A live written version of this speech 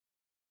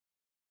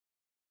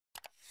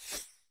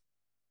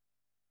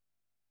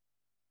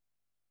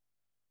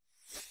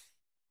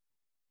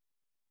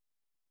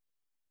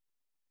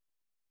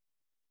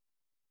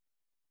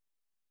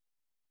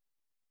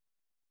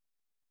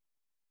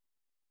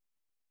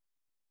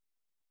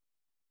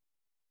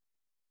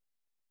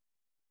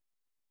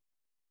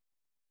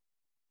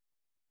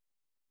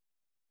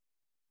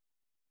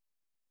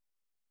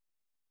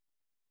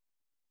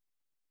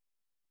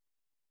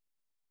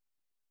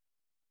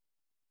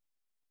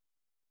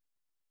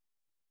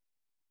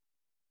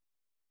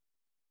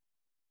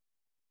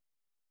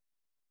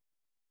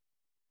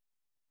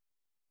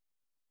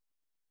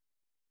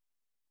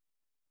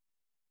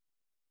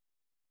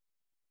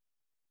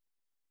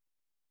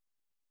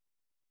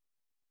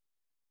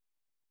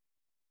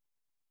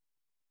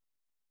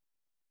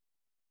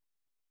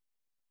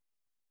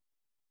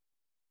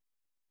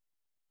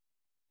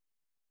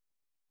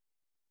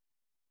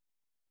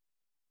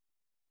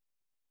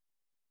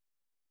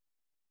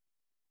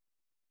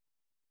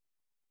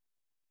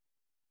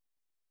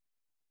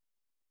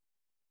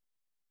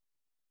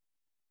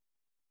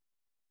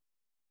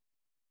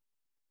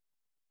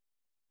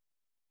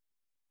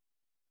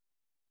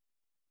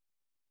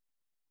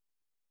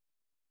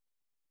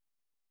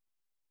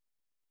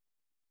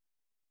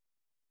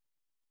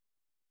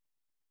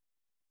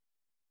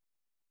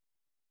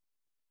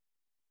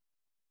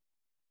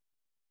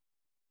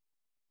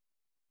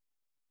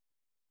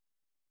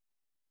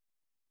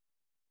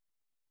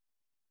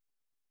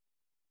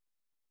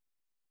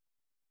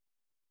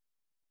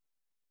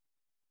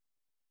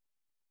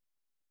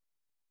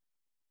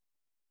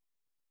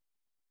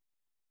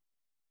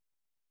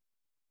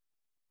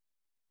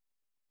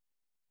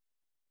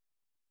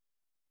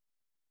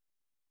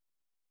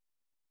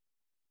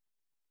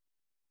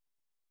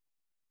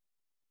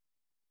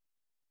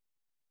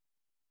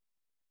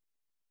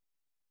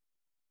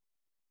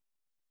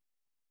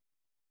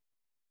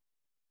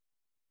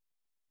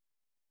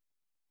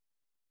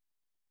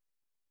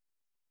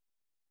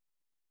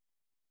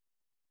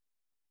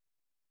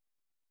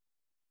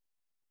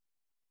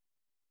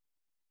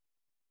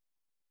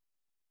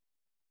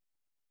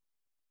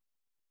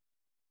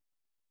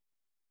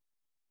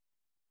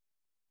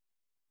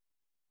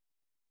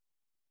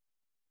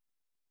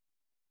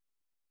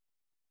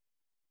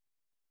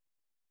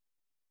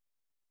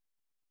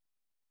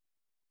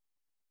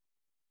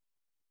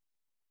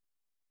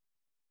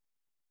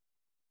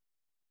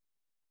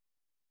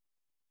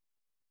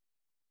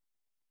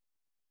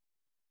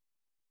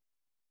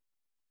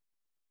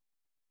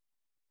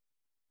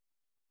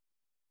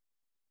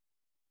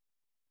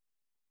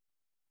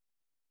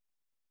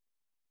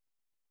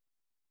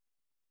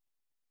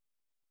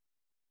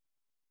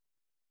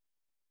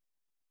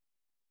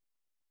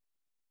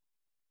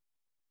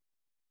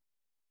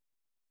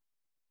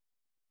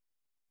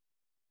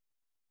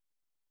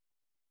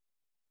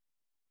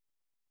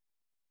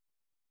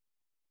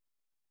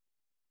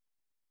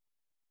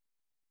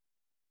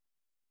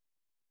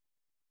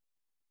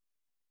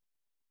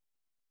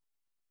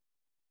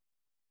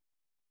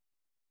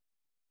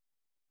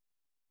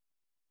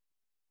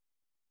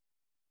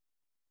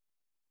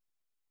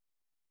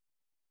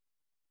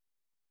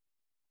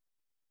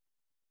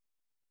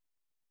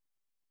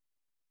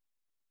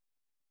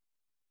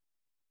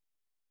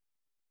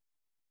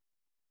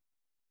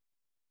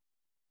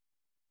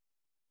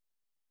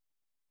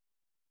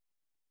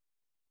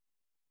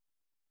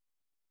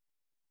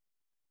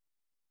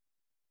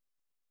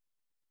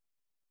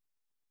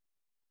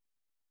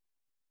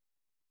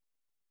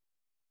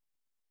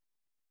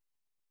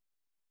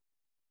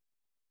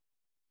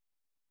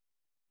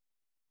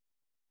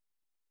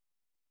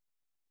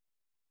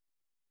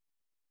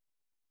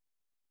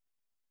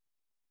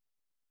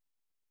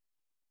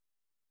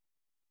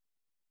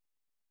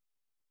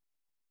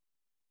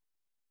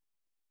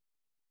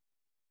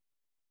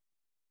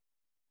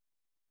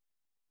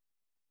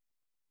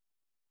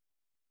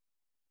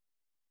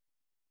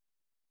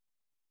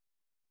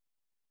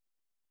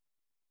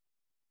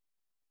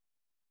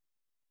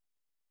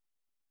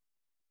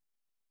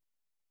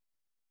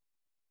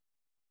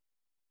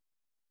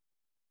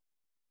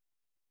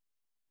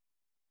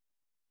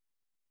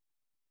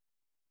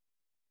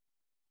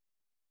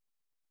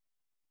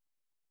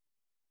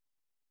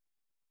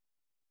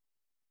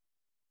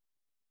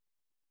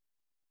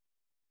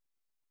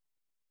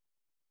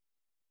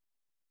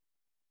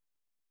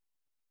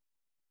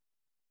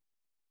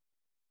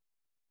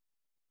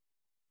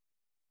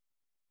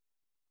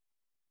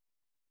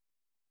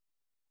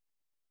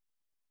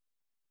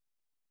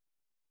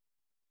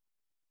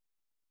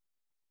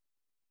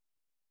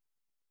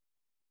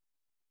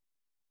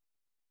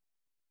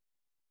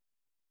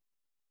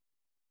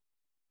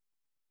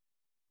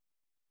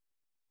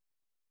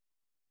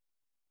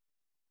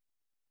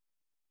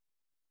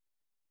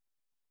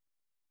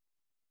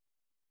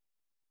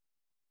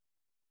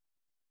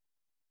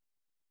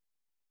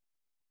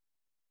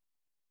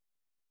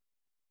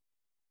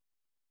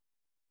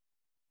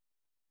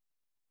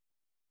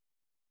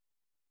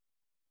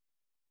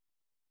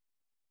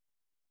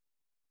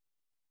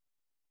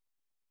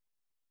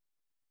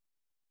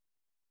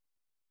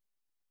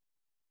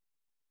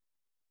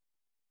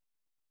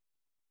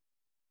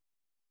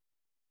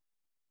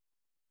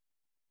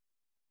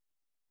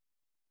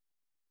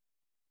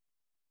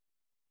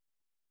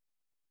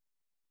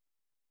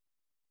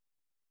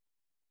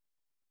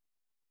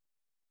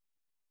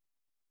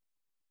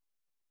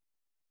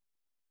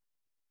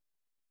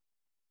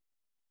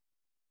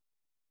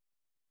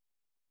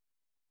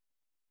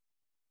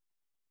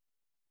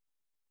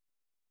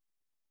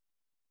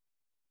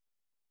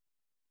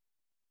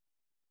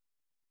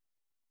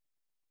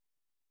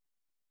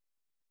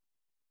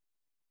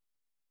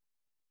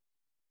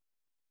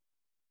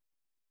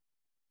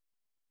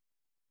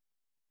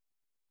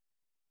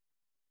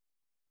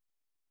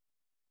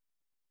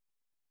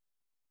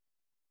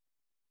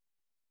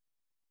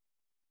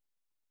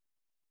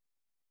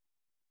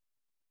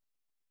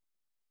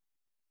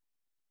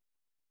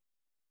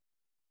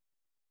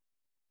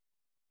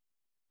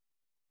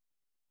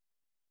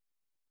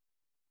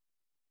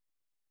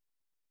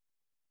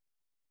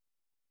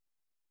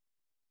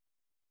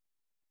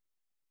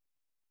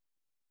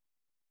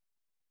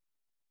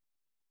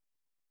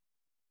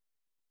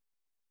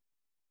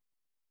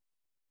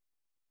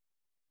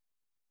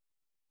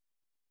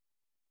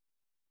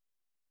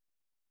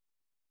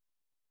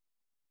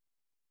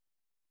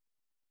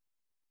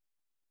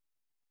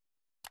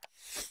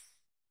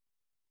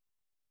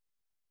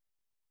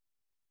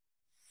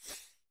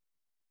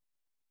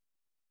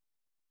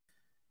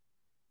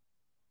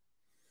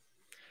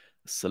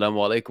Assalamu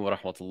alaikum wa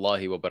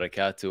rahmatullahi wa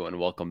barakatuh, and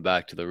welcome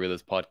back to the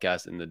realest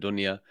podcast in the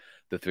dunya,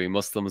 the three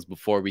Muslims.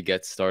 Before we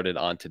get started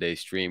on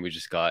today's stream, we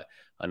just got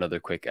another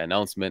quick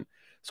announcement.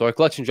 So, our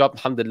collection dropped,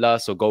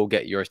 alhamdulillah. So, go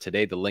get yours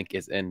today. The link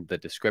is in the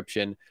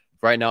description.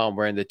 Right now, I'm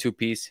wearing the two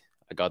piece.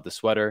 I got the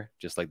sweater,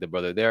 just like the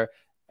brother there,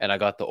 and I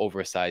got the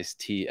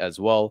oversized tee as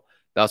well.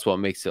 That's what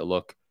makes it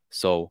look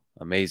so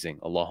amazing.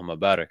 Allahumma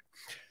barak.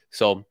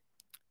 So,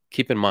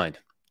 keep in mind,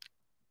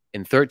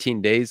 in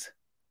 13 days,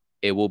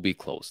 it will be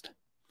closed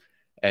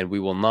and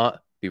we will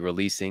not be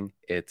releasing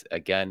it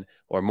again,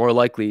 or more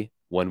likely,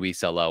 when we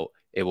sell out,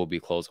 it will be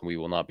closed and we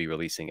will not be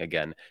releasing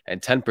again.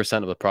 And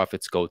 10% of the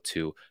profits go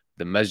to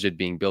the masjid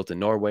being built in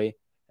Norway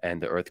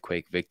and the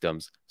earthquake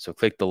victims. So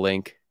click the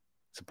link,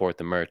 support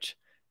the merch.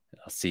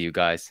 I'll see you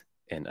guys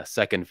in a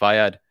second.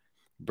 Fayad,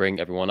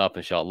 bring everyone up,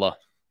 inshallah.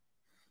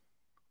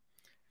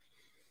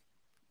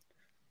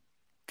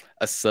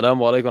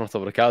 Assalamu alaikum wa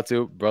rahmatullahi wa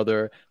barakatuh.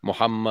 Brother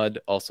Muhammad,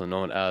 also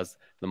known as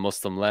the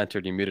Muslim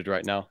Lantern, you muted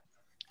right now.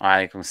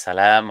 Alaikum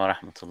salam wa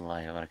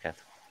rahmatullahi wa barakatuh.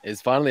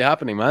 It's finally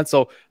happening, man.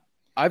 So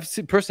I've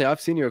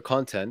seen your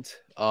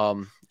content a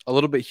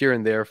little bit here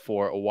and there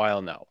for a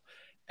while now.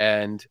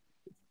 And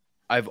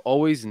I've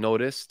always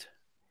noticed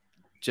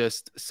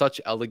just such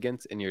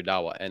elegance in your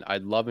dawah. And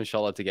I'd love,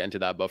 inshallah, to get into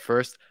that. But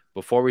first,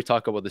 before we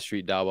talk about the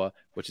street dawah,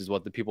 which is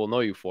what the people know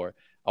you for,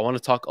 I want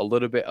to talk a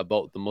little bit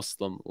about the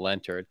Muslim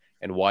Lantern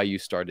and why you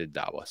started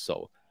dawah.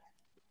 So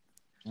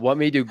what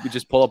made you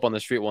just pull up on the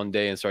street one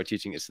day and start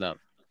teaching Islam?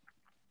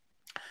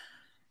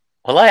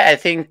 Well, I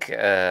think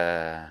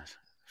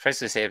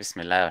first we say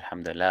Bismillah,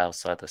 Alhamdulillah, wa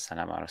salatu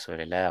wassalam ala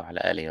Rasulillah, wa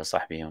ala alihi wa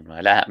sahbihi wa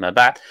ala ma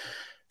ba'd.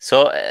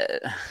 So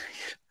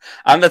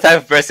I'm the type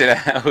of person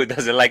who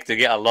doesn't like to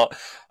get a lot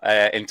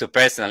into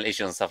personal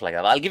issues and stuff like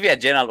that. I'll give you a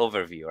general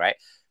overview, right?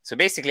 So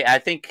basically, I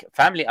think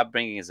family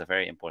upbringing is a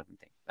very important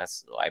thing.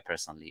 That's what I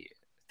personally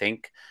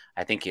think.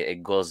 I think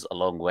it goes a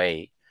long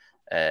way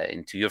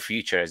into your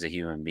future as a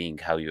human being,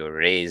 how you're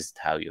raised,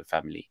 how your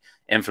family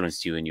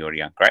influenced you when you were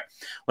young, right?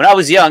 When I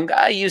was young,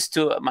 I used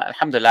to,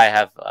 alhamdulillah, I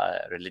have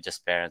religious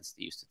parents.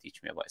 They used to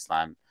teach me about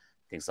Islam,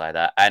 things like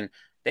that. And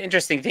the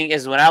interesting thing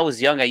is when I was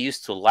young, I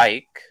used to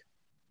like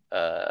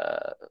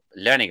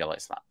learning about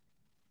Islam.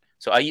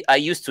 So I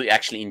used to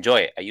actually enjoy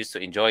it. I used to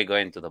enjoy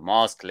going to the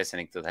mosque,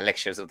 listening to the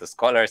lectures of the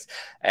scholars,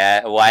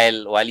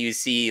 while you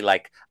see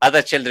like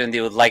other children,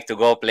 they would like to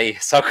go play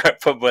soccer,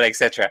 football,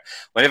 etc.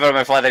 Whenever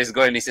my father is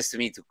going, he says to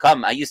me to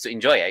come. I used to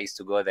enjoy it. I used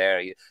to go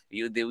there.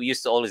 We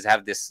used to always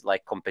have this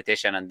like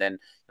competition, and then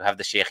you have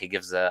the sheikh. He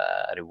gives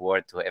a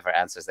reward to whoever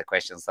answers the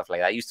question, stuff like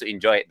that. I used to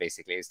enjoy it.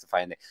 Basically, I used to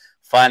find it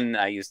fun.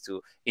 I used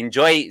to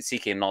enjoy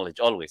seeking knowledge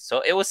always.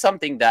 So it was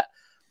something that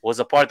was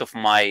a part of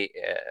my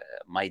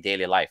my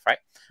daily life, right?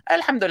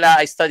 Alhamdulillah,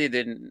 I studied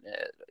in,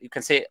 you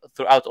can say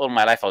throughout all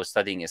my life, I was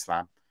studying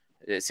Islam.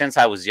 Since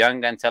I was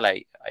young until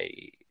I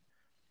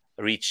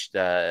reached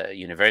the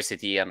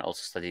university and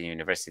also studied in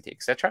university,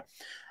 etc.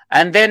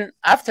 And then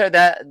after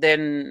that,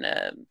 then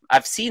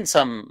I've seen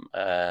some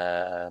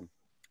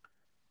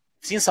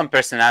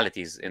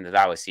personalities in the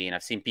da'wah scene.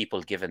 I've seen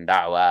people given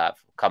da'wah.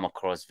 I've come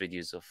across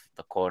videos of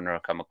the corner,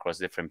 come across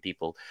different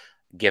people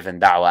given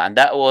da'wah, and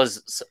that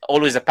was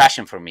always a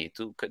passion for me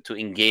to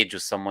engage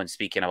with someone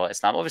speaking about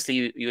Islam.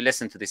 Obviously, you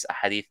listen to this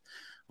hadith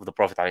of the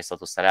Prophet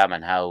ﷺ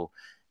and how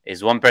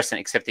is one person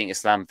accepting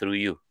Islam through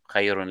you,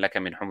 khayrun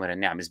laka min humur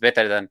an-ni'am, is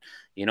better than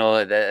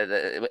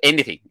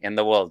anything in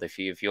the world, if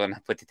you want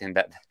to put it in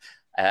that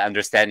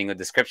understanding or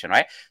description,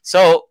 right?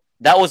 So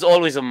that was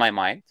always on my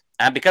mind,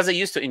 and because I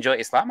used to enjoy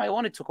Islam, I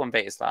wanted to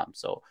convey Islam.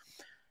 So,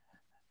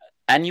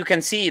 and you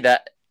can see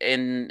that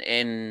in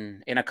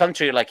a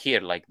country like here,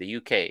 like the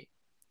UK,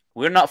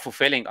 we're not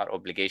fulfilling our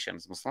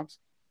obligations, Muslims,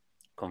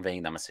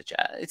 conveying the message.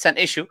 It's an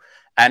issue.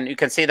 And you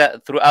can say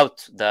that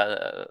throughout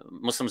the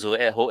Muslims,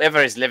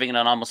 whoever is living in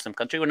a non-Muslim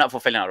country, we're not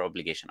fulfilling our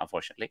obligation,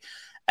 unfortunately.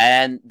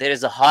 And there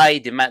is a high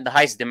demand, the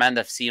highest demand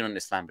I've seen on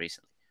Islam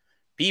recently.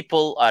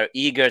 People are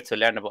eager to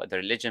learn about the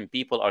religion.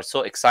 People are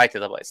so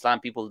excited about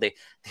Islam. People, they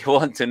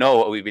want to know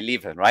what we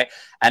believe in, right?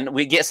 And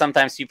we get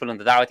sometimes people on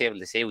the da'wah table,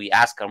 they say we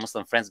ask our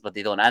Muslim friends, but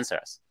they don't answer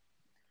us.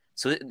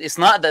 So it's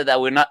not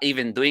that we're not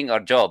even doing our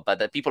job, but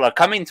that people are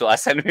coming to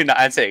us and we're not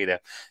answering them,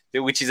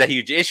 which is a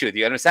huge issue. Do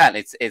you understand?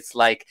 It's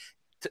like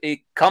it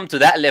come to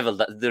that level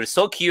that they're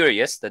so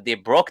curious that they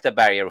broke the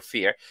barrier of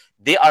fear.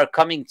 They are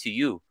coming to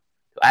you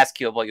to ask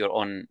you about your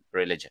own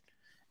religion,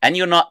 and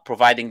you're not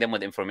providing them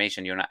with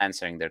information. You're not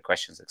answering their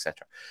questions,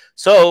 etc.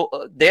 So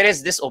there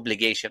is this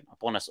obligation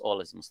upon us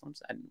all as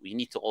Muslims, and we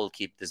need to all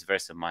keep this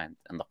verse in mind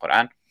in the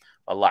Quran.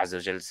 Allah Azza wa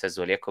Jalla says,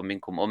 وَلْيَكُمْ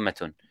مِنْكُمْ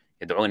أُمَّةٌ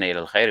يدعون إلى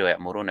الخير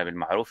ويأمرون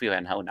بالمعروف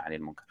وينهون عن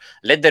المنكر.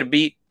 Let there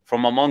be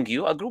from among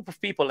you a group of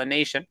people, a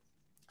nation,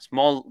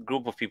 small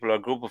group of people or a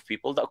group of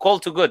people that call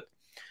to good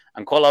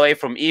and call away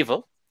from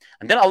evil.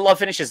 And then Allah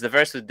finishes the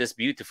verse with this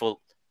beautiful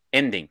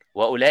ending.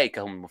 وَأُولَٰئِكَ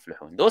هُمُ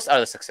الْمُفْلِحُونَ. Those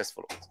are the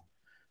successful ones.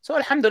 So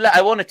alhamdulillah,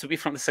 I wanted to be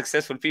from the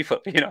successful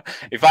people.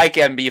 If I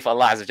can be, if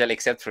Allah Azza wa Jalla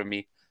accept from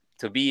me,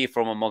 to be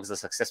from amongst the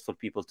successful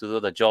people, to do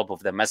the job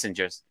of the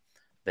messengers,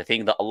 the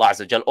thing that Allah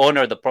Azza wa Jal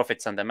honored the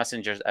prophets and the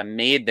messengers and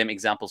made them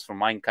examples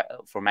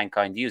for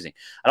mankind using.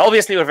 And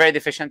obviously, we're very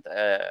deficient.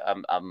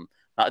 I'm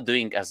not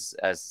doing as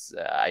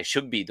I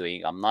should be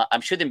doing. I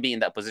shouldn't be in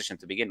that position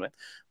to begin with.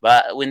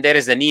 But when there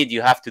is a need,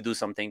 you have to do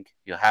something.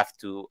 You have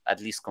to at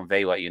least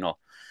convey what you know.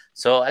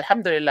 So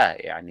Alhamdulillah,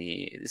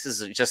 this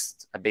is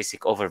just a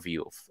basic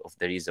overview of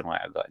the reason why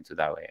I got into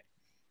Dawah.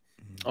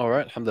 All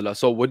right, alhamdulillah.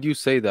 So would you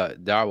say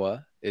that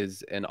da'wah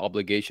is an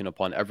obligation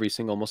upon every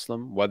single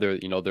Muslim, whether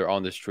they're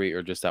on the street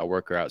or just at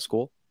work or at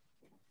school?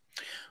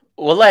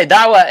 Wallahi,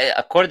 da'wah,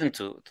 according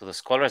to the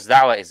scholars,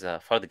 da'wah is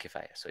a fard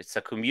kifaya. So it's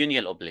a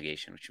communal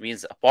obligation, which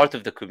means a part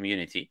of the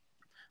community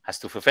has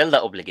to fulfill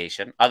that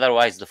obligation.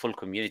 Otherwise, the full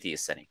community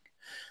is sinning.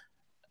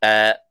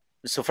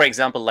 So, for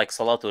example, like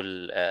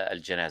Salatul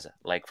al-Janaza,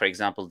 like, for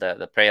example,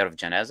 the prayer of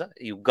Janaza,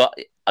 you got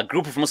a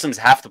group of Muslims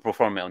have to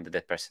perform it on the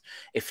dead person.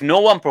 If no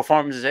one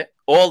performs it,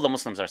 all the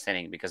Muslims are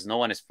sinning because no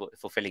one is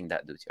fulfilling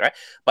that duty, right?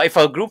 But if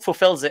a group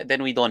fulfills it,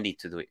 then we don't need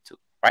to do it too,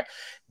 right?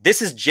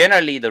 This is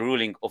generally the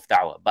ruling of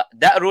da'wah, but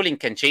that ruling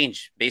can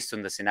change based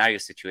on the scenario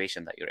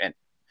situation that you're in.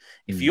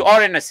 If you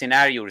are in a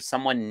scenario where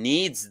someone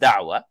needs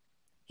da'wah,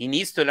 he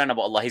needs to learn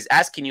about Allah, he's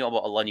asking you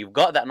about Allah, and you've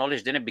got that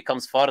knowledge, then it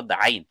becomes fard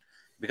ayn.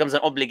 Becomes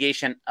an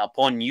obligation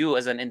upon you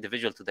as an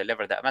individual to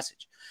deliver that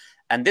message.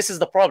 And this is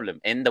the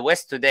problem. In the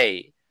West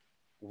today,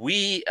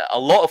 a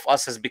lot of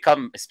us has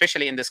become,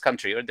 especially in this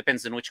country, or it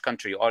depends on which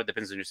country you are, it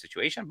depends on your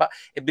situation, but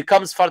it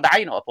becomes fard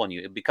ayn upon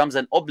you. It becomes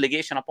an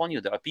obligation upon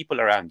you. There are people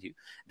around you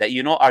that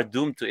are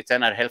doomed to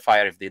eternal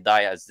hellfire if they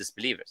die as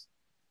disbelievers.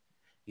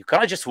 You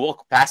cannot just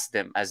walk past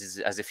them as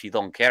if you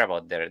don't care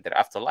about their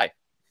afterlife.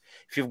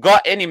 If you've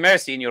got any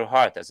mercy in your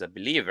heart as a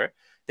believer,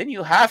 then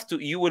you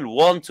will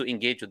want to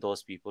engage with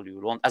those people. You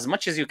will want as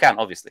much as you can,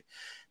 obviously,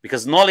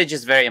 because knowledge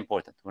is very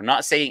important. We're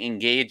not saying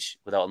engage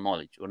without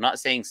knowledge. We're not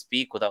saying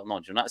speak without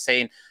knowledge. We're not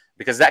saying,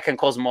 because that can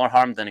cause more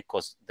harm than it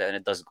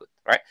does good,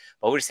 right?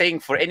 But we're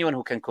saying for anyone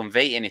who can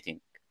convey anything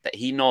that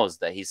he knows,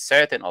 that he's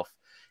certain of,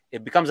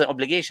 it becomes an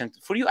obligation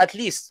for you at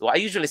least. What I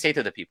usually say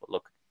to the people,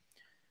 look,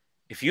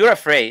 if you're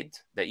afraid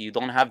that you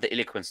don't have the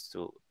eloquence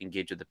to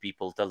engage with the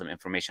people, tell them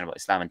information about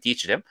Islam and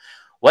teach them,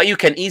 what you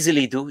can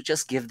easily do,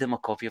 just give them a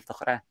copy of the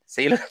Quran.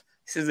 Say, look,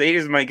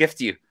 here's my gift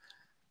to you.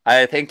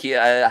 I thank you.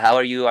 How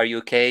are you? Are you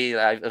okay?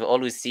 I've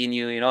always seen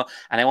you, and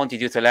I wanted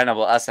you to learn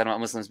about us and what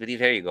Muslims believe.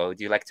 Here you go. Would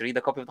you like to read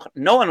a copy of the Quran?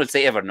 No one will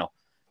say ever no.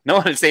 No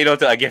one will say no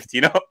to a gift,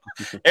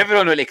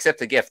 Everyone will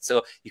accept a gift.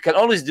 So you can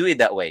always do it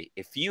that way.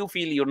 If you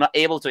feel you're not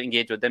able to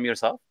engage with them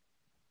yourself,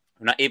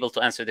 you're not able to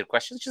answer their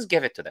questions, just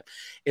give it to them.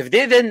 If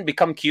they then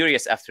become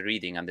curious after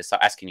reading and they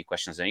start asking you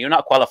questions and you're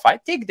not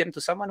qualified, take them to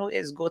someone who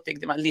is. Go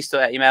take them at least to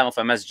an imam of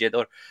a masjid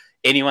or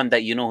anyone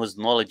that who's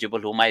knowledgeable,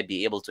 who might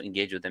be able to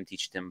engage with them,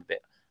 teach them a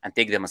bit, and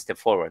take them a step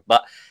forward.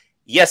 But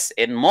yes,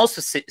 in most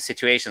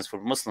situations for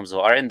Muslims who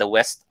are in the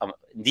West,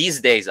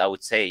 these days, I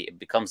would say it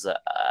becomes a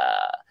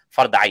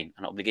fard ayn,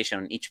 an obligation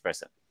on each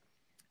person.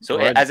 So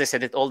as I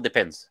said, it all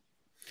depends.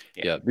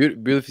 Yeah,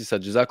 beautifully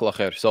said. Jazakallah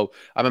khair. So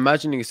I'm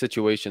imagining a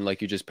situation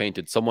like you just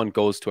painted. Someone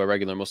goes to a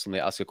regular Muslim, they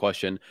ask a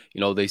question.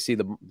 They see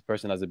the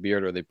person has a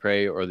beard, or they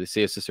pray, or they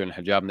see a sister in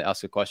hijab and they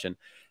ask a question,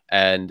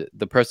 and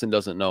the person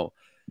doesn't know.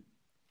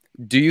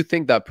 Do you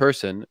think that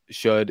person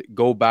should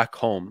go back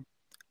home,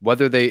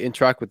 whether they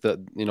interact with the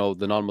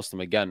non-Muslim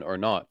again or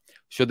not?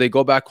 Should they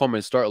go back home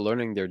and start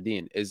learning their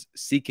deen? Is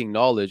seeking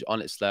knowledge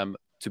on Islam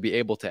to be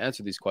able to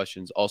answer these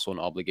questions also an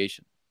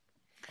obligation?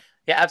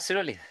 Yeah,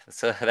 absolutely.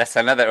 So that's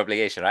another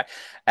obligation, right?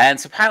 And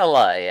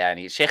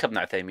subhanallah, Shaykh Ibn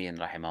Uthaymeen,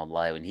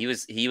 rahimahullah, when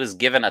he was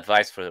given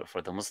advice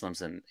for the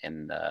Muslims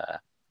in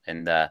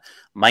the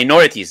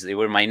minorities, they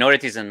were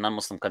minorities in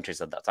non-Muslim countries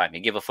at that time. He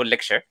gave a full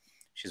lecture,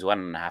 which is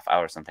 1.5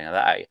 hours, something like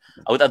that.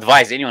 I would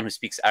advise anyone who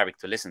speaks Arabic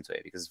to listen to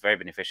it because it's very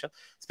beneficial,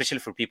 especially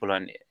for people who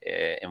are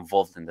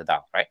involved in the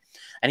da'wah, right?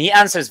 And he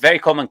answers very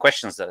common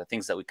questions,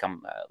 things that we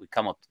come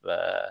up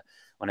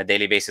on a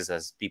daily basis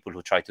as people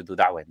who try to do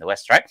da'wah in the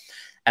West, right?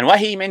 And what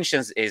he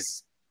mentions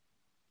is,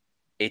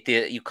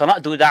 you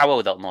cannot do da'wah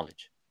without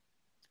knowledge,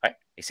 right?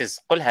 He says,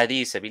 قُلْ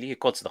هَذِهِ سَبِيلِي. He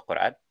quotes the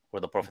Quran,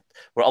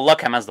 where Allah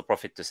commands the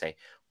Prophet to say,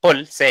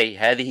 قُلْ, say,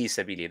 هَذِهِ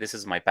سَبِيلِي. This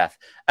is my path.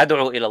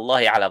 أَدْعُو إِلَى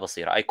اللَّهِ عَلَى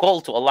بَصِيرَةٍ. I call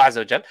to Allah Azza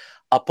wa Jal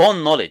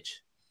upon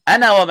knowledge.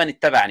 أَنَا وَمَنِ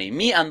اتَّبَعَنِي.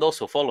 Me and those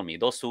who follow me.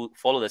 Those who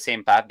follow the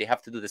same path, they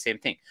have to do the same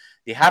thing.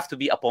 They have to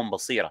be upon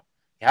basira.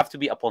 They have to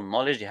be upon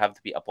knowledge. They have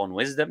to be upon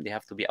wisdom. They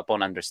have to be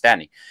upon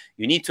understanding.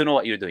 You need to know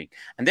what you're doing.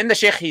 And then the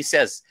Shaykh, he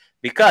says,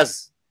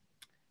 because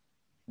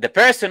the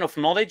person of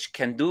knowledge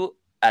can do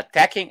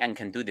attacking and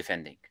can do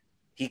defending.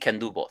 He can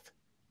do both.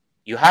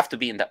 You have to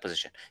be in that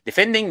position.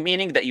 Defending,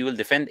 meaning that you will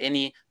defend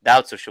any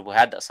doubts or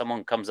shubuhat that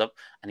someone comes up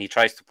and he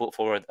tries to put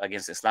forward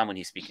against Islam when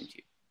he's speaking to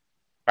you.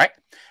 Right?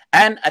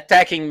 And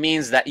attacking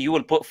means that you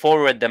will put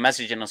forward the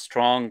message in a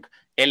strong,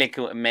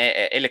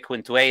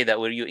 eloquent way that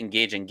where you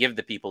engage and give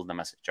the people the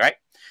message, right?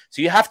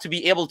 So you have to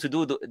be able to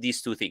do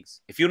these two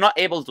things. If you're not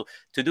able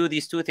to do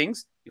these two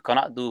things, you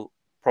cannot do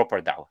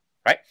proper da'wah,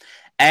 right?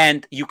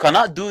 And you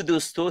cannot do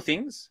those two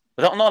things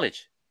without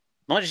knowledge.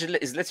 Knowledge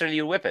is literally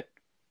your weapon.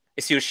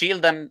 It's your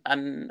shield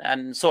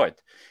and sword.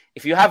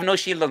 If you have no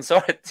shield and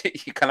sword,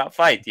 you cannot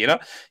fight, you know?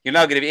 You're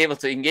not going to be able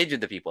to engage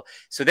with the people.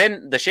 So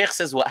then the Sheikh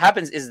says what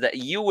happens is that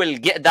you will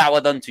get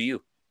da'wah done to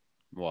you.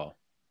 Wow.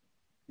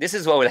 This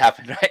is what will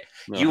happen, right?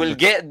 No. You will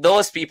get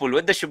those people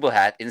with the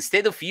shubuhat.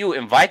 Instead of you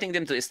inviting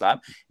them to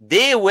Islam,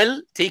 they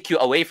will take you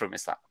away from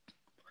Islam.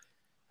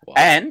 Wow.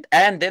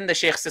 And then the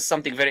Sheikh says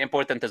something very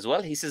important as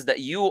well. He says that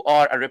you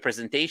are a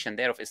representation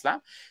there of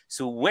Islam.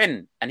 So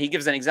when, and he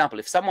gives an example,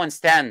 if someone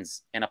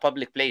stands in a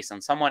public place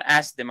and someone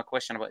asks them a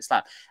question about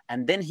Islam,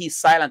 and then he's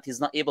silent, he's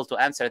not able to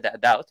answer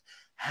that doubt,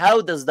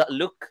 how does that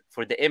look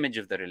for the image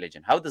of the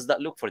religion? How does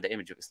that look for the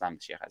image of Islam?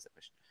 The Sheikh has a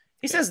question.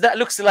 He says that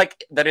looks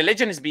like the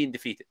religion is being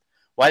defeated,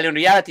 while in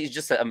reality it's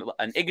just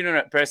an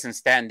ignorant person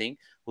standing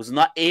who's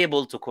not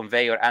able to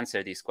convey or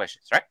answer these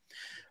questions, right?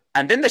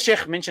 And then the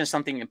Sheikh mentions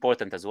something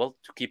important as well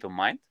to keep in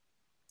mind,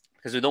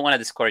 because we don't want to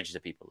discourage the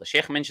people. The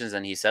Sheikh mentions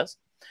and he says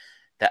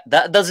that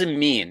that doesn't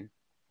mean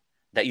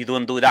that you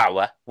don't do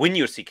da'wah when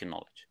you're seeking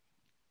knowledge.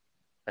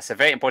 That's a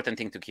very important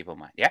thing to keep in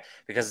mind, yeah?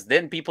 Because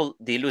then people,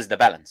 they lose the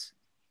balance.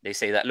 They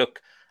say that,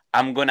 look,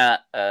 I'm going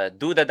to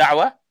do the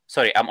da'wah.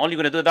 Sorry, I'm only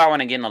going to do da'wah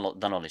and gain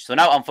the knowledge. So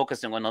now I'm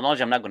focusing on the knowledge.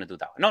 I'm not going to do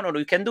da'wah. No,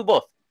 you can do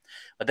both.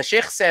 But the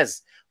Sheikh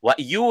says what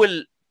you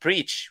will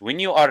preach when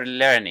you are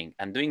learning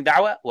and doing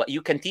da'wah, what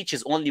you can teach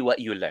is only what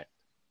you learn.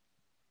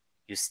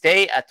 You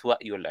stay at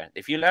what you learn.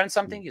 If you learn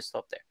something, you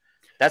stop there.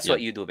 That's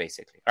what you do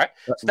basically, right?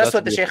 So that's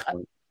what the Sheikh,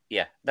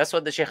 that's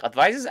what the Sheikh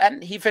advises.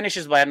 And he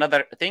finishes by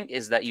another thing,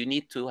 is that you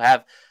need to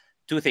have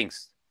two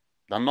things,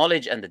 the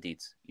knowledge and the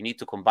deeds. You need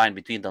to combine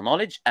between the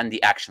knowledge and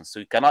the actions. So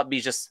you cannot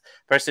be just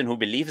a person who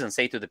believes and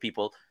say to the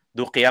people,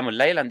 do Qiyamul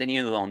Layl, and then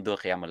you don't do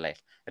Qiyamul Layl.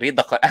 Read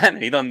the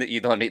Quran, you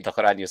don't read the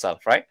Quran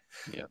yourself, right?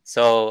 Yeah.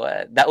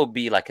 So that would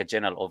be like a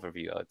general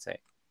overview, I would say.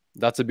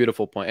 That's a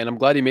beautiful point. And I'm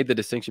glad you made the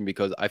distinction,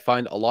 because I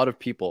find a lot of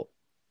people,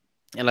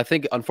 and I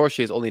think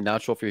unfortunately it's only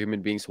natural for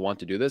human beings to want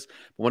to do this,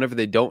 but whenever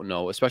they don't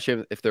know,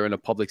 especially if they're in a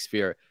public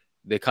sphere,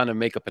 they kind of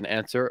make up an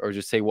answer or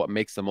just say what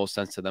makes the most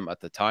sense to them at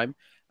the time.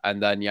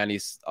 And then,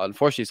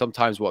 unfortunately,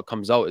 sometimes what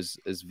comes out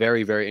is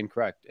very, very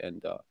incorrect.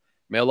 And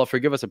may Allah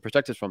forgive us and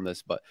protect us from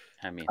this. But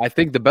I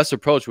think the best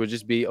approach would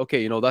just be,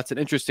 okay, that's an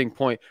interesting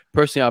point.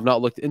 Personally, I've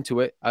not looked into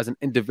it. As an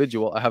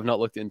individual, I have not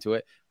looked into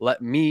it.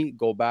 Let me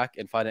go back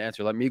and find an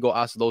answer. Let me go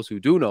ask those who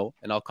do know,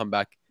 and I'll come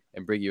back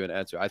and bring you an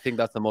answer. I think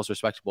that's the most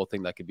respectable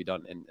thing that could be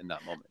done in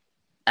that moment.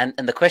 And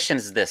the question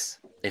is this.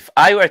 If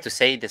I were to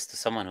say this to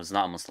someone who's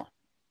not a Muslim,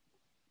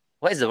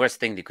 what is the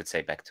worst thing they could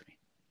say back to me?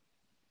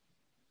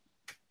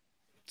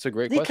 It's a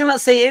great question. They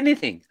cannot say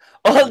anything.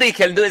 All they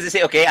can do is they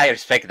say, okay, I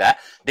respect that.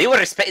 They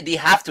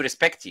have to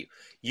respect you.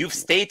 You've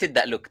stated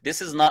that, look,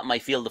 this is not my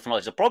field of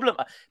knowledge. The problem,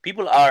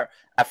 people are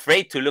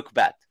afraid to look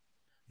bad.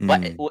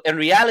 But in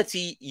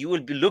reality, you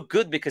will look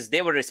good, because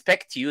they will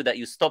respect you, that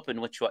you stop in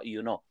what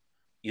you know.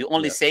 You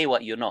only say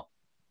what you know.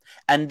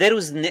 And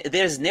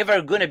there's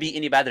never going to be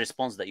any bad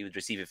response that you would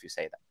receive if you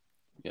say that.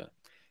 Yeah.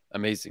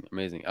 Amazing.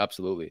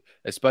 Absolutely.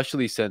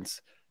 Especially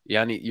since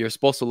you're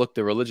supposed to look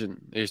the religion.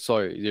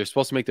 You're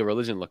supposed to make the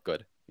religion look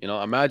good.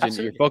 Imagine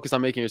you're focused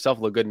on making yourself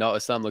look good. Now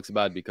Islam looks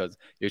bad because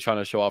you're trying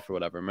to show off or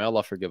whatever. May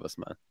Allah forgive us,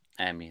 man.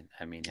 Ameen,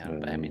 ya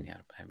Rabbi, ameen, ya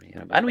Rabbi, ameen, ya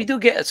Rabbi. And we do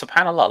get,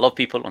 subhanAllah, a lot of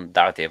people on the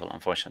da'wah table,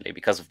 unfortunately,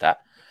 because of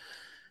that.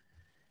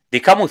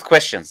 They come with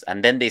questions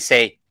and then they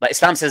say, but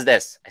Islam says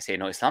this. I say,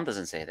 no, Islam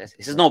doesn't say this.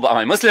 He says, no, but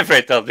my Muslim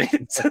friend told me.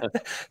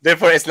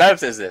 Therefore, Islam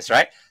says this,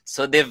 right?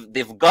 So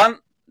they've gone,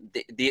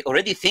 they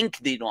already think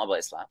they know about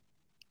Islam.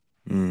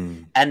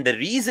 And the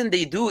reason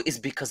they do is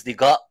because they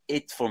got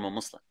it from a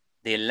Muslim.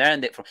 They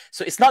learned it from.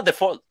 So it's not their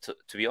fault,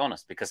 to be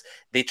honest, because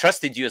they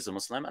trusted you as a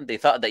Muslim and they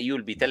thought that you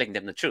will be telling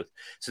them the truth.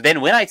 So then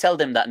when I tell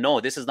them that,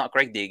 no, this is not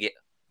correct, they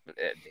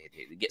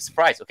get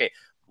surprised. Okay,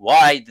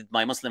 why did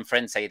my Muslim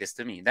friend say this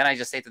to me? Then I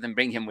just say to them,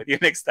 bring him with you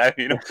next time,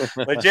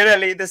 But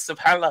generally,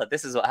 subhanAllah,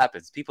 this is what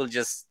happens. People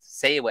just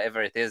say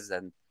whatever it is,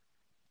 and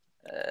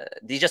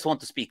they just want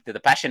to speak. The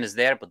passion is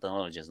there, but the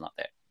knowledge is not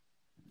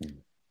there.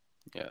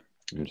 Yeah.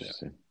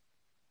 Interesting.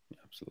 Yeah,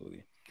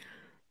 absolutely.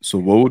 So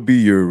what would be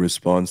your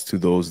response to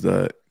those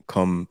that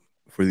come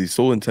for the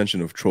sole intention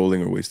of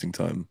trolling or wasting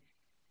time?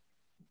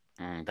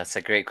 That's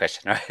a great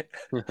question, right?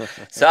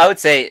 So I would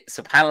say,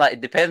 subhanAllah,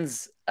 it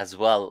depends as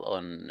well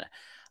on...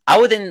 I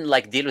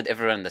wouldn't deal with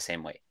everyone the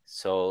same way.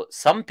 So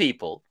some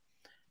people,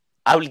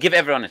 I will give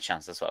everyone a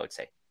chance. That's what I would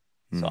say.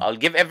 So I'll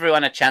give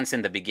everyone a chance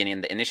in the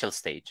beginning, the initial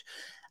stage.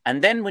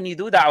 And then when you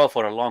do da'wah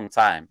for a long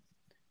time,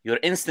 you're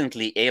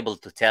instantly able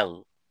to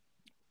tell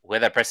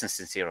whether a person is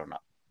sincere or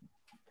not.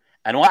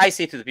 And what I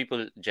say to the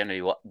people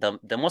generally,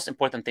 the most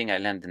important thing I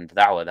learned in the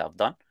da'wah that I've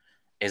done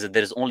is that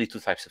there's only two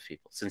types of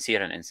people,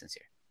 sincere and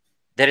insincere.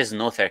 There is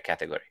no third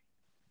category.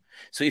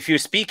 So if you're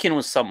speaking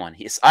with someone,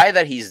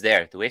 either he's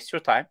there to waste your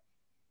time,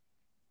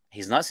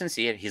 he's not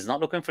sincere, he's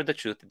not looking for the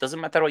truth, it doesn't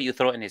matter what you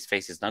throw in his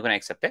face, he's not going to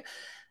accept it,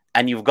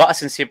 and you've got a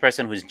sincere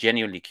person who's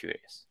genuinely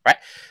curious, right?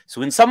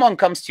 So when someone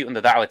comes to you on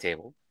the da'wah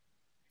table,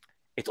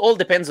 it all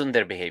depends on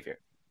their behavior,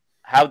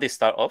 how they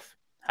start off,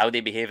 how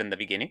they behave in the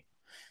beginning.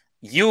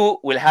 You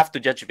will have to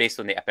judge based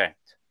on the apparent,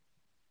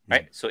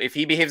 right? So if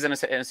he behaves in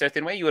a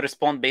certain way, you will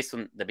respond based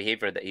on the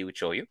behavior that he would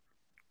show you.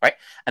 right?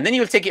 And then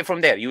you'll take it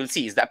from there. You will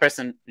see, is that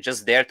person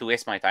just there to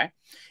waste my time?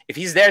 If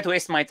he's there to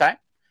waste my time,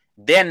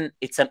 then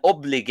it's an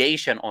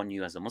obligation on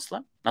you as a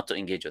Muslim not to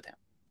engage with him.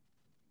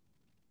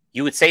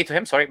 You would say to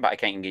him, sorry, but I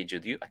can't engage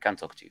with you. I can't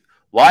talk to you.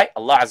 Why?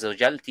 Allah Azza wa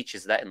Jal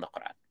teaches that in the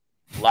Quran.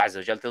 Allah Azza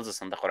wa Jal tells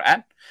us in the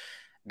Quran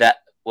that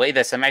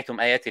وَإِذَا سَمِعْتُمْ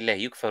آيَاتِ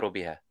اللَّهِ يُكْفَرُ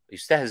بِهَا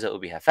يُسْتَهْزَأُ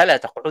بِهَا فَلَا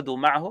تَقْعُدُوا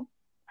مَعَهُمْ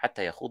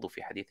حَتَّى يَخُوضُوا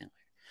فِي حَدِيثٍ غَيْرِهِ.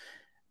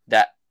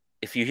 That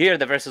if you hear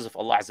the verses of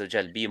Allah Azza wa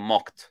Jal being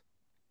mocked,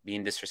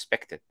 being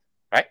disrespected,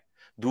 right?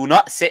 Do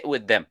not sit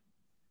with them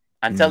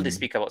until they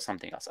speak about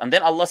something else. And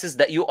then Allah says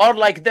that you are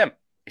like them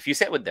if you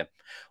sit with them.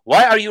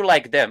 Why are you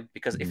like them?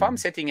 Because if I'm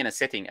sitting in a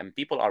setting and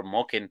people are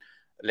mocking,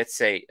 let's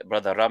say,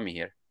 Brother Rami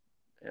here,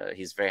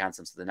 he's very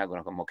handsome, so they're not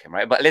going to mock him,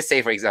 right? But let's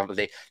say, for example,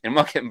 they're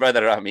mocking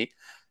Brother Rami,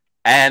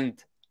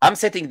 and I'm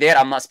sitting there,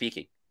 I'm not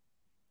speaking.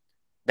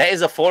 That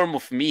is a form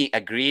of me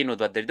agreeing with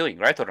what they're doing,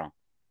 right or wrong?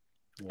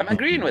 I'm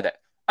agreeing with it.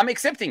 I'm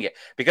accepting it.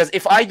 Because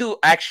if I do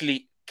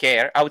actually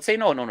care, I would say,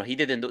 no, he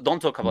didn't.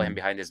 Don't talk about him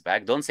behind his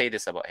back. Don't say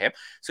this about him.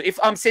 So if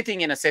I'm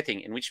sitting in a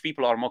setting in which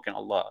people are mocking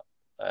Allah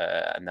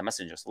and the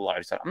Messenger,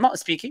 I'm not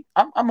speaking.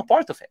 I'm a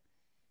part of it.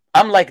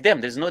 I'm like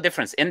them. There's no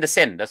difference in the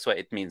sin. That's what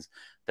it means.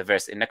 The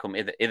verse,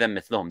 إِنَّكُمْ إِذًا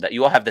مِثْلُهُمْ, that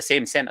you all have the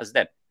same sin as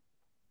them.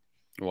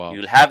 Wow.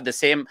 You'll have the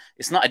same.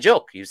 It's not a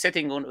joke. You're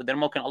sitting, they're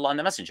mocking Allah and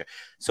the Messenger.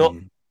 So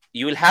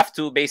you will have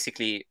to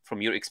basically,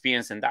 from your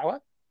experience in da'wah,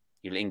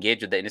 you'll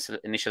engage with the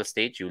initial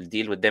stage. You'll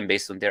deal with them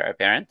based on their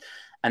apparent.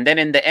 And then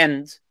in the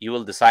end, you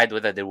will decide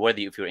whether they're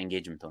worthy of your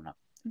engagement or not.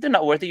 If they're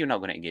not worthy, you're not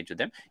going to engage with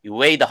them. You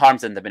weigh the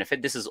harms and the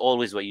benefit. This is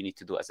always what you need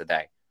to do as a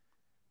da'i.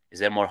 Is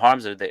there more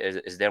harms or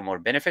is there more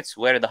benefits?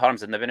 Where the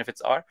harms and the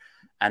benefits are.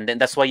 And then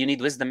that's why you need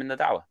wisdom in the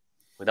da'wah.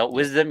 Without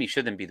wisdom, you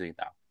shouldn't be doing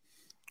da'wah.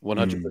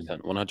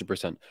 100%,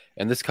 100%.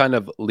 And this kind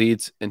of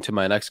leads into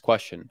my next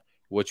question,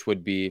 which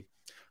would be,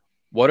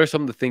 what are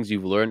some of the things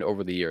you've learned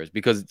over the years?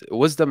 Because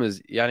wisdom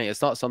is,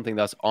 it's not something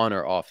that's on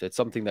or off. It's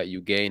something that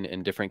you gain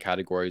in different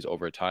categories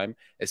over time,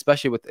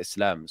 especially with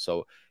Islam.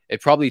 So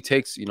it probably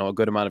takes, a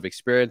good amount of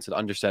experience and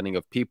understanding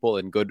of people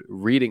and good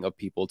reading of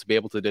people to be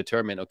able to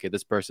determine, okay,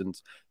 this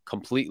person's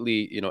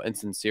completely,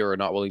 insincere or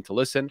not willing to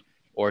listen,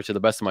 or to the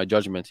best of my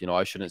judgment,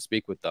 I shouldn't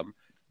speak with them,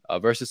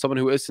 versus someone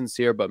who is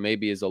sincere, but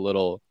maybe is a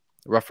little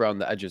rough around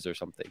the edges or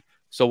something.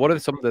 So what are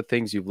some of the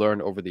things you've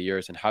learned over the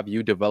years, and have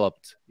you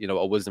developed,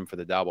 a wisdom for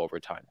the da'wah over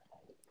time?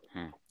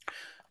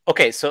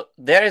 Okay, so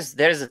there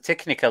is a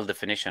technical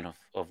definition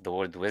of the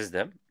word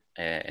wisdom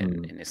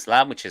in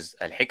Islam, which is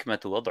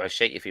al-hikmatu wad'u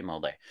ash-shay'i fi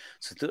mawdi'i.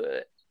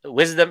 So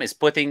wisdom is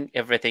putting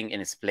everything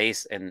in its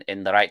place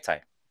in the right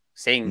time,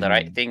 saying the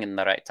right thing in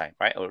the right time,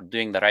 right? Or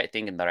doing the right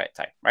thing in the right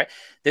time, right?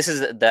 This is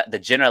the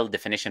general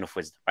definition of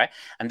wisdom, right?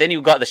 And then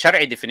you've got the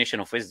Shari'i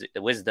definition of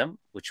wisdom,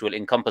 which will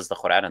encompass the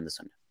Quran and the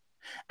Sunnah.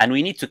 And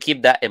we need to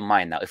keep that in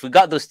mind now. If we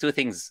got those two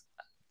things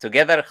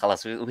together,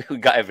 khalas, we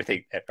got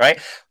everything there, right?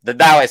 The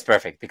da'wah is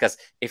perfect, because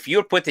if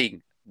you're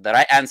putting the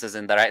right answers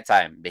in the right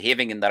time,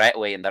 behaving in the right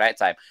way in the right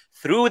time,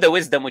 through the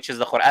wisdom, which is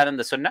the Quran and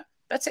the Sunnah,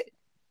 that's it.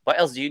 What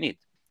else do you need?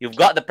 You've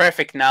got the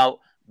perfect now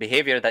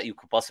behavior that you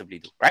could possibly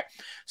do, right?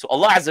 So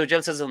Allah Azza wa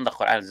Jal says in the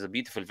Quran, it's a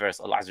beautiful verse.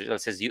 Allah Azza wa Jal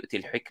says, يُؤْتِ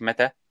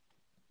الْحِكْمَةَ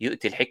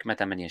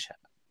مَنْ يَشَاءُ.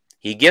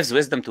 He gives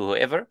wisdom to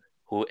whoever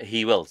who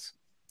He wills.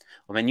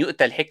 وَمَنْ يُؤْتَ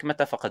الْحِكْمَةَ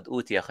فَقَدْ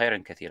أُوتِيَ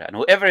خَيْرًا كَثِيرًا. And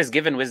whoever is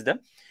given wisdom,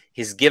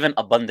 he's given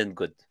abundant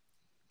good.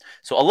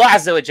 So Allah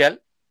Azza wa Jal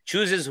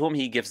chooses whom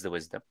He gives the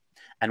wisdom.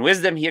 And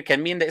wisdom here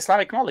can mean the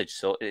Islamic knowledge.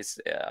 So it's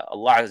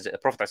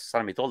Prophet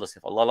ﷺ told us,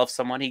 if Allah loves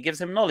someone, He gives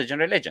him knowledge and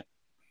religion,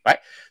 right?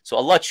 So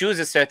Allah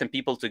chooses certain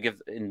people to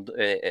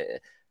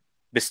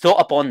bestow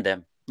upon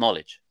them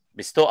knowledge,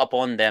 bestow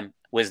upon them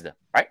wisdom,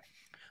 right?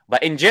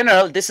 But in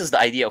general, this is the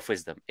idea of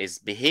wisdom, is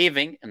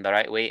behaving in the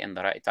right way in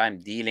the right time,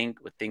 dealing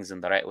with things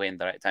in the right way in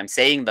the right time,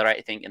 saying the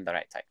right thing in the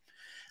right time.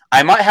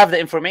 I might have the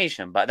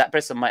information, but that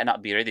person might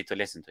not be ready to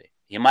listen to it.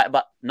 He might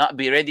not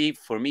be ready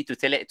for me to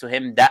tell it to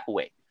him that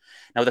way.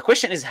 Now, the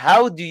question is,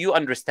 how do you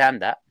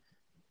understand that?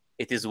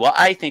 It is what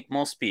I think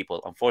most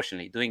people,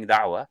 unfortunately, doing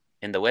da'wah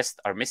in the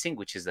West are missing,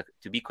 which is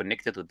to be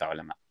connected with the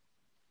ulama.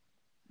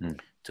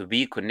 To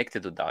be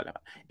connected with the ulama.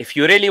 If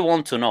you really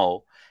want to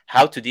know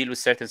how to deal with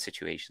certain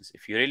situations,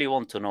 if you really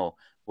want to know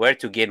where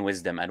to gain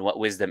wisdom and what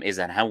wisdom is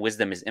and how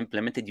wisdom is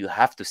implemented, you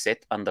have to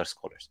sit under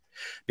scholars.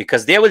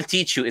 Because they will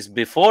teach you, is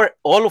before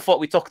all of what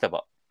we talked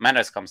about,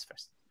 manners comes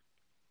first.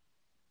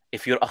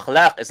 If your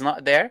akhlaq is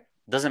not there,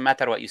 doesn't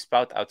matter what you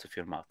spout out of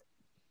your mouth.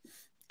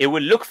 It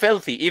will look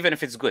filthy even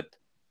if it's good,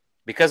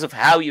 because of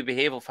how you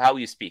behave, of how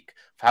you speak,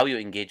 of how you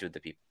engage with the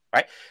people,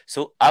 right?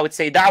 So I would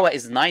say da'wah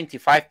is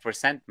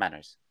 95%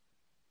 manners.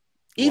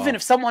 Even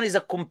if someone is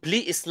a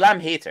complete Islam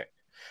hater,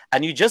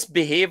 and you just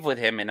behave with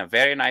him in a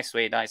very nice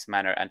way, nice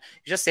manner, and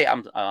you just say,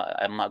 I'm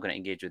not going to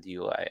engage with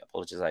you. I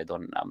apologize. I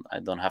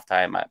don't have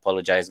time. I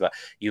apologize, but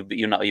you're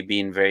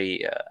being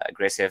very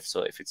aggressive.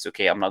 So if it's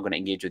okay, I'm not going to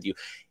engage with you.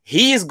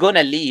 He is going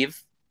to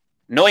leave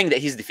knowing that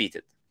he's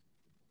defeated.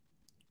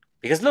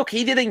 Because look,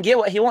 he didn't get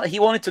what he wanted. He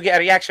wanted to get a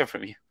reaction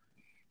from you.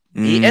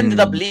 He ended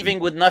up leaving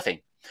with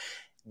nothing.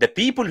 The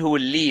people who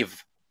will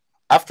leave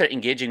after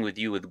engaging with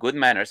you with good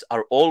manners,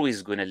 are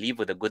always going to leave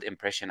with a good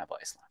impression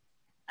about Islam.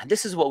 And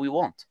this is what we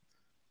want.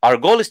 Our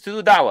goal is to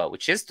do da'wah,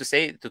 which is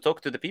to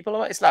talk to the people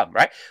about Islam,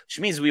 right? Which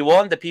means we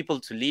want the people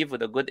to leave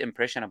with a good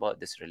impression about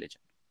this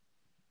religion.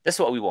 That's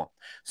what we want.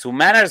 So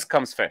manners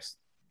comes first,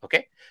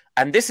 okay?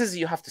 And this is,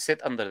 you have to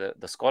sit under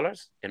the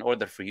scholars in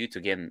order for you to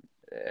gain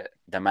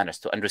the manners,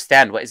 to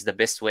understand what is the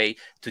best way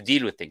to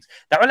deal with things.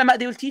 The ulama,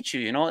 they will teach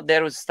you, you know,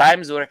 there was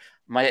times where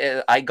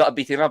I got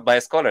beaten up by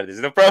a scholar.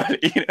 There's no problem.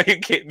 You know, you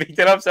get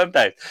beaten up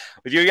sometimes.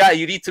 But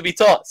you need to be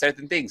taught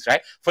certain things,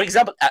 right? For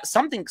example,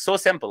 something so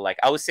simple, like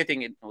I was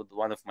sitting with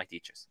one of my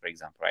teachers, for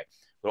example, right?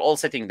 We're all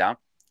sitting down.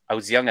 I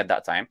was young at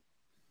that time.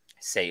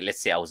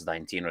 Let's say I was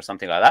 19 or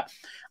something like that.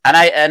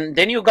 And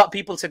then you got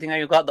people sitting there,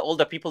 you got the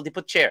older people, they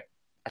put a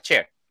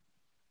chair.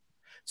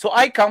 So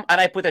I come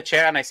and I put a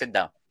chair and I sit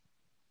down.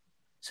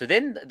 So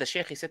then the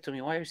sheikh, he said to me,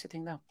 why are you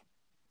sitting down?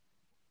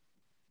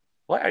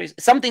 Why are you?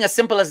 Something as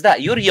simple as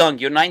that. You're young,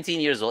 you're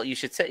 19 years old, you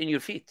should sit in your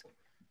feet.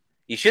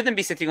 You shouldn't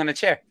be sitting on a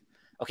chair.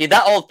 Okay,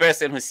 that old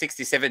person who's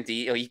 60,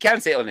 70, he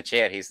can't sit on a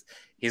chair. He's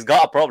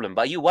got a problem.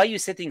 But why are you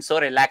sitting so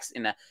relaxed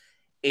in a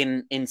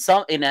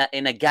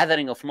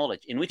gathering of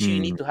knowledge in which you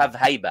need to have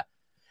haiba?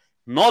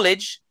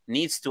 Knowledge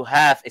needs to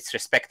have its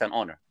respect and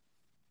honor.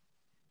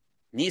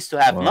 Needs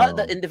to have not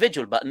the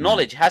individual, but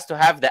knowledge has to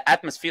have the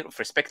atmosphere of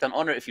respect and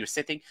honor if you're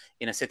sitting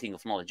in a setting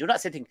of knowledge. You're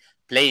not sitting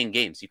playing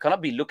games. You cannot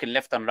be looking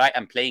left and right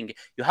and playing.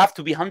 You have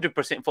to be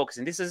 100% focused.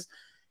 And this is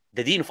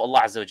the deen of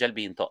Allah Azza wa Jal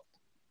being taught.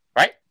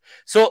 Right?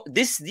 So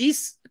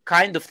these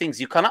kind of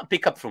things you cannot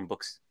pick up from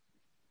books.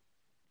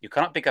 You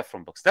cannot pick up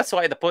from books. That's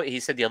why the poet,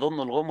 he said, يَظُنُّ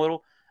الْغُمُرُ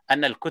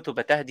أَنَّ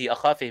الْكُتُبَ تَهْدِي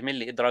أَخَافِهِمْ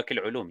لِإِدْرَاكِ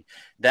الْعُلُومِ.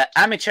 The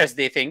amateurs,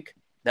 they think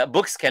that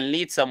books can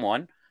lead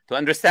someone to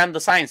understand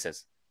the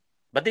sciences.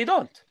 But they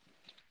don't.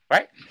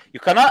 Right? You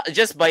cannot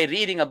just by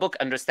reading a book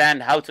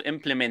understand how to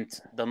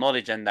implement the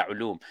knowledge and the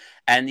ulum.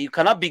 And you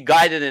cannot be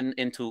guided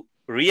into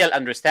real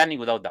understanding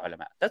without the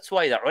ulama. That's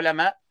why the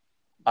ulama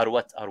are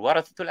what? Are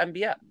warathatul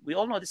anbiya. We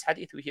all know this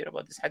hadith. We hear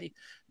about this hadith.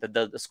 That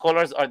the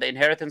scholars are the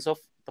inheritance of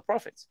the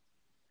prophets.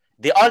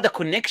 They are the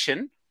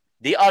connection.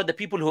 They are the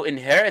people who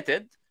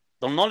inherited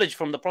the knowledge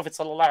from the Prophet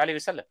sallallahu alaihi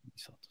wasallam.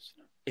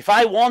 If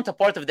I want a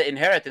part of the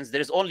inheritance,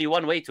 there is only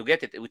one way to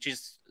get it, which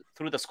is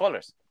through the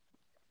scholars.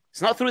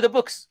 It's not through the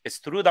books. It's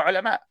through the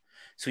ulama.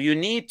 So you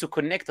need to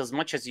connect as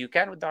much as you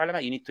can with the ulama.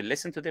 You need to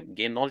listen to them,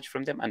 gain knowledge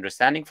from them,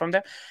 understanding from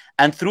them.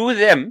 And through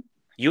them,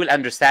 you will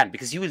understand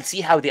because you will see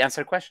how they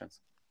answer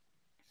questions.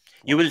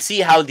 You will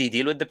see how they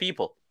deal with the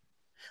people.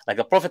 Like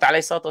the Prophet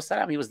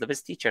ﷺ, he was the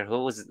best teacher.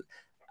 Who was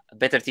a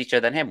better teacher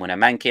than him? When a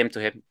man came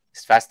to him,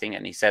 he's fasting,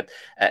 and he said,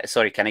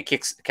 sorry, can I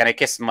kiss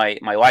my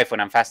wife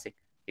when I'm fasting?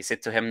 He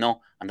said to him,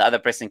 no. And the other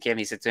person came,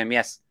 he said to him,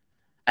 yes.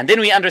 And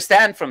then we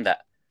understand from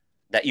that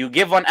you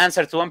give one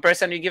answer to one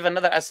person, you give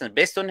another answer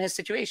based on his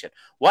situation.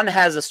 One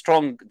has a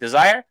strong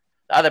desire,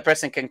 the other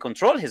person can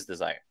control his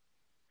desire.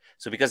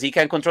 So because he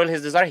can control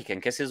his desire, he can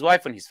kiss his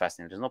wife when he's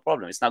fasting. There's no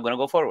problem. It's not going to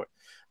go forward.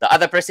 The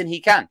other person, he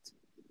can't.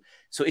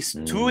 So it's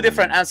two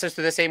different answers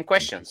to the same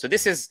question. So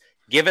this is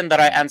given the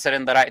right answer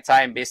in the right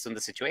time based on the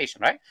situation,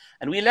 right?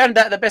 And we learned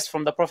that the best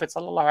from the Prophet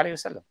sallallahu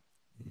alaihi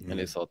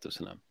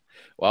wasallam.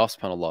 Wow,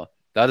 subhanAllah.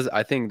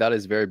 I think that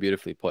is very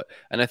beautifully put.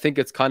 And I think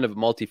it's kind of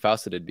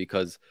multifaceted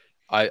because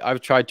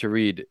I've tried to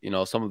read, you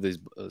know, some of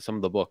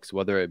the books,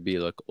 whether it be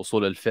like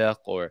Usul al-Fiqh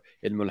or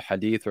Ilm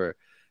al-Hadith or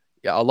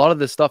a lot of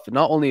this stuff.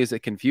 Not only is it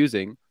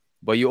confusing,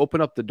 but you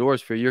open up the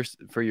doors for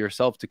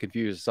yourself to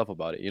confuse yourself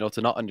about it, you know,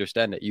 to not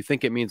understand it. You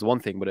think it means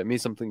one thing, but it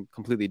means something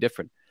completely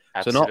different.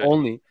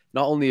 Absolutely. So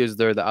not only is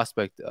there the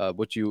aspect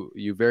which you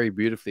very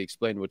beautifully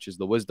explained, which is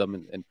the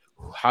wisdom and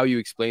how you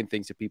explain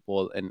things to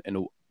people and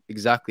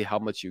exactly how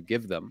much you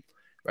give them,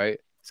 right?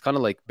 It's kind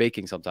of like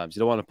baking sometimes. You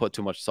don't want to put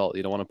too much salt.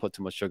 You don't want to put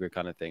too much sugar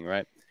kind of thing,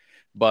 right?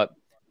 But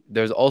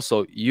there's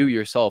also you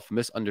yourself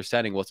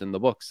misunderstanding what's in the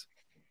books.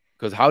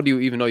 Because how do you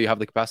even know you have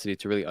the capacity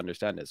to really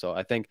understand it? So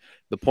I think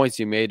the points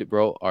you made,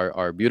 bro,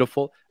 are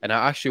beautiful. And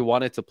I actually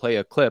wanted to play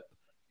a clip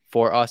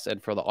for us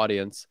and for the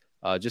audience.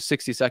 Just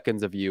 60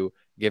 seconds of you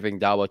giving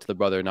dawah to the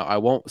brother. Now, I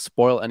won't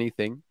spoil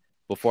anything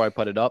before I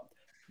put it up.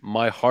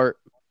 My heart,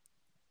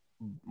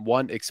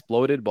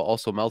 exploded, but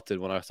also melted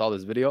when I saw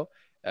this video.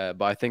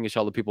 But I think,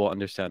 inshallah, people will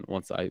understand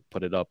once I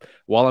put it up.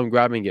 While I'm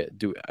grabbing it,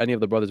 do any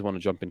of the brothers want to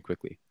jump in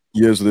quickly?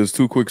 Yeah, so there's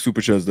two quick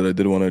super chats that I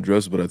did want to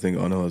address, but I think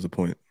Anil has a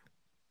point.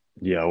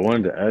 Yeah, I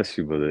wanted to ask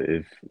you,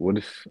 brother, what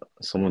if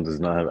someone does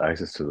not have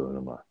access to the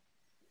ulama?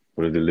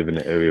 What if they live in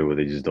an area where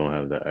they just don't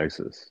have that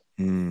access?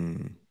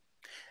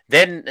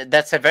 Then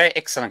that's a very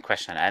excellent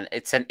question. And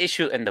it's an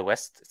issue in the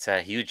West. It's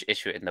a huge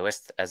issue in the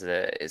West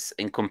is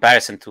in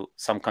comparison to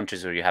some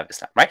countries where you have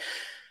Islam, right?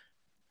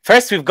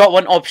 First, we've got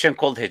one option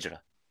called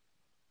hijrah.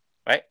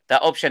 Right?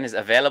 That option is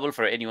available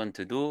for anyone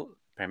to do,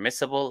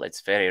 permissible.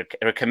 It's very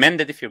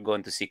recommended if you're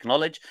going to seek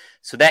knowledge.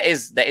 So that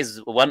is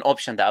one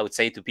option that I would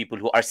say to people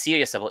who are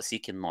serious about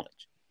seeking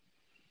knowledge,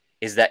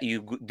 is that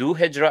you do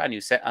hijrah and you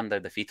sit under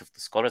the feet of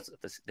the scholars,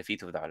 the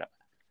feet of the ulama.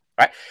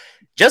 Right?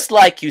 Just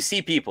like you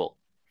see people,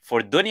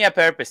 for dunya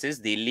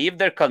purposes, they leave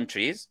their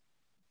countries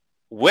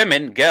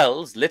women,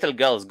 girls, little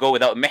girls go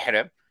without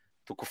mihram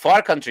to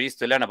kuffar countries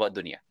to learn about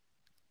dunya.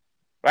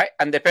 Right?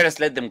 And the parents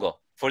let them go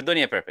for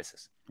dunya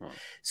purposes.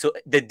 So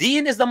the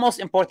deen is the most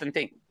important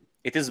thing.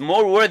 It is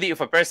more worthy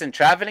of a person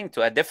traveling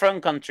to a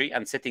different country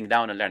and sitting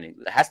down and learning.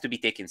 It has to be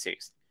taken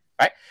seriously.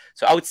 Right?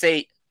 So I would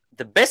say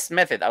the best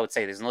method, I would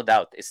say, there's no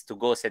doubt, is to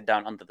go sit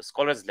down under the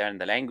scholars, learn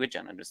the language,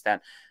 and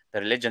understand the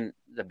religion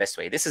the best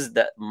way. This is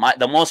the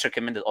most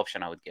recommended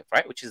option I would give,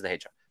 right? Which is the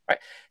hijrah, right?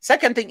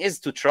 Second thing is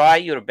to try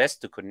your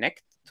best to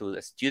connect to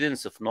the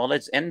students of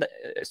knowledge and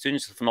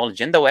students of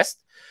knowledge in the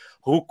West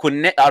who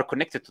are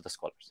connected to the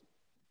scholars.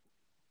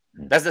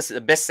 That's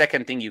the best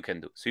second thing you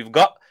can do. So you've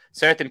got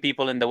certain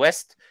people in the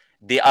West.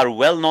 They are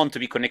well known to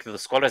be connected to the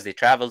scholars. They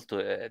travel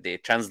to, they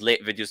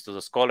translate videos to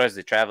the scholars.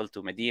 They travel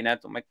to Medina,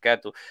 to Mecca,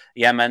 to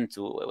Yemen,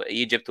 to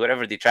Egypt,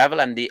 wherever they travel,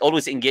 and they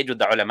always engage with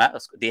the ulama.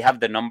 They have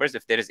the numbers.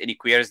 If there is any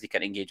queries, they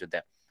can engage with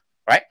them,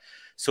 right?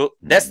 So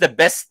that's the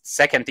best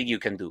second thing you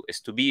can do, is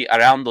to be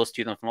around those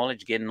students of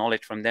knowledge, gain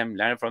knowledge from them,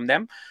 learn from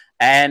them,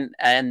 and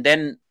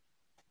then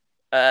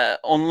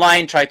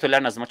online try to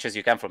learn as much as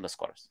you can from the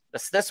scholars.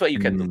 That's what you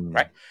can do,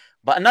 right?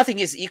 But nothing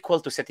is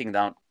equal to sitting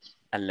down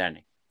and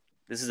learning.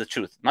 This is the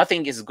truth.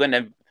 Nothing is going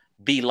to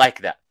be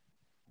like that,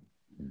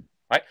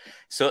 right?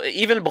 So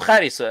even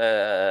Bukhari,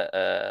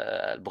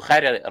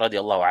 Bukhari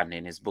radiallahu anhu,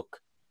 in his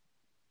book,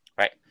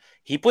 right?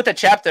 He put a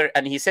chapter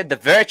and he said the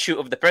virtue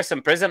of the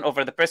person present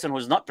over the person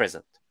who's not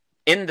present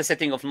in the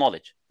setting of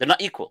knowledge. They're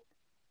not equal.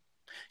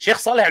 Sheikh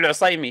Salih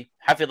al-Usaymi,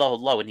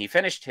 hafidhahullah, when he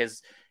finished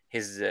his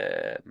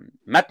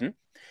matn,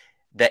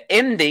 the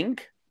ending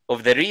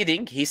of the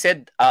reading, he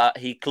said,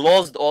 he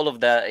closed all of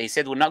the, he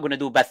said, we're not going to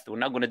do bath, we're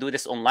not going to do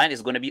this online,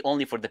 it's going to be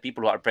only for the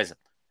people who are present.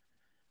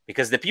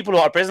 Because the people who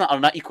are present are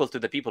not equal to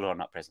the people who are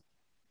not present.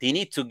 They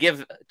need to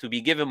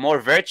be given more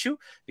virtue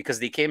because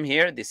they came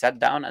here, they sat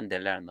down and they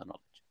learned the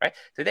knowledge, right?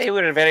 Today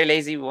we're very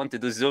lazy, we want to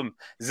do Zoom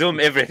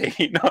everything,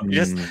 you know,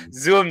 just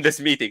Zoom this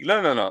meeting.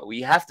 No.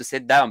 We have to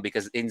sit down,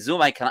 because in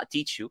Zoom I cannot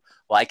teach you,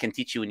 or I can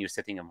teach you when you're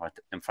sitting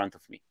in front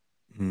of me.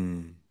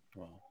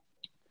 Wow.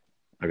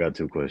 I got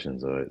two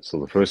questions. All right. So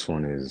the first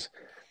one is,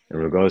 in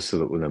regards to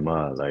the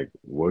ulama, like,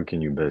 where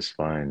can you best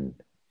find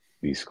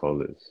these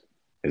scholars?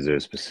 Is there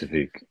a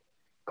specific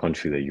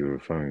country that you're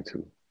referring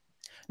to?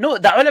 No,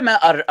 the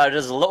ulama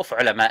there's a lot of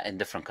ulama in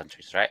different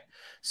countries, right?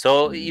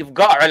 So you've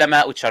got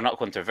ulama which are not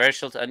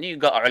controversial, and you've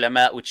got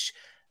ulama which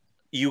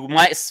you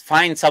might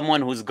find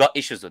someone who's got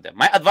issues with them.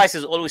 My advice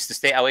is always to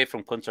stay away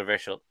from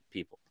controversial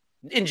people.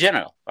 In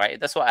general, right?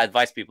 That's what I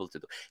advise people to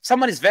do. If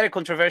someone is very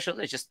controversial,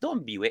 just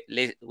don't be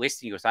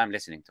wasting your time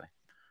listening to him.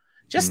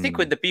 Just stick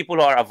with the people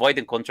who are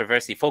avoiding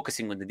controversy,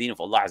 focusing on the deen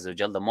of Allah Azza wa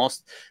Jal the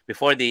most,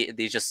 before they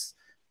just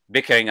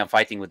bickering and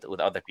fighting with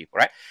other people,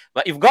 right?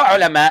 But you've got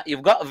ulama,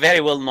 you've got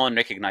very well-known,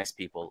 recognized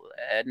people,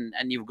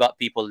 and you've got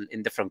people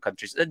in different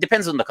countries. It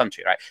depends on the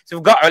country, right? So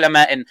you've got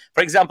ulama in,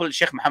 for example,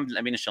 Sheikh Muhammed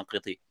Ali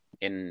al-Shanqiti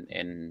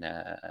in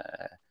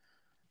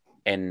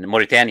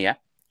Mauritania.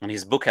 On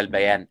his book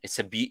Al-Bayan,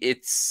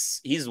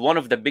 he's one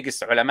of the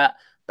biggest ulama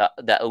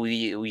that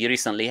we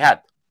recently had,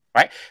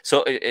 right?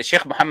 So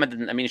Sheikh Muhammad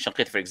Ali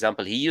al-Shanqiti, for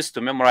example, he used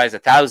to memorize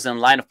 1,000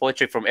 lines of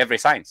poetry from every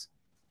science.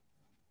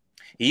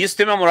 He used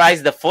to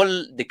memorize the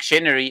full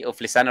dictionary of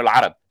Lisan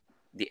al-Arab.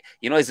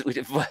 His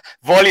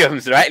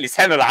volumes, right?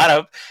 Lisan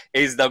al-Arab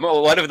is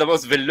one of the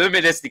most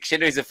voluminous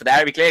dictionaries of the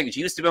Arabic language.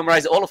 He used to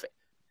memorize all of it.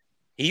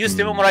 He used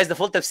to memorize the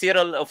full tafsir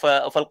of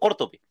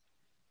Al-Qurtubi.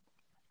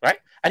 Right?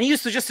 And he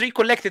used to just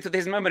recollect it to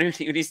his memory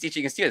when he's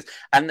teaching his students.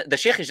 And the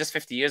Sheikh is just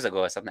 50 years ago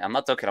or something. I'm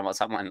not talking about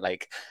someone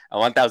like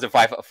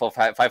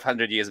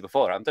 1,500 years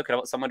before. I'm talking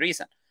about someone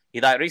recent. He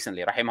died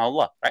recently,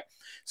 rahimahullah, right?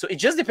 So it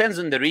just depends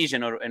on the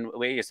region or in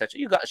where you're such.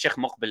 You got Sheikh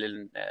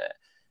Muqbil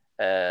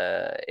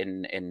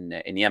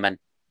in Yemen.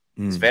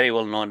 He's very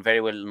well known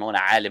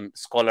alim,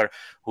 scholar,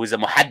 who's a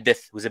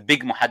muhaddith, who's a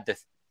big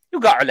muhaddith. You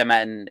got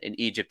ulama in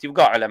Egypt. You've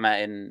got ulama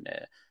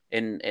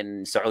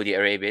in Saudi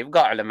Arabia. You've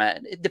got ulama.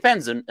 It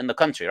depends on the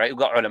country, right? You've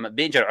got ulama,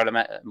 major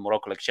ulama in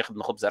Morocco, like Sheikh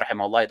Ibn Khubza,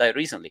 rahimahullah, died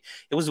recently.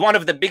 He was one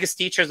of the biggest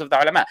teachers of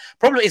the ulama.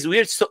 Problem is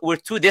we're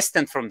too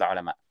distant from the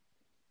ulama.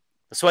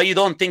 That's why you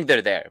don't think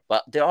they're there.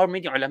 But there are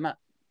many ulama.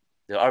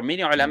 There are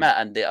many ulama,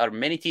 and there are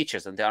many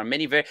teachers, and there are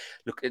many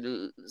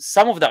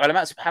some of the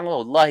ulama,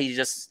 subhanAllah, wallahi,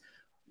 just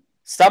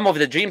some of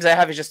the dreams I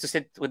have is just to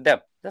sit with them.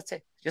 That's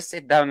it. Just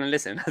sit down and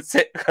listen. That's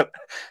it.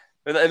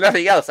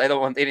 Nothing else. I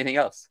don't want anything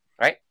else,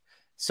 right?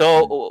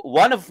 So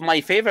one of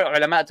my favorite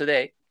ulama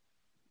today,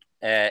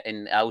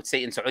 I would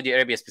say in Saudi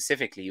Arabia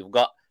specifically, you've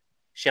got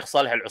Sheikh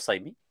Salih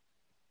al-Usaymi.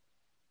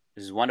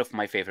 This is one of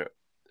my favorite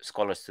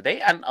scholars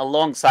today. And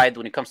alongside,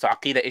 when it comes to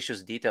Aqidah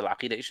issues, detailed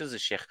Aqidah issues,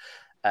 is Sheikh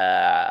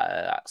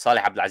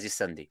Salih Abdul Aziz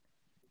Sandi.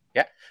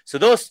 Yeah. So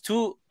those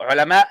two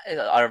ulama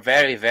are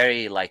very,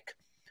 very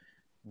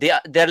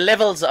their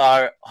levels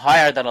are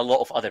higher than a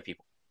lot of other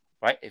people.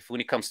 Right? When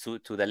it comes to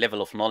the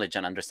level of knowledge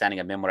and understanding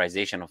and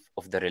memorization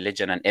of the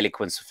religion and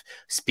eloquence of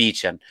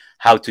speech and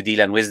how to deal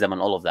and wisdom and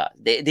all of that.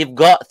 They've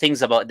got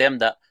things about them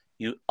that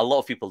a lot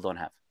of people don't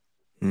have.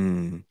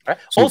 Right?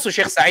 Also,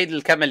 Sheikh Saeed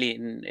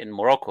al-Kamali in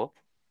Morocco,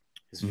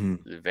 It's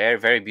very,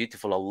 very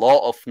beautiful. A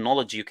lot of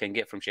knowledge you can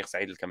get from Sheikh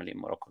Saeed Al-Kamali in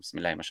Morocco.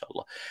 Bismillah,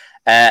 mashallah.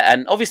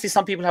 And obviously,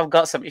 some people have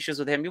got some issues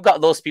with him. You've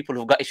got those people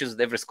who've got issues with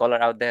every scholar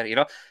out there, you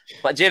know.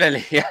 But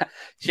generally, yeah,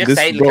 Sheikh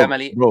Saeed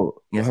Al-Kamali.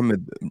 Bro, yes.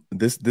 Muhammad,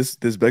 this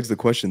begs the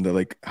question that,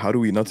 like, how do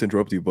we, not to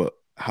interrupt you, but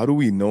how do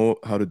we know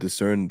how to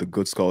discern the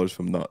good scholars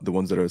from not the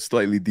ones that are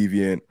slightly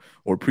deviant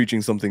or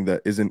preaching something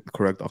that isn't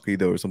correct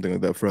aqidah or something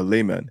like that for a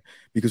layman?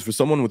 Because for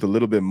someone with a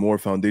little bit more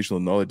foundational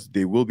knowledge,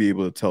 they will be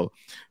able to tell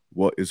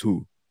what is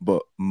who.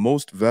 But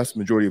vast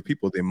majority of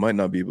people, they might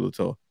not be able to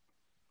tell.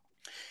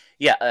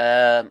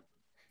 Yeah.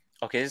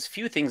 Okay, there's a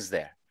few things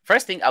there.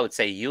 First thing I would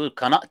say, you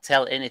cannot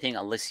tell anything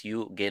unless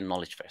you gain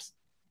knowledge first.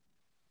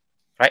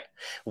 Right?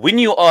 When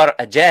you are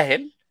a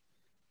jahil,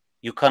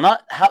 you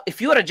cannot, if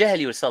you are a jahil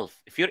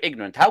yourself, if you're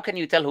ignorant, how can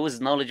you tell who is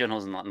knowledge and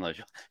who's not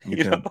knowledge?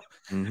 You know?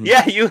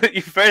 Yeah, you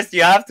first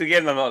you have to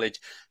gain the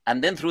knowledge.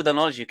 And then through the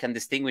knowledge, you can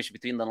distinguish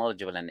between the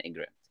knowledgeable and the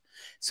ignorant.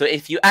 So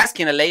if you ask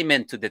in a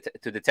layman to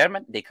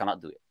determine, they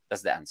cannot do it.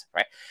 That's the answer,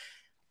 right?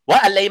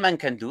 What a layman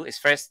can do is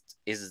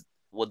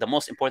what the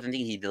most important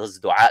thing, he does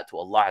dua to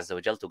Allah Azza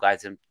wa Jal to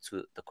guide him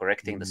to the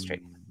correcting the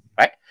straight,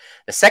 right?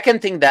 The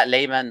second thing that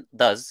layman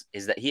does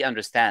is that he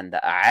understands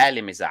that a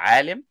alim is a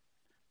alim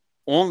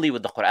only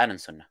with the Quran and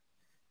Sunnah.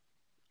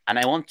 And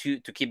I want you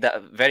to keep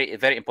that very,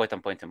 very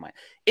important point in mind.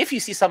 If you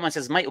see someone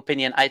says, my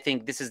opinion, I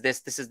think this is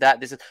this, this is that,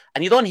 this is,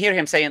 and you don't hear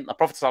him saying, the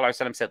Prophet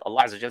ﷺ said,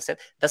 Allah Azza wa Jal said,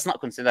 that's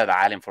not considered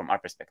a alim from our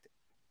perspective.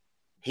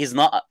 He's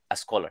not a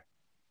scholar.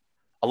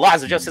 Allah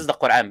Azza wa Jal says the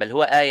Quran, بل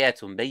هو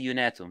آيات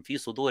بينات في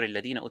صدور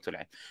الذين أوتوا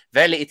العلم.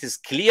 Verily, it is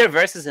clear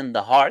verses in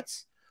the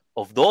hearts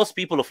of those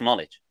people of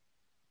knowledge.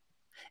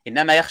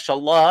 إنما يخشى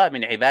الله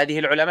من عباده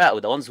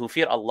العلماء. The ones who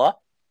fear Allah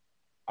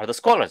are the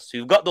scholars. So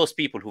you've got those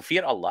people who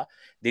fear Allah.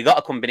 They got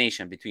a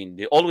combination between,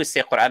 they always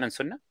say Quran and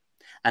Sunnah,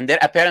 and their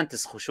apparent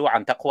is khushu'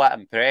 and taqwa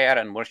and prayer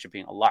and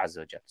worshipping Allah Azza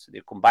wa Jal. So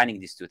they're combining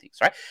these two things,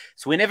 right?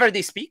 So whenever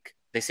they speak,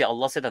 they say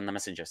Allah said and the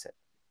Messenger said.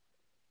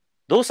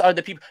 Those are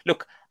the people.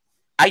 Look,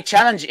 I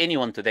challenge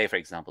anyone today, for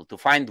example, to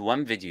find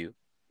one video,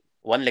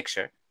 one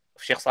lecture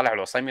of Sheikh Salih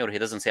Al-Usaymi where he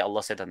doesn't say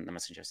Allah said and the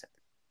Messenger said.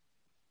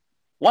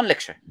 One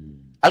lecture.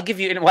 I'll give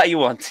you what you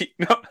want.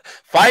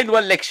 Find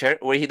one lecture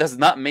where he does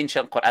not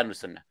mention Quran or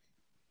Sunnah.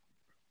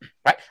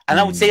 Right? And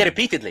I would say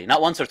repeatedly,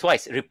 not once or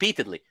twice,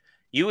 repeatedly.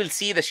 You will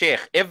see the Sheikh,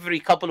 every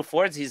couple of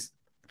words,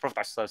 the Prophet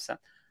ﷺ,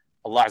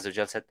 Allah Azza wa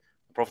Jal said,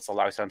 the Prophet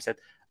ﷺ said,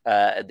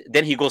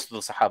 then he goes to the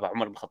Sahaba,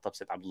 Umar ibn Khattab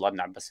said, Abdullah ibn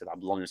Abbas said,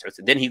 Abdullah ibn Mas'ud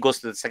said, then he goes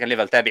to the second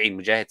level, Tabi'in,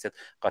 Mujahid said,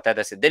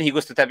 Qatada said, then he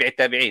goes to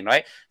Tabi'in,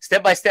 right?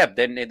 Step by step.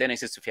 Then he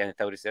says, Sufyan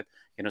al-Thawri said,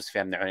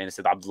 Sufyan ibn Uyayna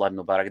said, Abdullah ibn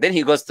Mubarak. Then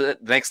he goes to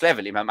the next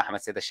level, Imam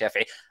Ahmad said, the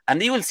Shafi'i.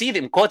 And you will see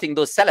them quoting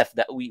those Salaf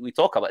that we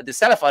talk about. The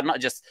Salaf are not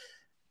just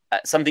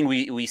something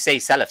we say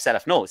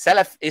Salaf. No,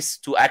 Salaf is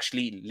to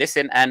actually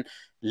listen and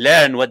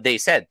learn what they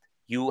said.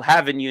 You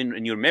have in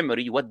your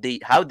memory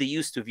how they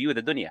used to view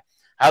the dunya,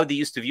 how they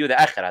used to view the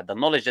akhirah, the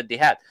knowledge that they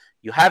had.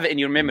 You have it in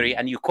your memory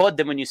and you quote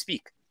them when you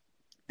speak.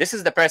 This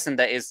is the person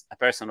that is a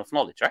person of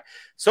knowledge, right?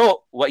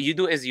 So what you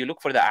do is you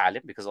look for the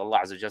alim, because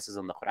Allah Azza wa Jalla says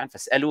in the Quran,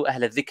 فَاسْأَلُوا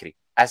أَهْلَ الذِّكْرِ,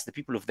 ask the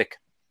people of dhikr.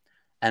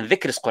 And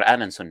dhikr is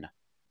Quran and Sunnah.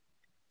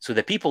 So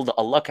the people that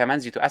Allah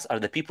commands you to ask are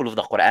the people of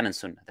the Quran and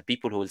Sunnah, the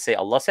people who will say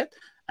Allah said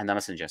and the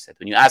Messenger said.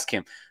 When you ask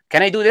him,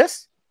 can I do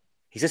this?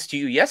 He says to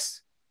you,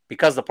 yes,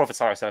 because the Prophet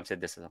ﷺ said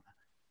this.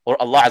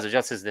 Or Allah Azza wa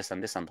Jalla says this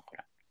and this in the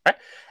Quran. Right?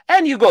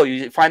 And you go,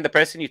 you find the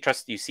person you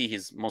trust, you see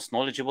he's most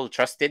knowledgeable,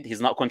 trusted,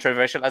 he's not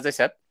controversial, as I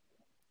said.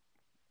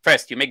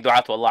 First, you make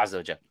dua to Allah Azza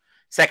wa Jalla.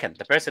 Second,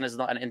 the person is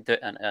not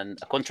a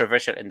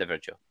controversial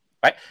individual.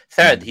 Right?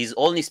 Third, he's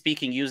only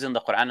speaking using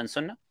the Quran and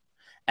Sunnah.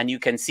 And you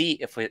can see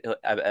if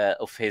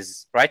of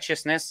his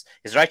righteousness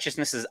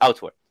is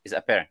outward, is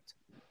apparent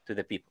to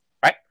the people.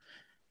 Right?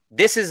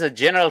 This is a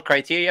general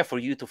criteria for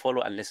you to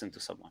follow and listen to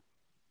someone.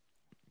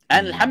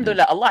 And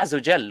alhamdulillah, Allah Azza wa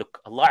Jal,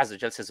 look, Allah Azza wa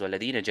Jal says,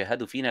 وَالَّذِينَ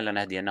جَاهَدُوا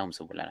فِينَا لَنَهْدِيَنَّهُمْ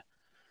سُبُلَنَا.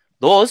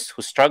 Those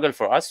who struggle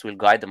for us will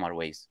guide them our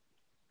ways.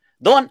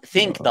 Don't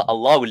think that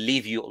Allah will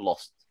leave you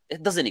lost.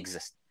 It doesn't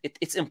exist.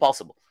 It's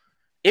impossible.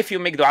 If you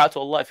make dua to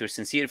Allah, if you're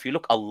sincere, if you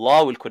look,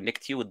 Allah will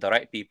connect you with the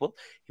right people.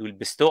 He will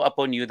bestow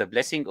upon you the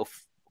blessing of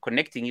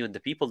connecting you with the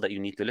people that you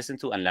need to listen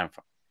to and learn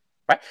from.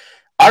 Right?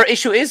 Our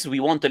issue is we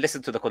want to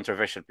listen to the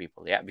controversial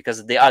people, yeah,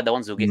 because they are the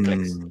ones who get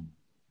clicks.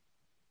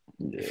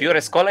 If you're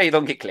a scholar, you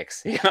don't get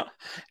clicks. You know,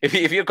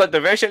 if you're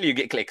controversial, you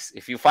get clicks.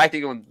 If you're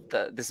fighting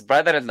with this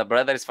brother and the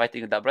brother is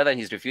fighting with that brother and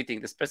he's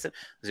refuting this person,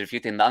 who's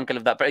refuting the uncle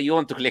of that person, you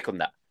want to click on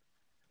that.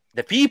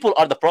 The people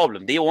are the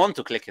problem. They want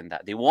to click on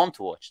that. They want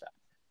to watch that.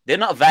 They're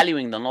not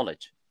valuing the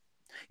knowledge.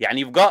 Yeah, and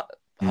you've got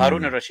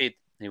Harun al-Rashid,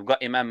 you've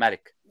got Imam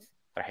Malik,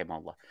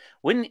 rahimahullah.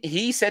 When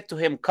he said to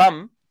him,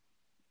 come,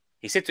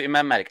 he said to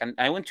Imam Malik, and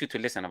I want you to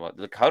listen about it.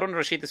 Look, Harun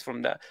al-Rashid is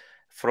from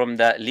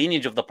the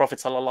lineage of the Prophet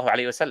sallallahu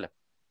alaihi wasallam.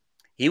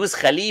 He was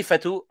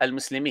Khalifatu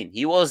al-Muslimin.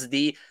 He was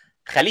the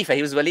Khalifa.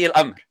 He was Wali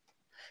al-Amr.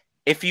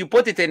 If you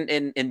put it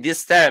in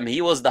this term,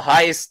 he was the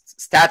highest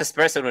status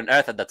person on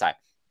earth at the time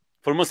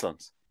for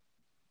Muslims.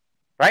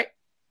 Right?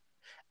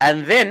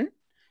 And then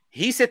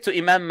he said to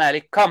Imam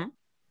Malik, come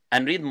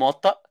and read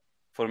Muwatta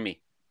for me.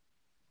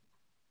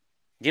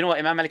 Do you know what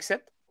Imam Malik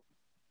said?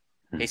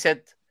 Hmm. He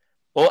said,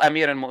 "O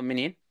Amir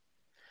al-Mu'mineen,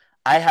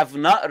 I have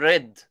not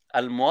read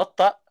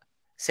Al-Muwatta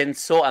since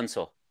so and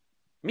so."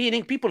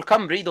 Meaning people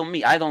come read on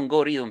me. I don't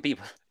go read on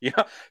people. You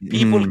know,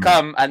 people Mm.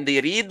 come and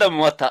they read the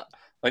Muwatta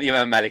on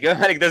Imam Malik. Imam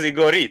Malik doesn't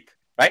go read,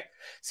 right?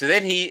 So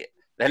then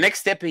the next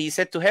step he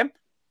said to him,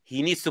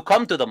 he needs to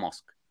come to the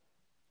mosque.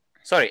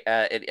 Sorry,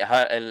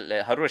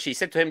 Harun Rashid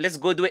said to him, let's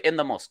go do it in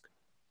the mosque.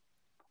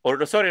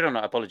 Or sorry, no,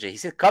 apology. He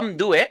said, come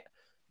do it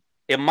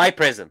in my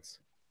presence.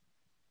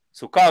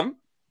 So come,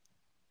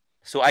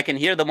 so I can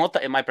hear the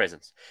Muwatta in my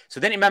presence. So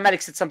then Imam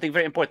Malik said something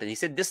very important. He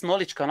said, this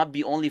knowledge cannot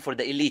be only for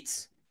the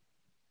elites.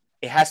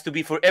 It has to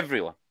be for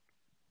everyone.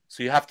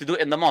 So you have to do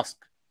it in the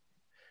mosque.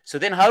 So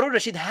then Harun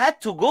Rashid had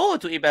to go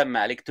to Imam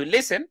Malik to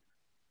listen.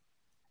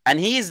 And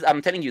he is,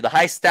 I'm telling you, the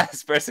high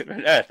status person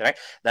on earth, right?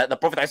 The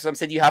Prophet ﷺ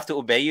said you have to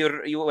obey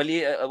your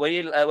wali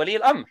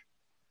al-amr.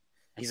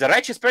 He's a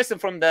righteous person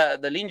from the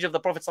lineage of the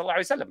Prophet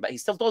ﷺ, but he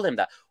still told him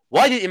that.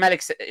 Why did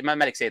Imam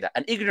Malik say that?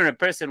 An ignorant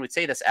person would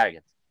say that's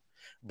arrogant.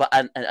 But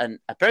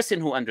a person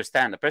who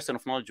understands, a person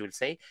of knowledge will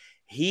say,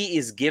 he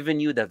is giving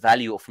you the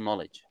value of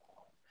knowledge.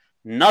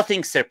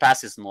 Nothing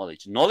surpasses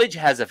knowledge. Knowledge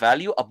has a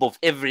value above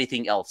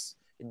everything else.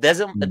 It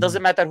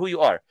doesn't matter who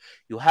you are.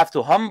 You have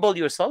to humble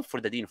yourself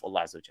for the deen of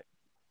Allah Azza wa Jal.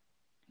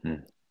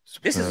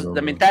 This is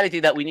the mentality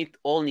that we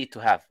all need to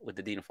have with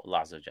the deen of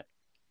Allah Azza wa Jal.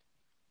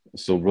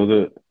 So,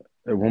 brother,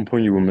 at one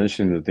point you were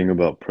mentioning the thing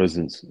about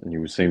presence, and you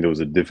were saying there was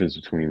a difference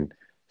between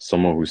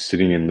someone who's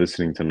sitting and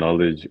listening to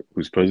knowledge,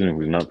 who's present and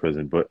who's not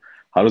present. But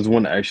how does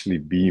one actually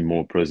be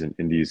more present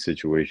in these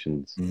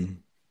situations?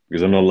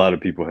 Because I know a lot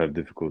of people have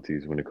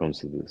difficulties when it comes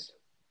to this.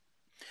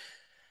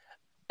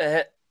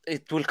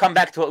 It will come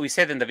back to what we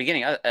said in the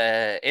beginning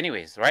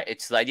anyways, right?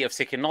 It's the idea of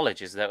seeking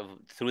knowledge, is that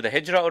through the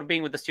hijrah or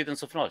being with the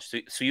students of knowledge.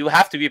 So you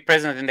have to be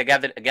present in the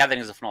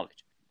gatherings of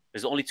knowledge.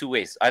 There's only two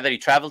ways. Either you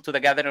travel to the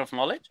gathering of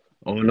knowledge.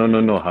 Oh, no,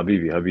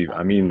 Habibi.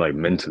 I mean like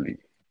mentally.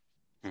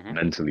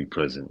 Mentally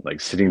present.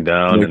 Like sitting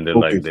down and then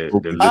like they're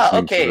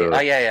listening okay. to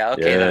the... Yeah.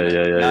 Okay.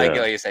 Yeah. Now I get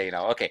what you're saying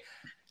now. Okay.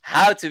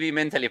 How to be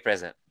mentally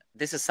present.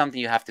 This is something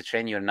you have to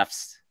train your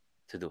nafs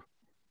to do.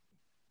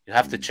 You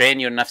have to train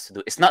your nafs to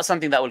do. It's not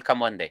something that will come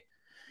one day.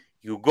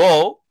 You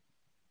go,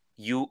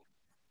 you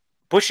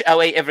push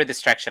away every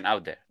distraction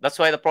out there. That's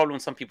why the problem when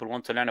some people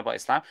want to learn about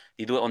Islam,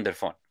 they do it on their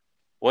phone.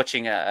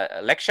 Watching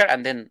a lecture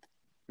and then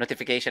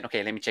notification.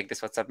 Okay, let me check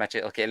this WhatsApp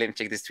message. Okay, let me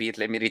check this tweet.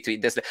 Let me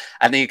retweet this.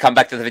 And then you come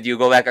back to the video,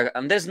 go back.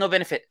 And there's no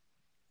benefit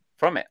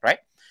from it, right?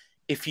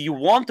 If you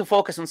want to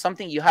focus on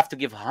something, you have to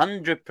give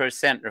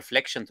 100%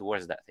 reflection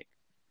towards that thing.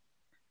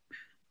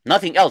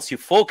 Nothing else. You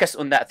focus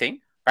on that thing,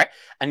 right?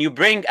 And you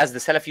bring, as the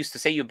Salaf used to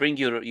say, you bring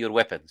your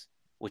weapons,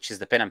 which is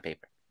the pen and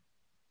paper.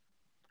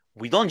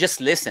 We don't just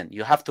listen.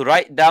 You have to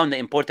write down the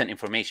important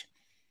information.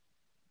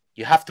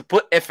 You have to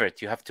put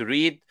effort. You have to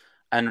read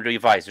and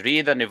revise.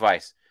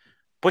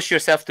 Push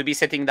yourself to be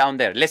sitting down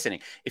there, listening.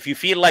 If you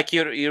feel like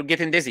you're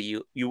getting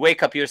dizzy, you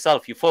wake up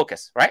yourself, you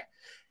focus, right?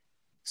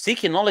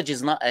 Seeking knowledge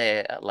is not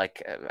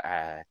like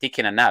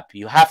taking a nap.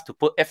 You have to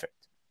put effort.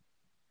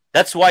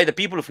 That's why the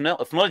people of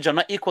knowledge are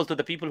not equal to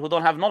the people who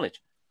don't have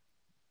knowledge.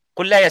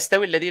 قُلْ لَا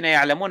يَسْتَوِي الَّذِينَ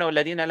يَعْلَمُونَ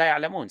وَالَّذِينَ لَا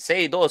يَعْلَمُونَ.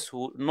 Say those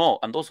who know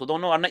and those who don't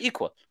know are not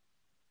equal.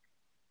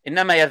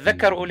 إنما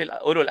يذكر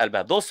أولو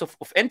الألباب. Those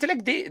of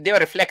intellect, they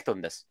reflect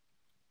on this.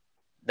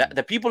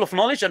 The people of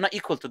knowledge are not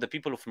equal to the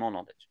people of no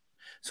knowledge.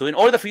 So in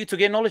order for you to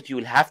gain knowledge, you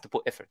will have to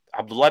put effort.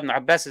 Abdullah ibn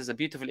Abbas is a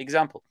beautiful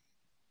example.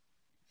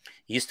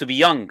 He used to be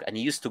young and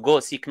he used to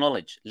go seek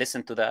knowledge,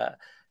 listen to the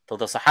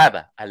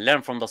Sahaba and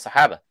learn from the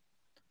Sahaba,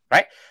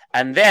 right?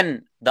 And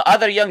then the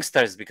other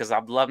youngsters, because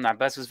Abdullah ibn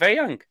Abbas was very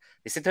young,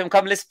 they said to him,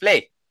 come, let's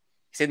play.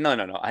 He said, no.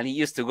 And he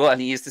used to go and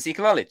he used to seek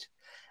knowledge.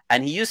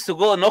 And he used to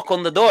go knock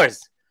on the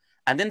doors.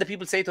 And then the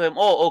people say to him,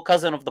 oh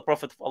cousin of the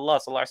Prophet of Allah,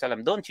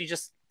 don't you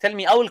just tell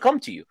me, I will come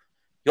to you.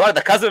 You are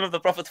the cousin of the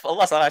Prophet of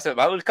Allah,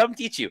 I will come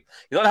teach you.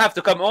 You don't have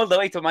to come all the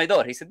way to my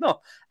door. He said, no.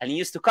 And he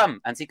used to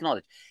come and seek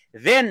knowledge.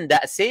 Then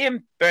that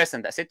same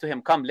person that said to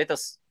him, come, let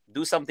us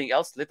do something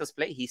else, let us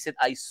play. He said,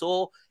 I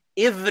saw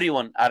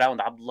everyone around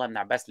Abdullah ibn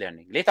Abbas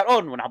learning. Later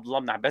on, when Abdullah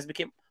ibn Abbas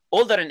became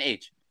older in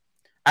age,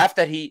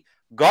 after he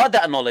got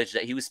that knowledge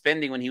that he was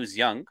spending when he was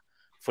young,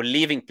 for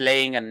leaving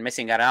playing and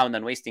messing around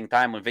and wasting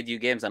time on video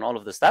games and all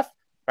of the stuff,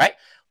 right?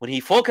 When he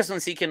focused on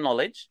seeking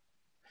knowledge,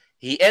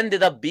 he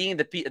ended up being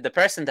the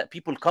person that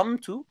people come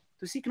to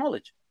seek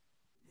knowledge,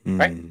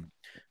 right?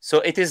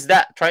 So it is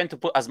that, trying to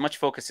put as much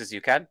focus as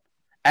you can.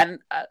 And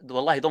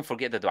wallahi, don't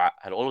forget the dua.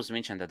 I'll always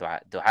mention the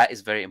dua. Dua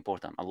is very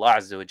important. Allah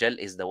Azza wa Jal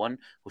is the one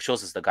who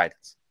shows us the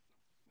guidance.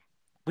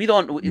 We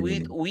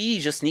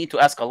just need to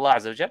ask Allah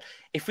Azza wa Jal.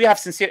 If we have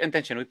sincere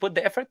intention, we put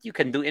the effort, you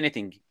can do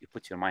anything you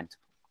put your mind to.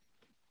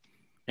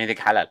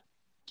 Anything halal.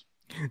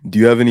 Do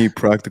you have any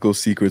practical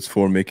secrets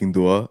for making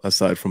dua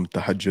aside from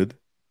tahajjud?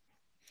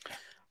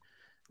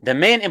 The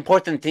main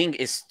important thing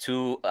is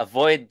to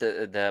avoid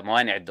the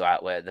mawani' dua,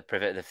 where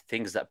the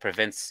things that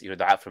prevents your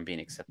dua from being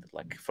accepted.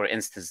 Like, for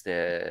instance,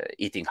 the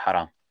eating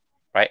haram,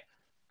 right?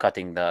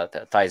 Cutting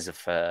the ties of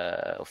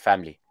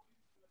family.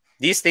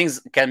 These things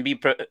can be,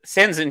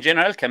 sins in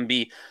general can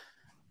be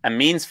a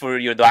means for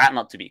your dua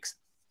not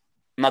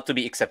to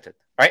be accepted,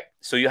 right?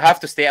 So you have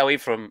to stay away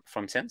from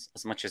sins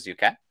as much as you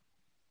can,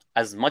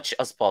 as much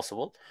as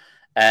possible.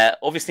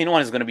 Obviously, no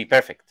one is going to be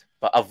perfect,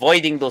 but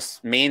avoiding those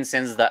main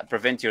sins that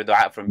prevent your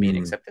dua from being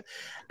accepted.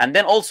 And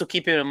then also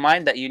keeping in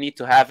mind that you need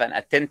to have an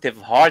attentive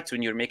heart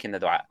when you're making the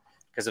dua,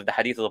 because of the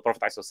hadith of the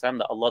Prophet ﷺ,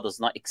 that Allah does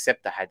not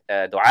accept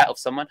the dua of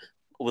someone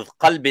with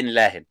qalbin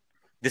lahin,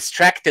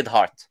 distracted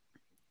heart.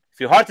 If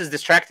your heart is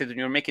distracted when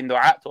you're making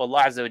dua to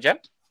Allah Azza wa Jal,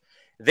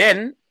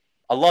 then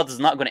Allah is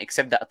not going to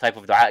accept that type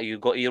of dua.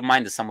 Your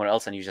mind is somewhere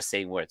else and you're just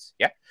saying words.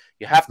 Yeah,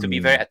 you have to be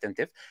very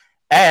attentive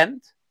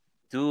and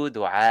do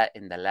dua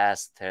in the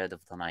last third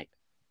of the night.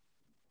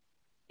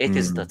 It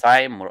is the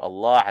time where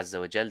Allah Azza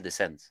wa Jal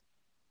descends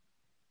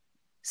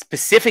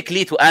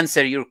specifically to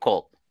answer your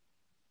call.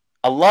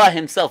 Allah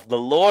himself,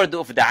 the Lord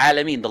of the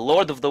Alameen, the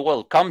Lord of the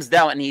world, comes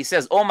down and he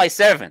says, "Oh, my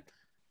servant,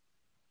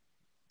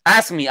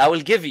 ask me, I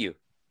will give you.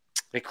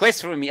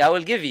 Request from me, I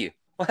will give you.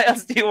 What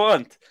else do you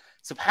want?"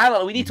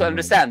 SubhanAllah, we need to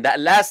understand that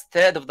last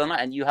third of the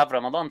night, and you have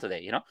Ramadan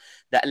today, you know,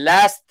 that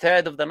last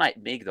third of the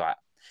night, make dua.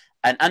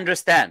 And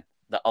understand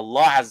that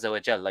Allah Azza wa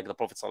Jal, like the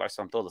Prophet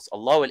ﷺ told us,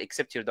 Allah will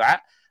accept your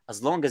dua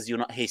as long as you're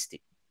not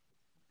hasty.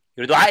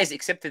 Your dua is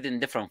accepted in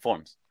different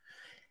forms.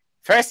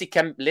 First, it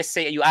can, let's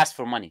say you ask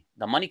for money.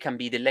 The money can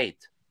be delayed.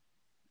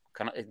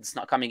 It's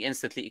not coming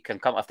instantly. It can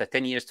come after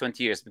 10 years,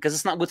 20 years, because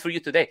it's not good for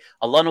you today.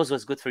 Allah knows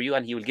what's good for you,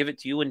 and he will give it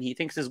to you when he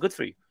thinks it's good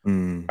for you.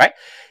 Right?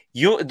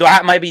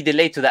 Dua might be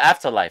delayed to the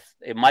afterlife.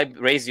 It might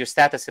raise your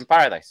status in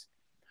paradise.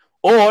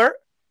 Or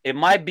it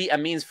might be a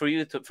means for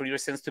you for your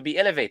sins to be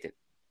elevated.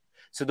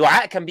 So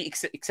dua can be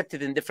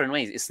accepted in different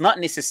ways. It's not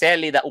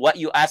necessarily that what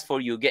you ask for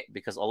you get,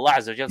 because Allah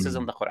Azza wa Jalla says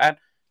in the Quran,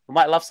 you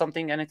might love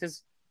something and it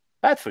is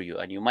bad for you,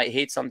 and you might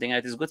hate something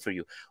and it is good for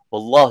you.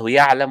 Wallahu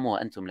ya'lamu wa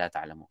antum la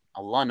ta'lamun.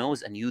 Allah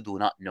knows and you do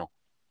not know.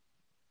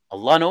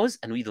 Allah knows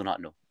and we do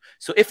not know.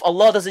 So if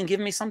Allah doesn't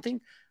give me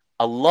something,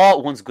 Allah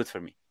wants good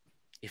for me.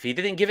 If he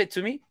didn't give it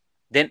to me,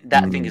 then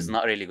that thing is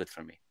not really good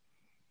for me.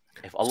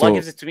 If Allah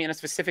gives it to me in a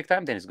specific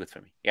time, then it's good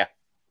for me. Yeah.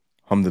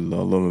 Alhamdulillah,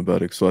 Allah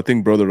Mubarak. So I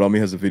think Brother Rami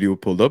has a video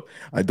pulled up.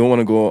 I don't want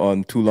to go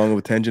on too long of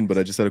a tangent, but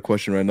I just had a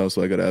question right now,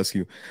 so I got to ask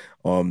you.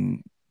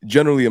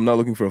 Generally, I'm not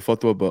looking for a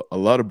fatwa, but a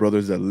lot of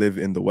brothers that live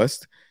in the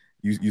West,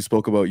 you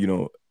spoke about, you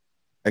know,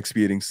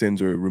 expiating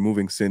sins or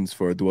removing sins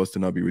for du'as to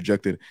not be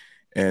rejected.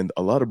 And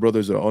a lot of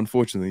brothers are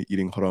unfortunately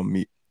eating haram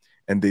meat.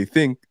 And they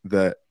think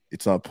that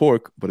it's not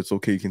pork, but it's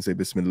okay. You can say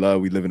Bismillah.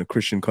 We live in a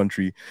Christian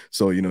country.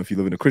 So, you know, if you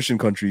live in a Christian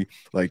country,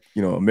 like,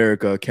 you know,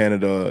 America,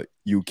 Canada,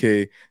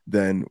 UK,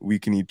 then we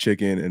can eat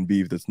chicken and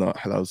beef that's not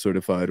halal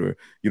certified, or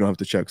you don't have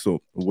to check.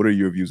 So what are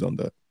your views on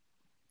that?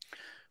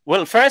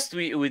 Well, first,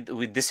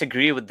 we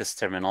disagree with this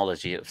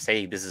terminology of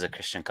saying this is a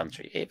Christian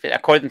country.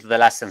 According to the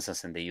last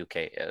census in the UK,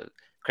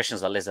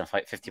 Christians are less than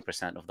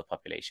 50% of the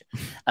population.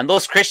 And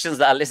those Christians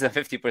that are less than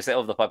 50%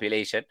 of the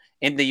population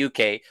in the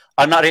UK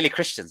are not really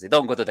Christians. They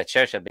don't go to the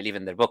church and believe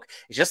in their book.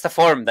 It's just a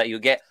form that you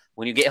get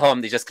when you get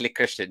home. They just click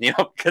Christian, you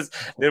know, because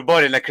they're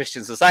born in a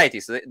Christian society.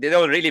 So they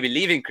don't really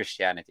believe in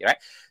Christianity, right?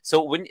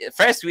 So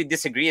first, we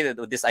disagree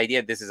with this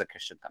idea that this is a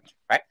Christian country,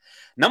 right?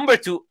 Number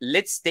two,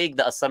 let's take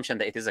the assumption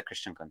that it is a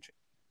Christian country.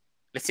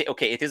 Let's say,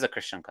 okay, it is a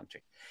Christian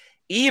country.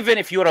 Even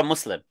if you're a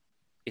Muslim,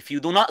 if you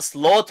do not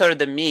slaughter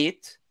the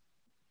meat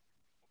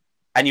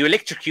and you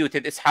electrocute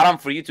it, it's haram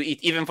for you to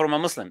eat, even from a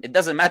Muslim. It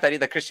doesn't matter if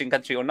it's a Christian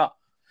country or not.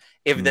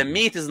 If the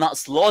meat is not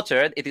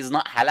slaughtered, it is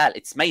not halal.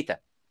 It's mayta.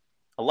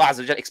 Allah Azza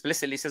wa Jalla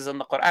explicitly says in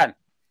the Quran,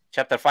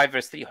 chapter 5,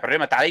 verse 3,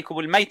 حُرِّمَتْ عَلَيْكُمُ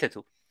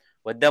الْمَيْتَةُ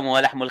وَالدَّمُ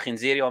وَلَحْمُ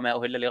الْخِنْزِيرِ وَمَا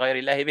أُهِلَّ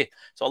لِغَيْرِ اللَّهِ بِهِ.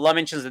 So Allah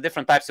mentions the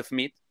different types of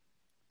meat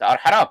that are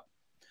haram.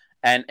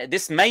 And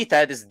this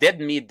mayta, this dead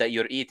meat that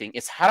you're eating,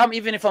 is haram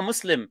even if a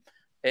Muslim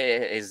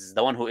is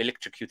the one who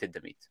electrocuted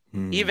the meat.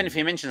 Even if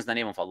he mentions the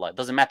name of Allah, it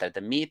doesn't matter.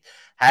 The meat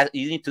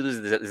you need to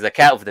do the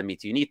zakah of the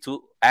meat. You need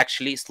to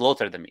actually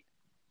slaughter the meat,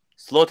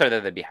 slaughter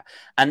the dhabiha.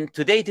 And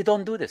today they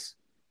don't do this.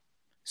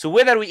 So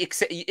whether we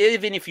accept,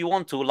 even if you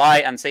want to lie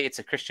and say it's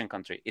a Christian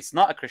country, it's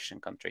not a Christian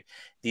country.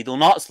 They do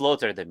not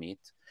slaughter the meat,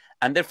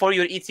 and therefore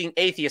you're eating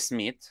atheist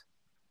meat,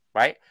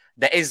 right?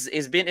 That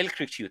is being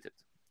electrocuted,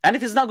 and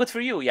it is not good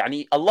for you.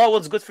 Yani Allah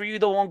wants good for you, you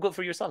don't want good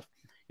for yourself.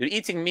 You're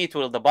eating meat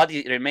where the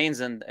body remains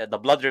and the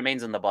blood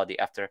remains in the body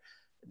after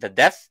the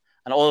death,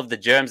 and all of the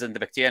germs and the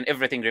bacteria and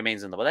everything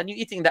remains in the body. And you're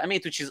eating that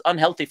meat which is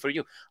unhealthy for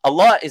you.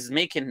 Allah is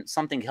making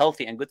something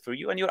healthy and good for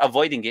you, and you're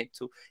avoiding it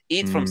to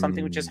eat from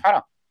something which is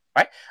haram,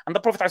 right? And the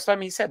Prophet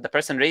ﷺ, he said, the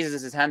person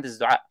raises his hand is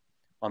dua.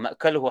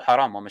 وَمَأْكَلُهُ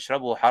حَرَامٌ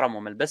وَمَشْرَبُهُ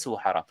حَرَامٌ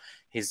وَمَلْبَسُهُ حَرَامٌ.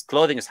 His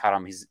clothing is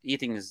haram, his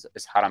eating is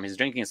haram, his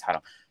drinking is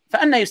haram.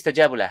 فَأَنَّا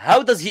يُسْتَجَابُ لَهُ.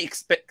 How does he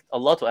expect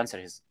Allah to answer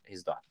his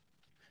dua?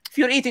 If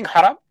you're eating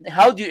haram,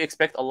 how do you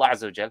expect Allah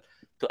Azza wa Jal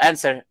to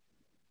answer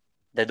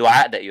the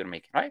dua that you're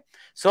making, right?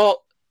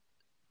 So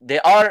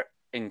there are,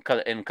 in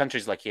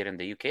countries like here in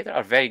the UK, there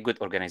are very good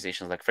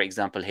organizations, like, for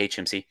example,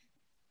 HMC,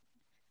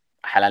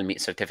 Halal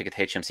Meat Certificate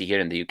HMC here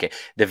in the UK.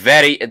 They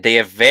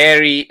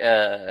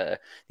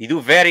do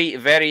very,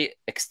 very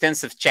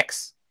extensive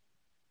checks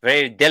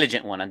very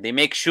diligent one, and they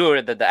make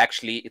sure that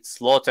actually it's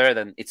slaughtered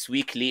and it's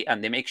weekly,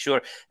 and they make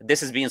sure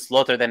this is being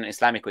slaughtered in an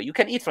Islamic way. You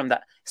can eat from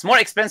that. It's more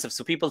expensive,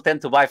 so people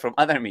tend to buy from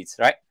other meats,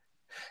 right?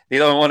 They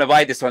don't want to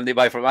buy this one, they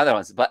buy from other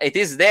ones. But it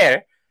is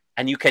there,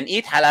 and you can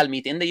eat halal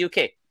meat in the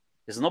UK.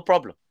 There's no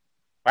problem,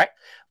 right?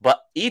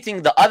 But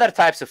eating the other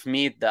types of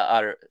meat that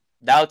are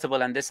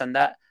doubtable and this and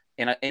that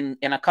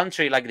in a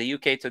country like the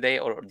UK today,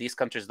 or these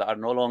countries that are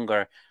no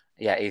longer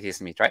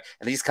atheist meat, right?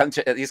 And these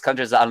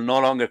countries that are no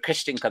longer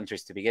Christian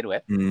countries to begin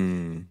with,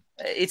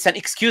 it's an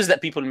excuse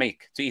that people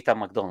make to eat at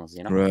McDonald's,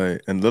 you know?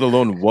 Right. And let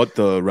alone what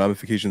the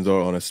ramifications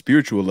are on a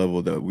spiritual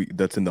level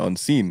that's in the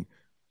unseen.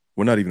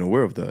 We're not even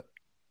aware of that.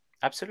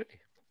 Absolutely.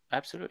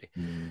 Absolutely.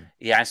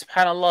 يعني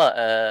سبحان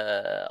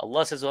الله,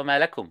 Allah says وما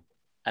لكم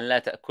أن لا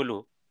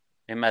تأكلوا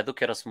مما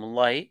ذكر اسم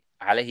الله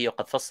عليه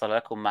وقد فصل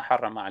لكم ما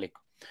حرم عليكم.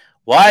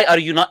 Why are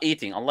you not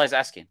eating? Allah is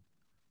asking.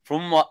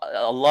 From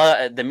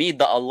Allah, the meat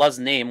that Allah's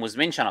name was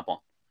mentioned upon.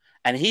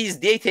 And He's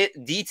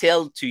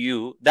detailed to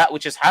you that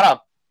which is haram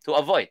to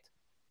avoid.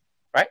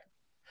 Right?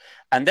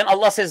 And then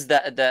Allah says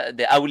that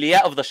the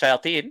awliya of the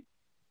shayateen,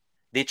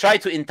 they try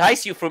to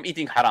entice you from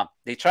eating haram.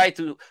 They try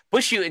to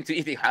push you into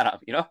eating haram,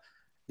 you know?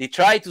 They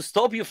try to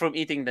stop you from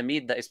eating the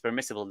meat that is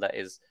permissible, that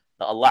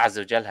Allah Azza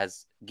wa Jal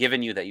has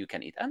given you that you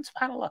can eat. And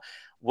subhanAllah,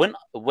 when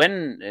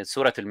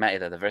Surah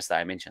Al-Ma'idah, the verse that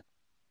I mentioned,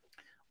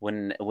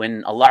 when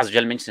Allah Azza wa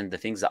Jal mentioned the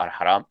things that are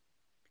haram,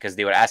 because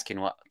they were asking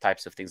what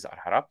types of things that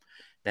are haram,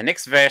 the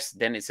next verse,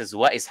 then it says,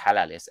 what is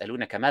halal?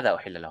 يَسْأَلُونَكَ مَاذَا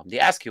أُحِلَّ لَهُمْ. They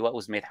ask you what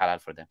was made halal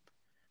for them.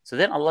 So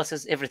then Allah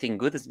says everything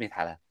good is made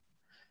halal.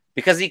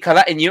 Because He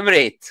cannot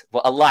enumerate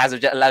what Allah Azza wa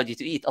Jal allowed you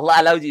to eat. Allah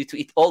allowed you to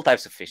eat all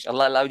types of fish.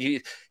 Allah allowed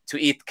you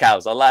to eat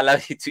cows. Allah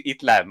allowed you to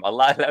eat lamb.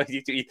 Allah allowed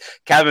you to eat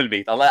camel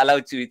meat. Allah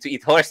allowed you to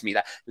eat horse meat.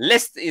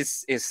 List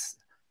is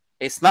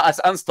not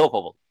as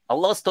unstoppable.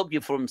 Allah stopped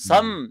you from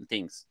some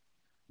things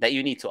that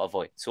you need to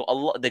avoid. So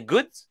Allah, the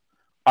goods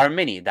are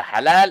many. The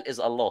halal is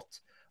a lot.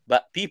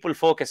 But people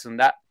focus on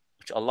that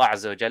which Allah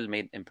Azza wa Jal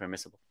made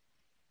impermissible.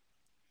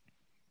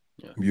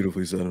 Yeah.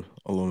 Beautifully said.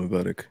 Allah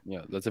Mubarak.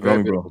 Yeah, that's a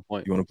very good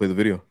point. You want to play the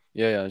video?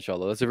 Yeah,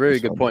 inshallah. That's a very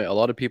good point. A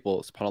lot of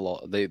people,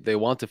 subhanAllah, they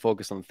want to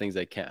focus on things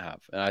they can't have.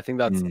 And I think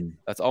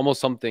that's almost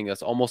something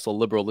that's almost a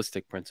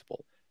liberalistic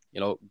principle.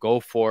 You know,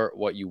 go for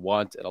what you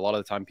want. And a lot of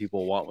the time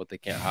people want what they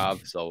can't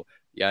have. So,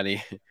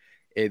 yani,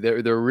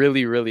 they're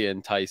really, really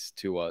enticed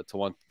to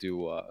want to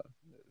do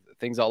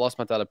things that Allah subhanahu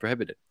wa ta'ala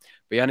prohibited.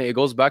 But yani, it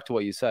goes back to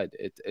what you said.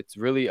 It's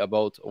really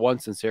about, one,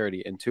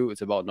 sincerity, and two,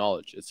 it's about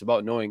knowledge. It's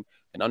about knowing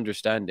and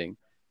understanding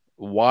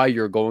why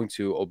you're going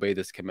to obey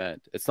this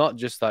command. It's not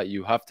just that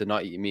you have to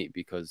not eat meat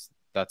because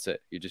that's it.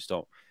 You just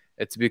don't.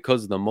 It's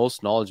because the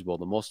most knowledgeable,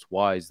 the most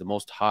wise, the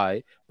most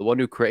high, the one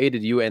who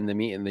created you and the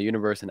meat and the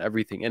universe and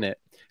everything in it,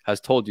 has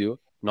told you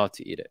not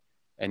to eat it.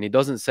 And He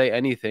doesn't say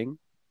anything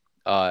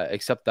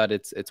except that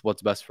it's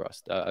what's best for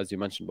us, as you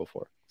mentioned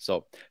before.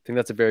 So I think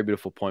that's a very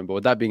beautiful point. But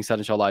with that being said,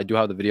 inshallah, I do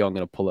have the video. I'm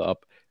going to pull it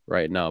up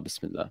right now.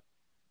 Bismillah.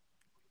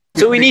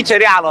 So we need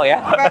Sharia law,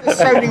 yeah? What about the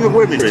stoning of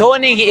women?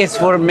 Stoning is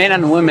for men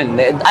and women.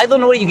 I don't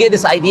know where you get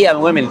this idea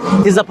of women.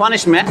 It is a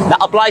punishment that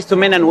applies to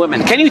men and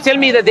women. Can you tell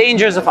me the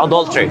dangers of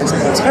adultery? It's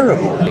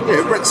terrible.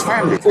 Yeah, it wrecks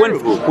families.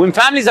 When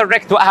families are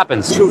wrecked, what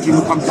happens? Children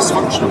become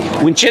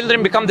dysfunctional. When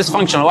children become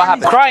dysfunctional, what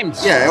happens?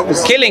 Crimes. Yeah,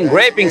 obviously. Killing,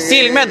 raping,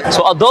 stealing, murder.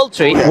 So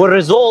adultery will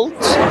result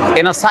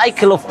in a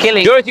cycle of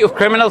killing. The majority of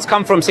criminals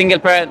come from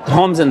single-parent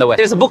homes in the West.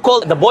 There's a book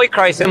called The Boy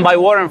Crisis by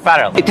Warren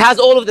Farrell. It has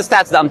all of the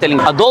stats that I'm telling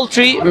you.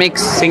 Adultery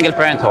makes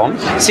single-parent homes.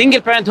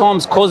 Single-parent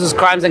homes causes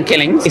crimes and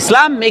killings.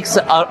 Islam makes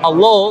a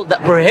law that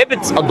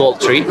prohibits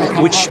adultery,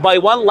 which by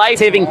one life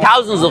saving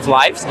thousands of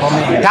lives,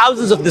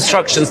 thousands of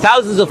destructions,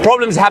 thousands of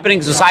problems happening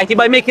in society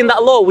by making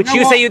that law, which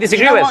you say you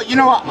disagree with. You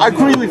know what? I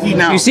agree with you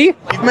now. You see?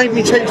 You've made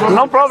me change my mind.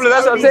 No problem,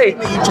 that's what I'm saying.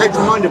 You changed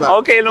my mind about it.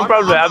 Okay, no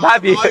problem. I'm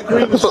happy. I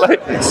agree with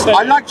you.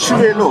 I like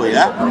Sharia law,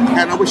 yeah?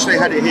 And I wish they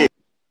had it here.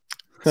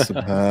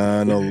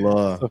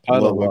 Subhanallah.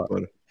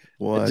 Subhanallah.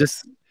 What?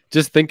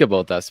 Just think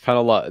about that.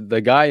 SubhanAllah,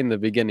 the guy in the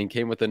beginning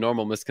came with a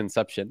normal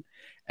misconception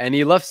and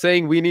he left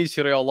saying we need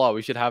Sharia law.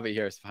 We should have it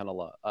here.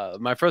 SubhanAllah.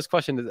 My first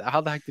question is,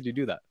 how the heck did you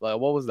do that? Like,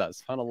 what was that?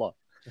 SubhanAllah.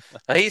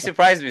 He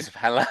surprised me,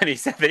 subhanAllah, and he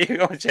said that you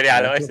go with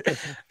Sharia law.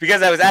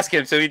 Because I was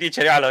asking him, so we need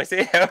Sharia law. I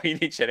said, yeah, we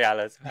need Sharia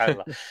law,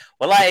 subhanAllah.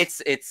 Wallah,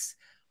 it's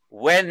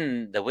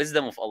when the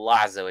wisdom of Allah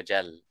Azza wa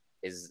Jal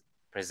is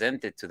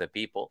presented to the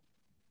people,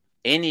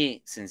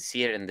 any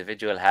sincere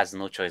individual has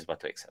no choice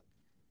but to accept.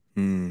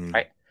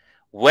 Right?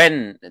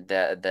 When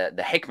the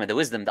hikmah, the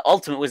wisdom, the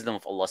ultimate wisdom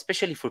of Allah,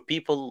 especially for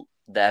people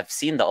that have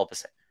seen the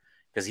opposite,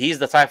 because He's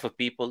the type of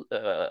people,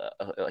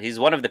 He's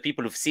one of the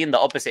people who've seen the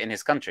opposite in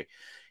His country.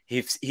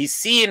 He's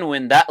seen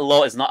when that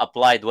law is not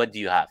applied, what do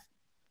you have?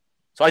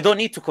 So I don't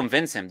need to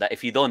convince him that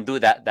if you don't do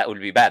that, that will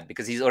be bad,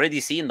 because he's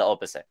already seen the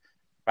opposite,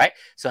 right?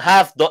 So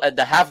half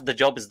the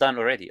job is done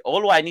already.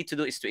 All I need to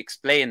do is to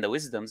explain the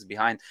wisdoms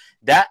behind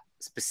that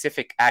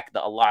specific act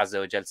that Allah Azza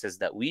wa Jal says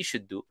that we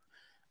should do,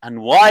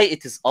 and why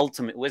it is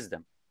ultimate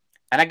wisdom.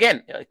 And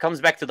again, it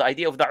comes back to the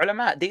idea of the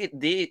ulama.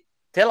 They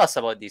tell us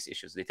about these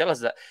issues. They tell us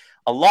that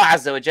Allah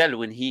Azza wa Jal,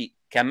 when He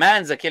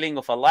commands the killing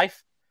of a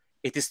life,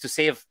 it is to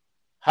save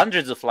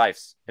hundreds of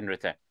lives in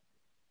return.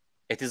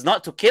 It is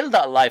not to kill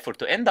that life or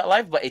to end that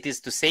life, but it is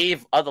to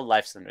save other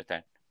lives in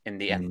return in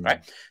the end,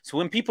 right? So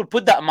when people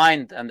put that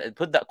mind and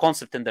put that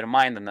concept in their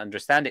mind and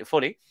understand it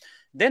fully,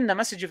 then the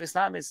message of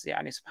Islam is,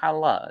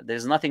 subhanAllah,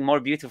 there's nothing more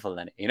beautiful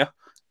than it,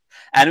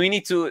 And we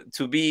need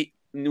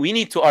we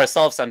need to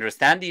ourselves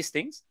understand these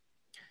things,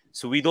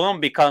 so we don't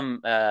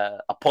become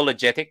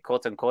apologetic,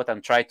 quote unquote,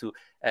 and try to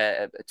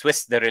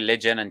twist the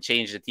religion and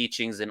change the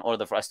teachings in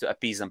order for us to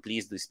appease and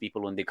please these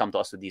people when they come to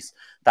us with these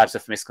types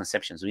of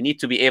misconceptions. We need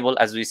to be able,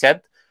 as we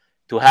said,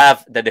 to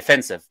have the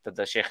defensive that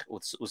the Sheikh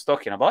was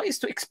talking about, is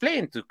to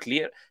explain, to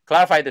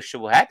clarify the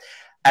shubuhat.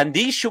 And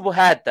these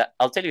shubuhat, that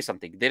I'll tell you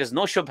something, there is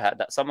no shubuhat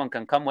that someone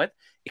can come with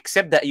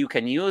except that you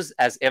can use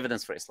as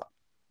evidence for Islam.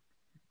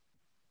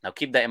 Now,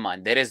 keep that in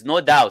mind. There is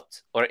no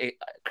doubt or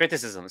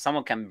criticism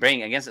someone can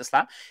bring against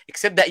Islam,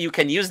 except that you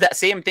can use that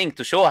same thing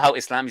to show how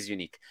Islam is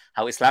unique,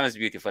 how Islam is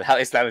beautiful, how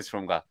Islam is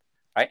from God,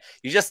 right?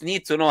 You just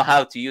need to know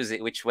how to use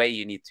it, which way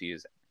you need to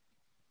use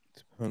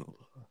it. SubhanAllah.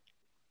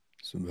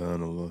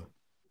 SubhanAllah.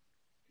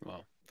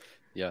 Wow.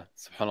 Yeah,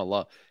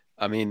 subhanAllah.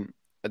 I mean,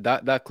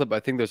 that clip,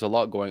 I think there's a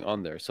lot going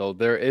on there. So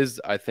there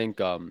is, I think,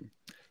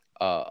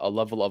 a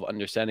level of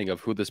understanding of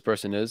who this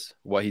person is,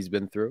 what he's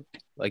been through.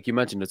 Like you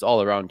mentioned, it's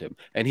all around him.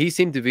 And he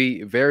seemed to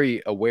be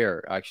very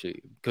aware,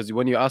 actually, because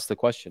when you ask the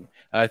question,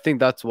 I think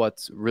that's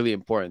what's really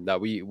important, that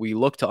we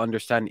look to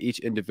understand each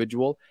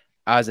individual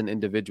as an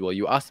individual.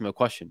 You asked him a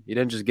question. You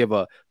didn't just give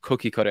a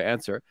cookie cutter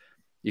answer.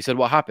 You said,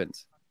 what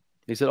happens?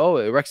 He said, oh,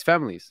 it wrecks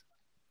families.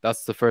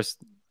 That's the first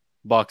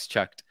box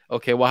checked.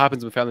 Okay, what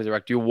happens when families are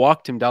wrecked? You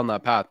walked him down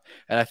that path.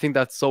 And I think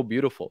that's so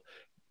beautiful.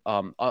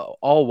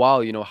 All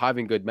while,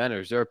 having good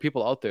manners. There are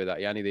people out there that,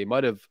 they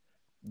might have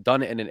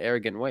done it in an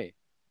arrogant way,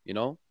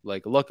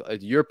 like, look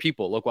at your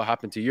people, look what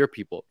happened to your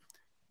people,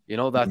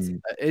 that's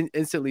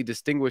instantly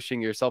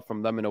distinguishing yourself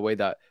from them in a way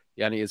that,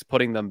 is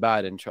putting them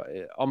bad and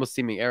almost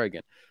seeming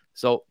arrogant.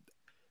 So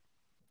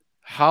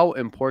how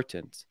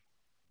important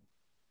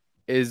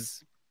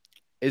is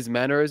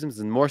mannerisms,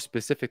 and more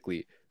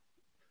specifically,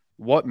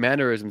 what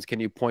mannerisms can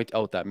you point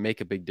out that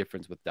make a big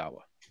difference with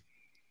dawah?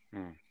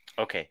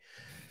 Okay.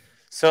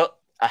 So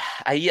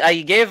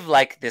I gave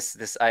like this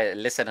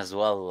lesson as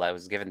well. I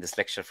was given this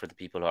lecture for the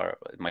people who are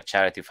in my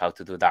charity of how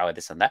to do da'wah,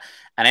 this and that.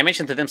 And I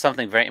mentioned to them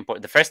something very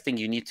important. The first thing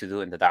you need to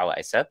do in the da'wah,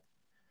 I said,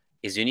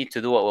 is you need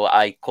to do what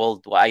I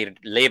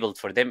labeled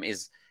for them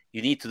is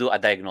you need to do a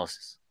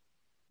diagnosis.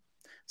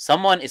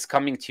 Someone is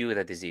coming to you with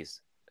a disease.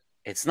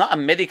 It's not a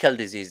medical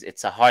disease.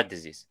 It's a heart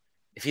disease.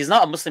 If he's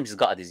not a Muslim, he's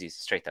got a disease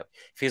straight up.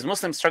 If he's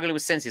Muslim struggling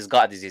with sins, he's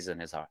got a disease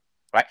in his heart,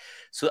 right?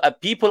 So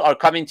people are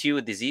coming to you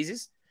with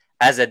diseases.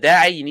 As a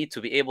da'i, you need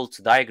to be able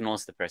to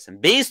diagnose the person.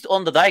 Based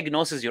on the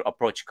diagnosis, your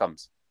approach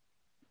comes.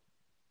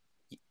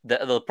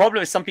 The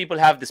problem is some people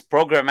have this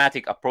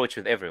programmatic approach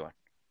with everyone.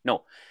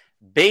 No.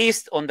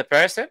 Based on the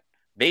person,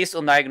 based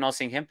on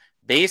diagnosing him,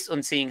 based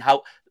on seeing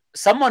how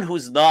someone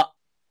who's not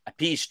a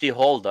PhD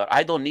holder,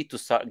 I don't need to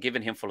start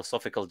giving him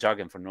philosophical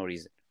jargon for no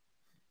reason.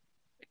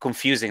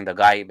 Confusing the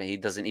guy, he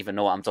doesn't even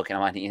know what I'm talking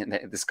about.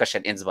 The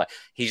discussion ends by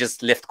he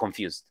just left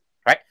confused,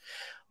 right?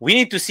 We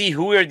need to see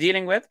who we're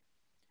dealing with,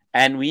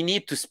 and we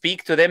need to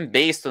speak to them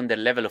based on their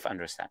level of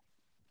understanding.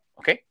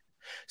 Okay?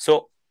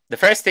 So the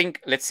first thing,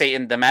 let's say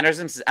in the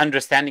mannerisms, is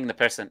understanding the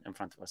person in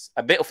front of us.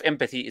 A bit of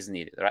empathy is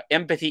needed, right?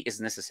 Empathy is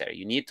necessary.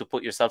 You need to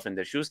put yourself in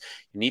their shoes.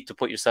 You need to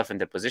put yourself in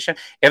their position.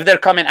 If they're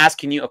coming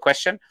asking you a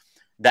question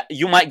that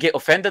you might get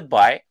offended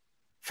by,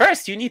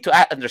 first, you need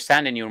to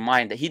understand in your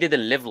mind that he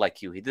didn't live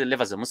like you. He didn't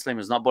live as a Muslim. He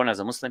was not born as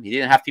a Muslim. He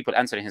didn't have people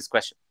answering his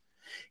question.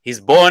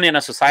 He's born in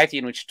a society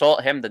in which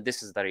taught him that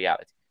this is the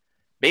reality.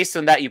 Based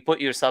on that, you put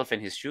yourself in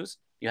his shoes.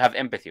 You have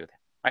empathy with him,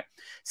 right?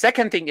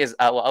 Second thing is,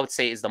 what I would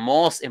say is the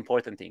most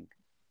important thing.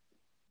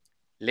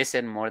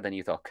 Listen more than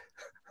you talk.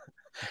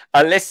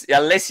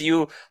 unless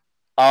you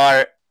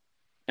are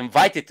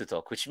invited to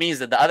talk, which means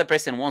that the other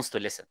person wants to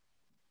listen.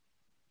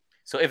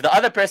 So if the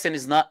other person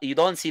is not, you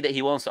don't see that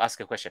he wants to ask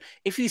a question.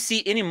 If you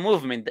see any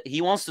movement that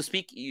he wants to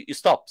speak, you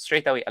stop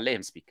straight away and let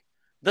him speak.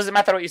 Doesn't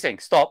matter what you're saying.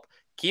 Stop,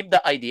 keep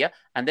the idea,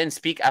 and then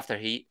speak after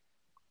he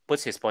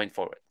puts his point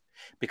forward.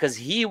 Because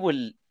you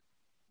will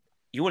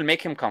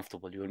make him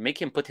comfortable. You will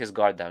make him put his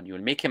guard down. You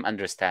will make him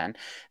understand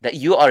that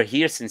you are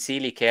here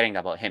sincerely caring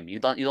about him. You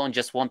don't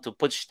just want to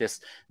push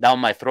this down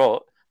my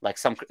throat like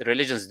some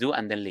religions do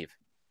and then leave.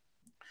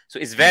 So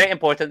it's very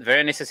important,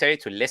 very necessary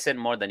to listen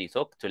more than you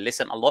talk, to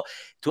listen a lot,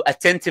 to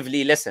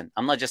attentively listen.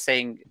 I'm not just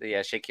saying,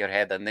 yeah, shake your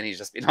head and then you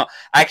just,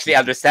 actually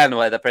understand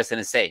what the person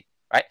is saying,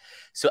 right?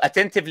 So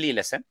attentively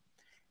listen.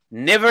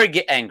 Never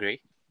get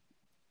angry.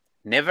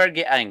 Never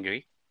get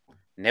angry.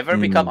 Never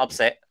become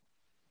upset.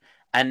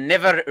 And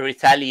never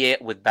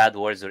retaliate with bad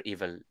words or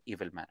evil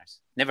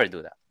manners. Never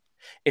do that.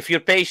 If you're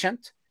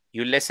patient,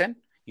 you listen,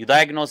 you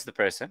diagnose the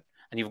person,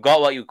 and you've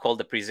got what you call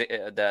the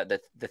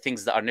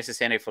things that are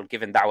necessary for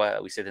giving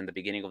da'wah, we said in the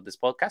beginning of this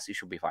podcast, you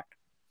should be fine.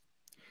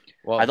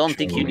 Well, I don't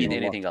think you need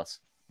anything else.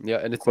 Yeah,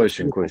 and it's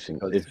question.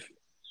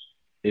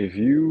 If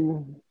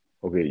you,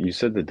 okay, you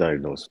said the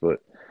diagnose,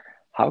 but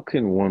how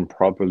can one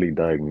properly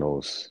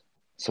diagnose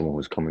someone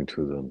who's coming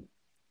to them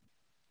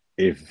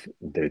if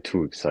they're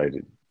too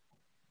excited?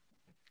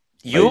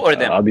 You Like, or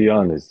them? I'll be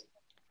honest.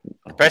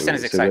 The person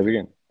is Say that excited.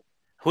 again.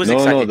 Who's No,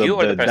 excited? You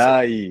or the person?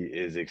 da'i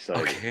is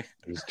excited. Okay.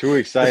 He's too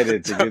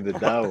excited to give the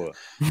dawah.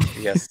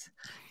 Yes. So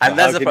And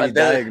that's how the can he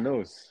problem.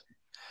 diagnose?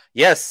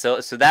 Yes, so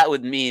that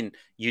would mean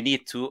you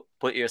need to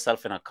put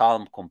yourself in a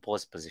calm,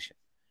 composed position.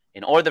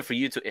 In order for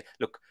you to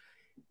look,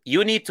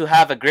 you need to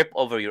have a grip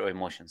over your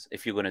emotions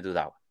if you're going to do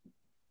that.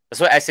 That's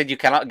why I said you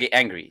cannot get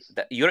angry.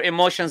 Your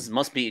emotions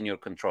must be in your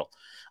control.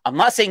 I'm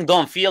not saying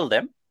don't feel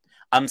them.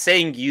 I'm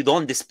saying you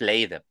don't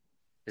display them.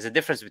 There's a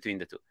difference between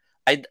the two.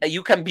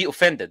 You can be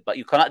offended, but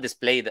you cannot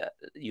display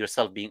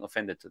yourself being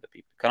offended to the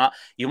people.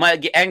 You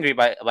might get angry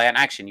by an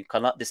action. You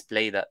cannot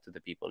display that to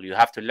the people. You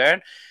have to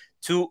learn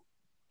to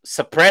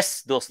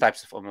suppress those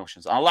types of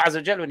emotions. Allah Azza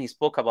wa Jal, when he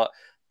spoke about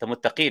the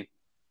muttaqeen,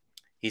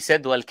 he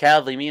said,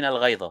 وَالْكَاظِمِينَ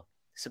الْغَيْظَ.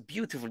 It's a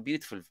beautiful,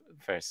 beautiful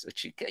verse,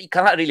 which you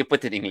cannot really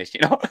put in English,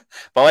 you know.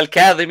 But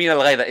وَالْكَاظِمِينَ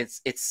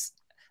الْغَيْظَ, it's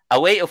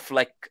a way of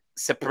like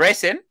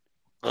suppressing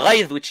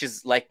غيظ, which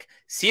is like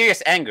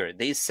serious anger.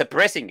 They is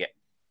suppressing it.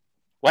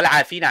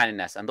 وَالْعَافِينَ عَنِ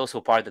النَّاسِ, and those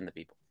who pardon the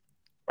people,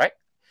 right?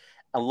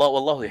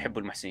 وَاللَّهُ يُحِبُّ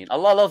الْمُحْسِنِينَ.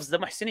 Allah loves the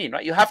muhsinin,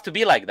 right? You have to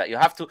be like that. You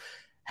have to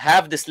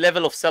have this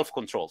level of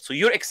self-control. So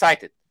you're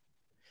excited.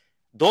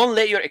 Don't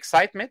let your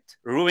excitement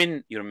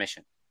ruin your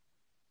mission.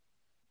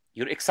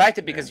 You're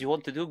excited because you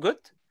want to do good.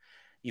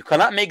 You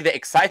cannot make the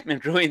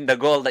excitement ruin the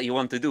goal that you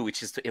want to do,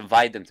 which is to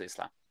invite them to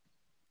Islam.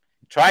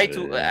 Try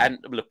to, and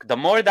look, the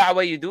more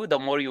da'wah you do, the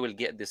more you will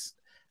get this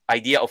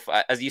idea of,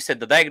 as you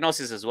said, the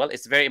diagnosis as well.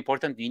 It's very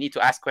important. You need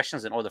to ask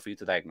questions in order for you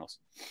to diagnose.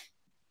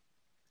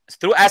 It's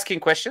through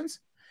asking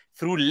questions,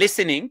 through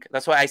listening.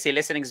 That's why I say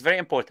listening is very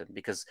important,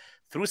 because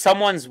through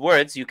someone's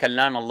words, you can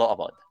learn a lot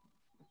about them.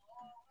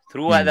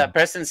 Through what that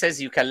person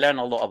says, you can learn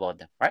a lot about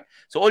them, right?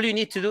 So all you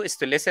need to do is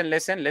to listen,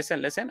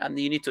 and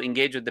you need to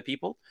engage with the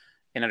people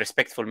in a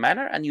respectful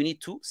manner, and you need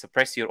to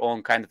suppress your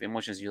own kind of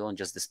emotions. You don't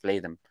just display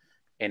them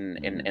in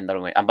the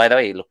wrong way. And by the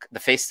way, look,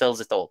 the face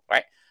tells it all,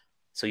 right?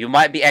 So you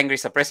might be angry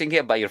suppressing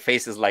it, but your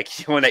face is like,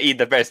 you want to eat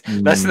the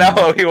person. That's not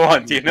what we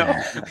want, you know?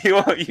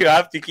 You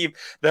have to keep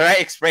the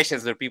right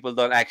expressions where people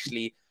don't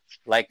actually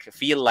like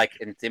feel like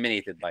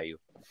intimidated by you.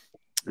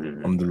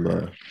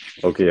 Alhamdulillah.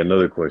 Okay,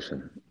 another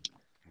question.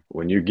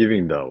 When you're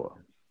giving dawah,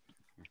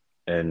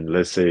 and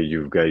let's say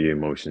you've got your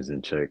emotions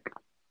in check,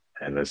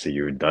 and let's say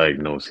you're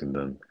diagnosing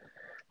them,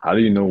 how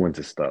do you know when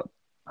to stop?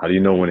 How do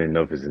you know when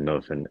enough is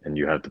enough and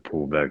you have to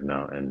pull back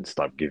now and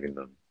stop giving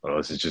them, or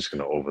else it's just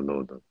going to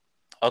overload them?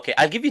 Okay,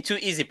 I'll give you two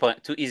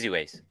easy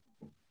ways.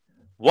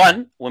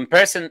 One, when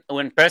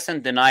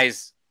person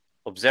denies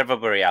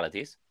observable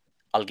realities,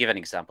 I'll give an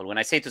example. When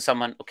I say to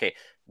someone, okay,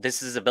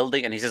 this is a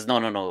building, and he says,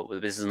 no,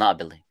 this is not a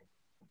building.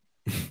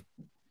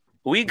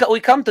 I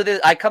come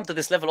to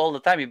this level all the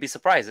time. You'd be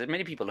surprised.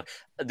 Many people,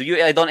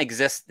 I don't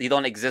exist. You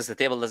don't exist. The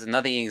table doesn't.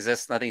 Nothing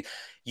exists. Nothing.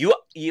 You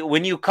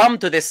when you come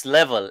to this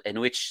level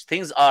in which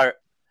things are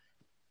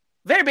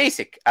very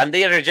basic and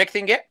they are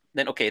rejecting it,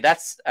 then okay,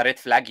 that's a red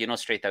flag. You know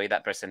straight away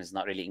that person is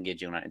not really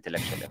engaging on an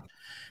intellectual level.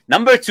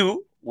 Number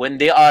two, when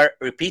they are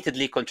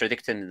repeatedly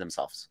contradicting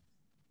themselves,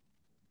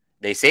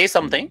 they say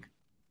something.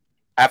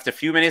 After a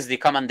few minutes, they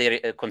come and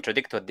they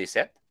contradict what they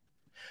said,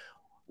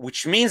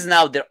 which means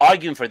now they're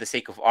arguing for the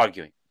sake of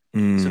arguing.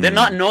 So they're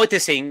not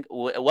noticing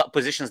what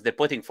positions they're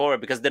putting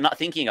forward because they're not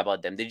thinking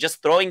about them. They're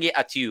just throwing it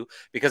at you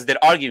because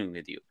they're arguing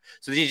with you.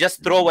 So they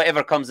just throw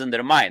whatever comes in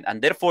their mind,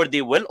 and therefore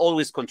they will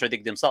always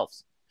contradict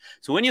themselves.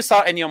 So when you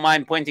start in your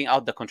mind pointing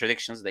out the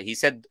contradictions, that he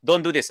said,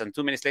 don't do this, and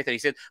 2 minutes later he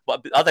said,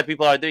 but other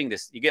people are doing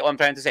this. You get what I'm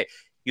trying to say?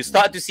 You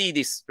start to see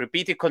these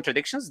repeated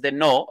contradictions, then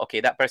know,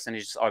 okay, that person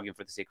is just arguing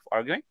for the sake of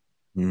arguing.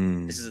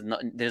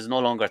 There's no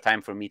longer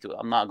time for me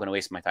I'm not going to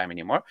waste my time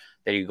anymore.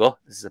 There you go.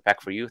 This is a pack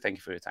for you. Thank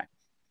you for your time.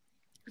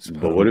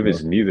 But what if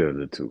it's neither of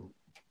the two?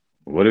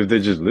 What if they're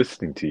just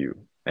listening to you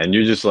and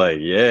you're just like,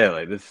 yeah,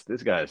 like this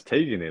guy is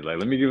taking it. Like,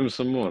 let me give him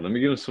some more. Let me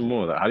give him some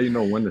more. Like, how do you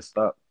know when to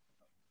stop?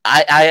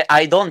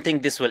 I don't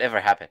think this will ever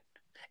happen.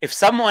 If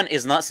someone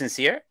is not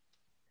sincere,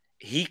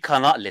 he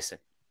cannot listen.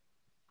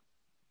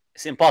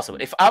 It's impossible.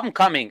 If I'm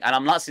coming and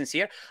I'm not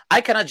sincere,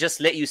 I cannot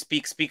just let you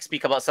speak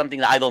about something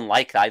that I don't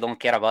like, that I don't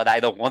care about, that I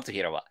don't want to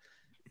hear about.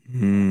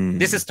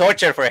 This is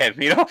torture for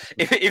him, you know.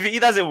 If he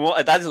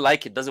doesn't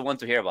like it, doesn't want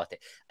to hear about it,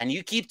 and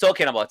you keep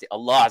talking about it,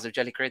 Allah Azza wa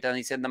Jalla created and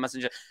He sent the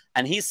messenger,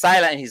 and he's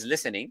silent and he's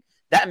listening,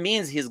 that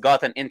means he's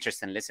got an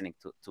interest in listening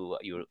to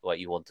what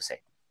you want to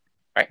say,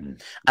 right?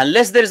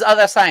 Unless there's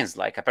other signs,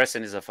 like a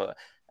person is of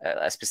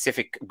a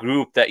specific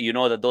group that you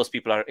know that those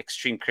people are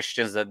extreme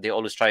Christians, that they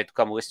always try to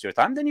come waste your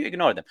time, then you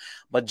ignore them.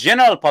 But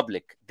general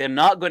public, they're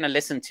not going to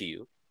listen to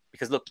you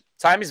because look,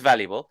 time is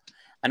valuable,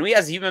 and we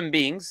as human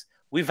beings,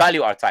 we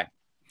value our time.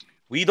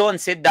 We don't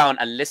sit down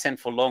and listen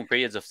for long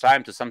periods of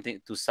time to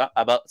listen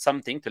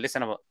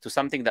to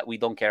something that we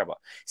don't care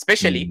about,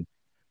 especially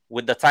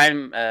with the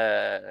time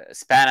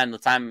span and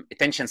the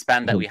attention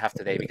span that we have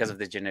today because of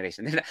this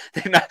generation.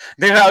 They're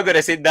not going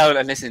to sit down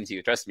and listen to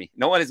you. Trust me.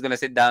 No one is going to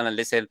sit down and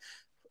listen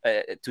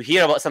to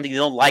hear about something they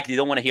don't like, they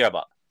don't want to hear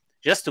about,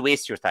 just to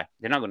waste your time.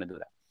 They're not going to do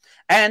that.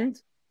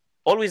 And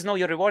always know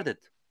you're rewarded.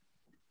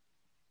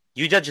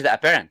 You judge the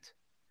apparent.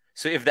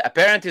 So if the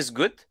apparent is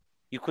good,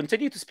 you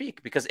continue to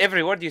speak, because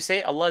every word you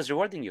say, Allah is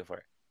rewarding you for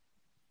it.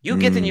 You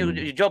getting your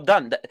job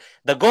done.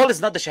 The goal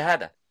is not the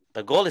shahada.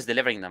 The goal is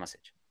delivering the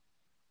message.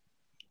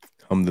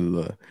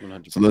 Alhamdulillah.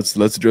 100%. So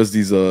let's address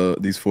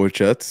these 4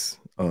 chats.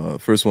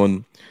 First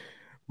one,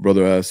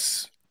 brother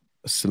asks,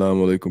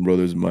 Assalamu alaikum,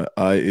 brothers. My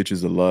eye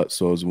itches a lot,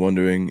 so I was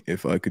wondering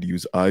if I could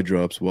use eye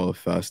drops while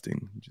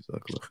fasting.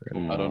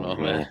 I don't know,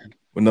 man.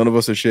 Well, none of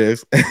us are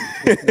sheikhs.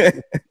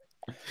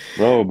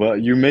 Bro,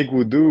 but you make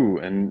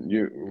wudu, and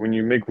when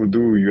you make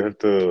wudu, you have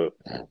to.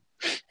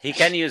 He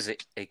can use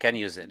it. He can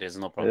use it. There's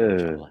no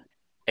problem. Yeah.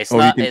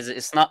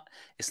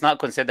 It's not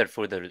considered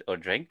food or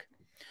drink,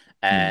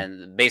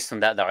 and based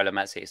on that, the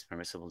ulama say it's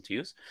permissible to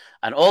use.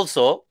 And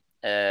also,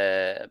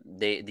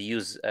 they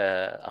use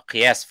a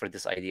qiyas for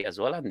this idea as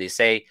well, and they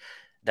say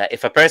that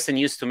if a person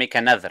used to make a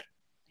nadhr,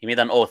 he made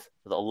an oath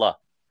with Allah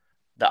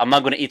that I'm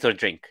not going to eat or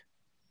drink,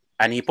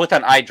 and he put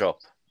an eye drop,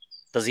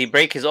 does he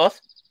break his oath?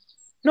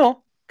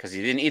 No, because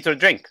he didn't eat or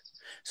drink.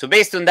 So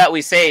based on that,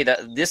 we say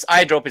that this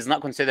eye drop is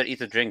not considered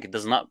eat or drink. It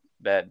does not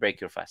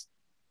break your fast.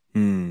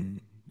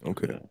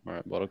 Okay. All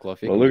right. Barakallah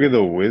feek. Well, look at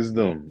the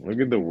wisdom. Look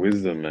at the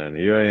wisdom, man.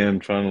 Here I am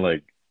trying to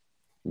like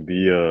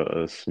be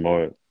a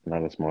smart,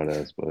 not a smart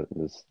ass, but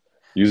just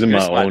using You're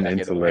my smart, own I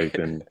get away. intellect.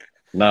 And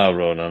nah,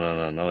 bro,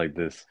 no, not like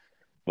this.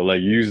 But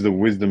like use the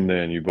wisdom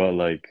there, and you brought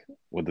like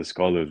what the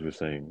scholars were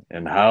saying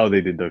and how they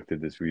deducted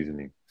this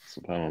reasoning.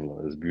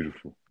 SubhanAllah, it's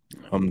beautiful.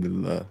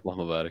 Alhamdulillah.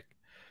 Allahumma barik.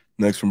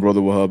 Next from Brother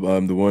Wahab,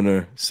 I'm the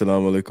winner.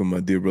 Assalamu alaikum, my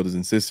dear brothers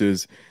and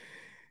sisters.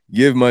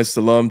 Give my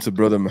salam to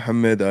Brother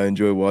Muhammad. I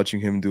enjoy watching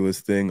him do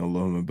his thing.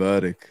 Allahumma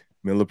barik.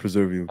 May Allah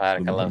preserve you.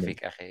 Barakallah feek,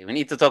 akhi. We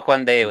need to talk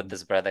one day with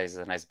this brother. He's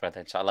a nice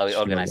brother. Inshallah, we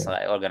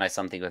organize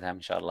something with him.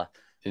 Inshallah.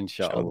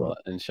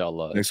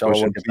 Inshallah. Next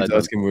question, please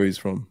ask him where he's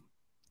from.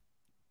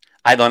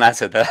 I don't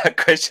answer that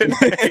question.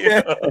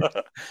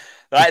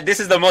 Right, this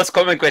is the most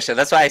common question.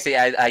 That's why I say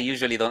I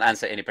usually don't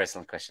answer any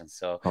personal questions.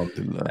 So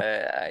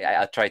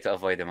I try to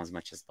avoid them as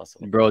much as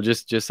possible. Bro,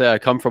 just say I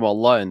come from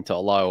Allah, and to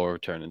Allah I will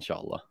return,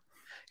 inshallah.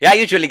 Yeah, I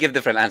usually give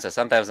different answers.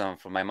 Sometimes I'm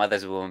from my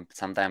mother's womb.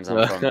 Sometimes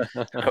I'm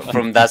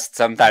from dust.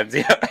 Sometimes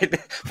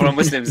from a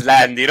Muslim's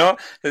land.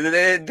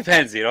 It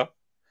depends.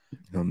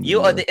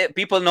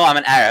 People know I'm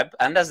an Arab,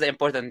 and that's the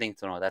important thing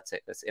to know. That's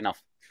it. That's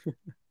enough.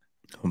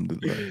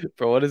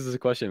 Bro, what is this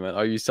question, man?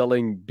 Are you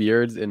selling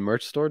beards in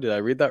merch store? Did I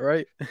read that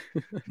right?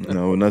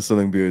 No, we're not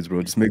selling beards,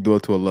 bro. Just make dua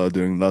to Allah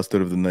during last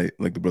third of the night,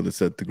 like the brother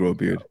said, to grow a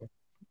beard.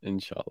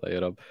 Inshallah, ya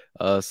Rab.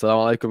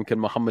 Assalamu alaikum. Can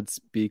Muhammad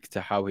speak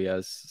to how he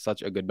has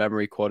such a good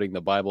memory, quoting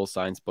the Bible,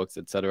 science books,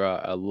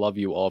 etc.? I love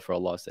you all for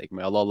Allah's sake.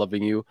 May Allah love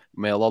you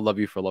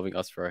for loving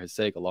us for His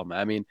sake.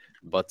 Allahumma ameen.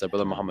 But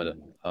Brother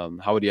Muhammad,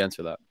 how would you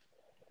answer that?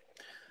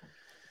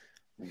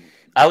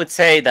 I would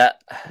say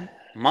that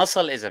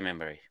muscle is a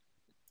memory.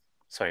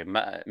 Sorry,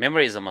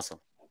 memory is a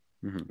muscle.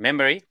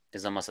 Memory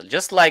is a muscle.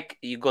 Just like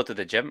you go to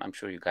the gym. I'm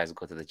sure you guys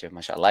go to the gym,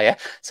 mashallah, yeah?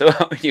 So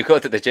when you go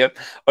to the gym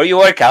or you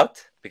work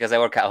out, because I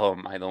work at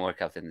home, I don't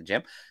work out in the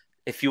gym.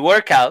 If you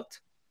work out,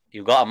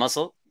 you got a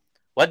muscle.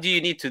 What do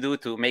you need to do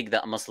to make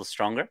that muscle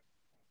stronger?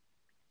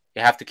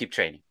 You have to keep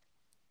training,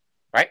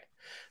 right?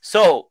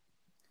 So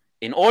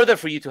in order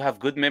for you to have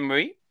good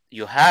memory,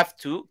 you have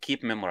to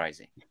keep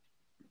memorizing.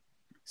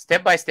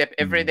 Step by step,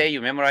 every day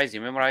you memorize,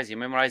 you revise, you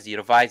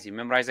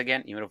memorize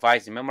again, you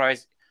revise, you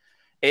memorize.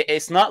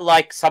 It's not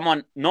like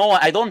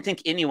I don't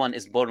think anyone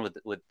is born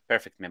with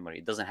perfect memory.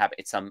 It doesn't happen.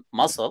 It's a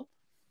muscle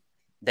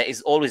that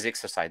is always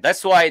exercised.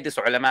 That's why this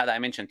ulama that I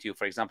mentioned to you,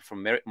 for example,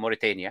 from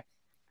Mauritania,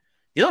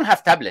 they don't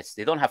have tablets,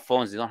 they don't have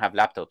phones, they don't have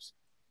laptops.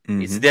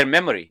 It's their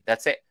memory.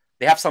 That's it.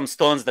 They have some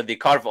stones that they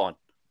carve on.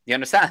 You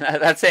understand?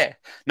 That's it.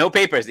 No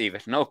papers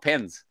even, no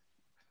pens.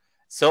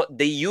 So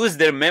they use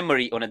their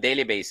memory on a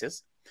daily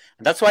basis.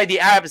 And that's why the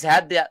Arabs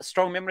had the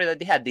strong memory that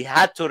they had. They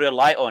had to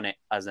rely on it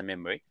as a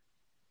memory.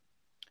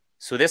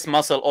 So this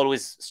muscle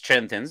always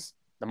strengthens.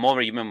 The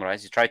more you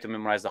memorize, you try to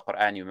memorize the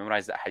Quran, you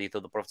memorize the hadith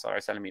of the Prophet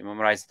ﷺ, you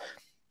memorize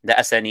the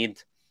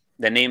asanid,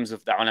 the names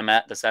of the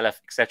ulama, the salaf,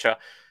 etc.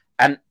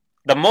 And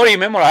the more you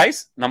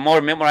memorize, the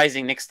more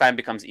memorizing next time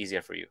becomes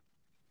easier for you.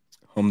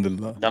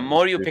 Alhamdulillah. The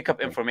more you pick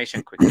up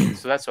information quickly.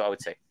 So that's what I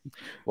would say.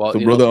 Well, so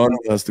Brother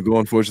Arnold has to go.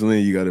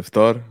 Unfortunately, you got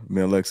iftar.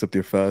 May Allah accept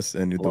your fast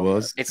and your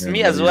du'as. It's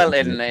me as well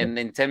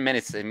in 10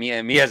 minutes.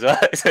 Me as well.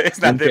 So it's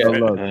not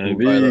different.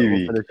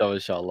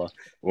 Inshallah.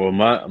 Well,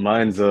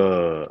 mine's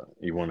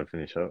you want to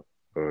finish up,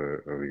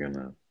 or are we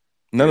gonna?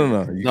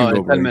 No. You can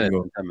go, 10 minutes.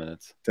 10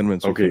 minutes. 10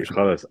 minutes. Okay,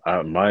 Khalas.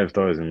 My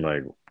iftar is in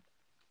like,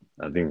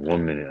 I think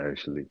 1 minute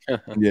actually.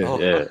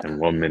 Yeah, in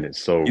 1 minute.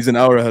 So he's an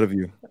hour ahead of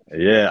you.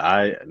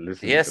 Yeah,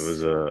 listen. Yes. It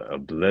was a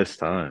blessed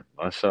time.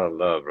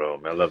 MashaAllah, bro.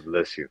 May Allah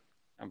bless you.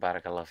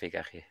 Barakallah feek,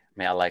 akhi.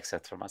 May Allah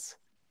accept from us.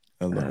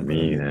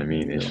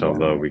 Ameen.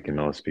 Inshallah, we can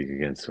all speak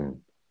again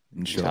soon.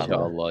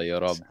 Inshallah, ya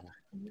Rab.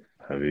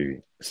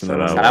 Habibi.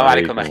 Assalamu Assalamu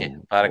alaikum, akhi.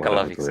 alaikum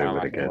Barakallah wa fik. rahmatullahi wa Assalamu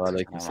alaikum. barakatuh.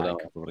 Walaikum salam wa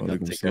rahmatullahi wa Walaikum barakatuh.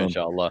 Take care, salam.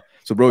 inshallah.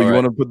 So, bro, All you right.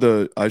 want to put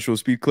the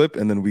iShowSpeed clip,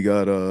 and then we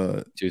got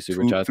Two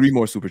super chats. 3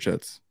 more super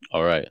chats.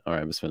 All right.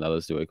 Bismillah.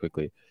 Let's do it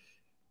quickly.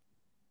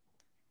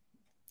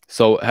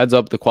 So heads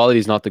up, the quality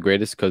is not the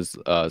greatest because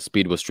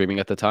Speed was streaming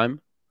at the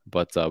time,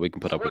 but we can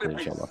put up with it,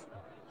 inshallah.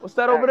 What's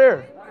that over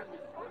there?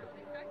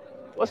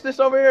 What's this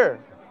over here?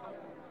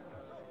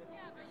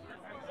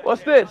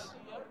 What's this?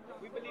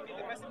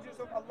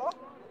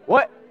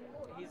 What?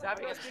 He's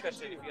having a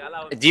discussion, if you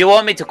allow him. Do you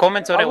want me to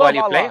comment on it while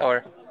you play,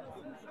 or?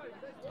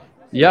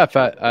 Yeah, if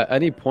at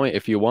any point,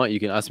 if you want, you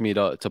can ask me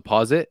to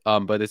pause it.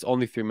 But it's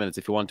only 3 minutes.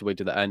 If you want to wait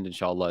to the end,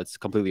 inshallah, it's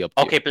completely up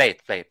to Okay, you. play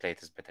it.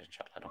 It's better,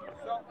 inshallah. No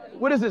problem.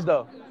 What is this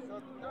though?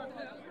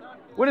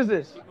 What is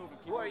this?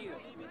 Who are you?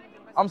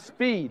 I'm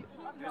Speed.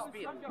 You're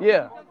Speed.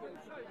 Yeah.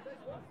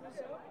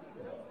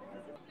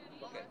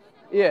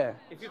 Yeah.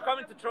 If you're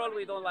coming to troll,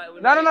 we don't like.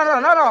 No.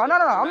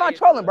 I'm not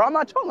trolling, bro. I'm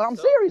not trolling. I'm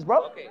serious,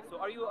 bro. Okay, so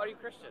are you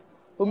Christian?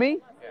 Who, me?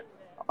 Yeah.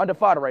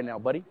 Undecided right now,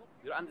 buddy.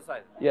 You're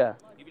undecided. Yeah.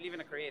 You believe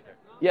in a creator.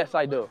 Yes,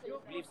 I do. You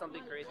believe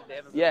something created the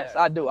heavens. Yes,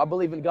 I do. I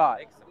believe in God.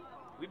 Excellent.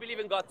 We believe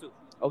in God too.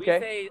 Okay.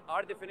 We say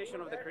our definition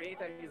of the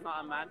creator, he's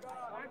not a man,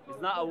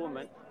 he's not a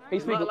woman,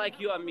 He's he's not speaking- like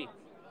you and me.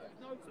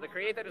 So the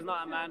creator is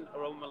not a man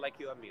or a woman like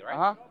you and me, right?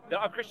 Uh-huh. There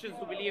are Christians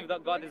who believe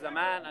that God is a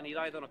man and he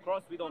died on a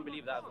cross. We don't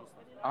believe that as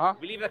Muslims. Uh-huh.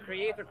 We believe the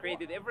creator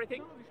created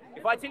everything.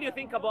 If I tell you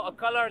think about a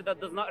color that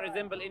does not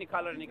resemble any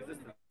color in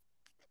existence,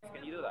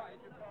 can you do that?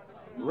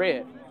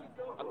 Red.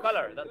 A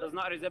color that does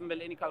not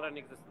resemble any color in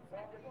existence.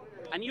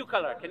 A new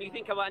color. Can you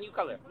think about a new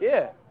color?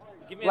 Yeah.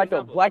 Give me an Like a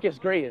example. blackish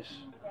grayish.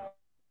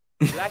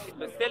 Black,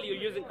 but still you're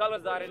using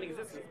colors that are in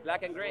existence,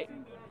 black and gray.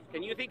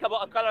 Can you think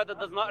about a color that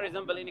does not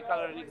resemble any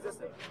color in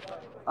existence? Of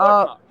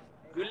course not.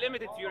 You're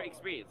limited to your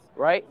experience.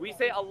 Right? We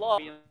say Allah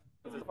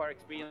is our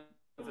experience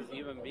as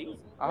human beings.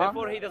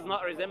 Therefore, He does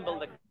not resemble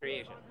the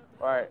creation.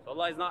 Right. So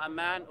Allah is not a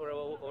man or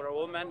a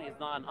woman. He's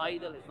not an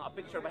idol. He's not a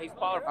picture, but He's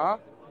powerful. Uh-huh.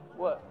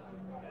 What?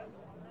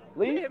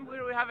 Leave? Him,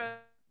 we have a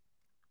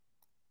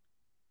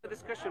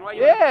discussion. Why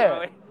you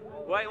Yeah.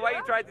 Why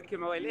you trying to keep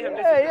him away? Let him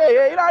listen.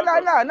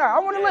 Yeah. No. I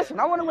want to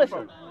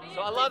listen.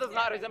 So Allah does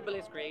not resemble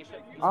His creation.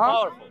 He's Uh-huh.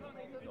 powerful,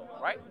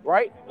 right?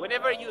 Right?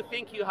 Whenever you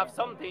think you have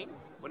something,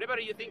 whenever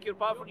you think you're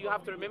powerful, you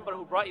have to remember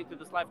who brought you to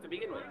this life to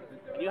begin with.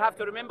 And you have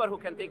to remember who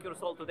can take your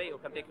soul today, who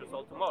can take your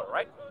soul tomorrow,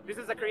 right? This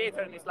is a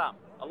creator in Islam.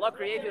 Allah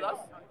created us,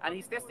 and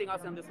He's testing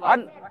us in this I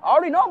life.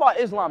 already know about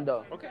Islam,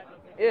 though. Okay.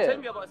 Yeah. Tell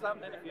me about Islam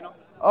then, if you know.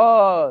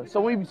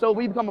 So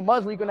we become a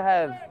Muslim, you're gonna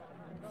have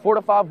 4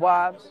 to 5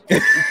 wives. You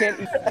can't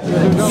eat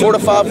 4 to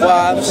 5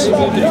 wives. You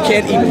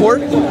can't eat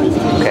pork.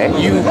 Okay.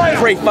 You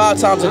pray 5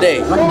 times a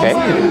day. Okay.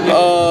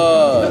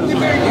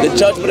 The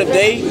judgment of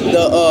day,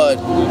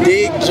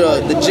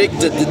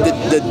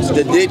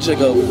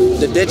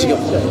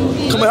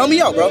 come on, help me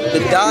out, bro. The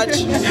dodge.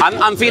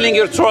 I'm feeling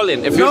you're trolling.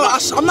 If you're No,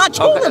 not, I'm not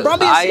trolling, bro. I'm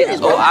being serious,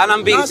 bro. and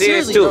I'm being Not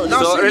serious seriously, too. bro.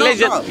 Not So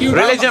seriously,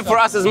 religion for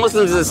us as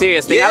Muslims is a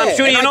serious thing. Yeah, and I'm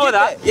sure and you I know get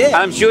that. that, yeah.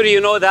 I'm sure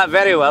you know that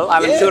very well.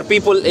 I'm Yeah. sure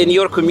people in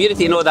your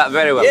community know that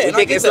very well. Yeah, We and I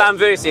take get Islam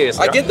that. very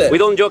seriously. I get that. We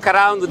don't joke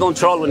around. We don't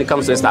troll when it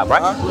comes to Islam,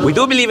 right? We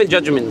do believe in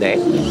Judgment Day.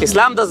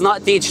 Islam does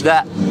not teach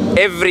that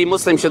every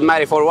Muslim should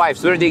marry 4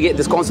 wives. Where do you get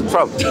this concept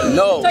from?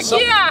 No.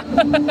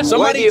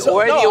 Somebody.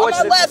 Where do you watch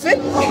I'm not this? laughing.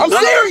 I'm No,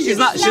 serious.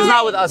 She's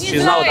not with us.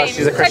 She's not with us.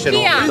 She's a Christian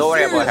woman. Don't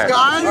worry about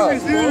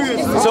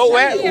her. So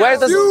where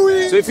does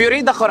so if you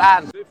read the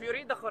Quran,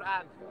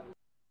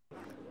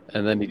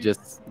 And then he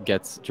just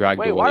gets dragged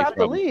Wait, why away I have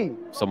to from leave?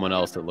 someone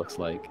else, it looks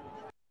like.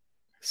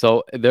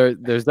 So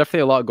there's definitely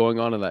a lot going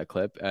on in that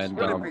clip. And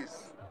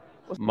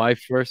my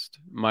first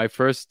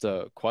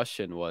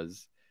question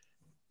was,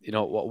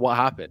 what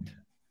happened?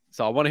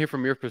 So I want to hear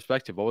from your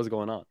perspective. What was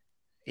going on?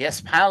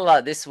 Yes,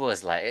 subhanAllah, this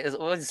was like,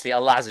 obviously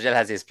Allah Azza wa Jal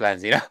has His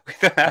plans, you know. We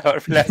don't have our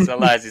plans,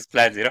 Allah has His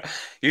plans, you know.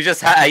 He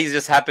just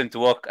happened to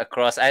walk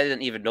across. I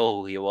didn't even know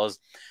who he was.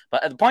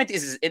 But the point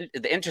is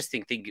the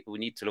interesting thing we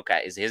need to look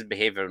at is his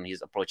behavior when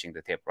he's approaching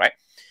the tape, right?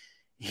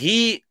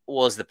 He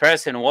was the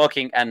person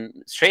walking,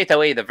 and straight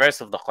away the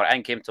verse of the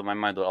Quran came to my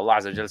mind where Allah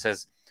Azza wa Jal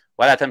says,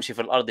 وَلَا تَمْشِ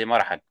فِي الْأَرْضِ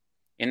مَرَحًا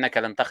إِنَّكَ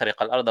لَن تَخْرِقَ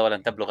الْأَرْضَ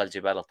وَلَن تَبْلُغَ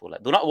الْجِبَالَ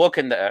طُولًا. Do not walk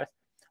in the earth,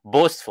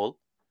 boastful.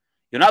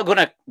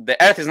 The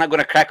earth is not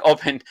gonna crack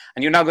open,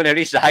 and you're not gonna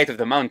reach the height of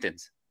the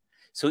mountains.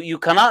 So you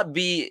cannot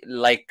be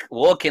like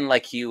walking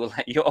like you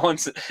own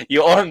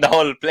the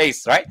whole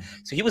place, right?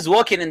 So he was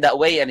walking in that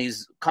way, and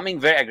he's coming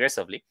very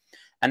aggressively.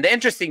 And the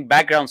interesting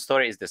background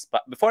story is this.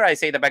 But before I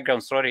say the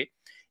background story,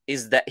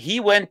 is that he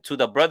went to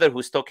the brother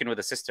who's talking with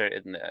a sister,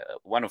 in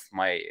one of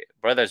my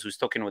brothers who's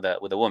talking with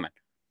a woman.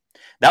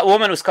 That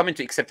woman was coming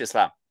to accept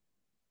Islam.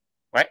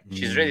 Right?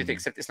 She's ready to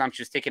accept Islam.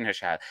 She's taking her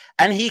Shahada.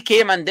 And he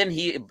came, and then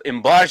he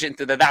embarked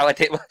into the Dawah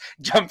table,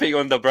 jumping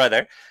on the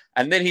brother.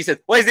 And then he said,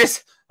 what is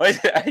this?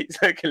 He's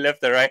looking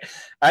left and right.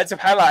 And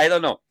subhanAllah, I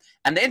don't know.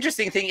 And the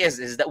interesting thing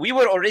is that we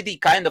were already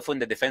kind of on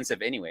the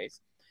defensive anyways,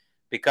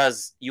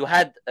 because you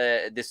had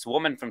this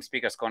woman from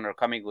Speaker's Corner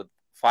coming with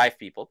 5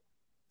 people.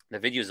 the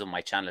videos on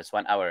my channel. It's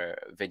 1 hour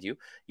video.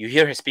 You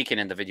hear her speaking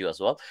in the video as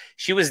well.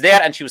 She was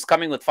there and she was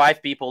coming with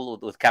 5 people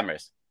with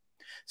cameras.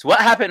 So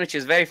what happened, which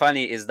is very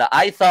funny, is that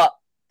I thought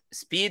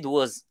Speed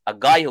was a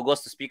guy who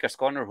goes to Speaker's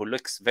Corner who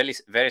looks very,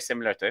 very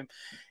similar to him.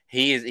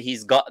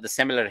 He's got the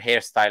similar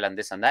hairstyle and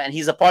this and that, and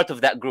he's a part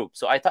of that group.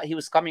 So I thought he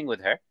was coming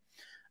with her,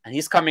 and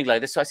he's coming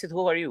like this. So I said,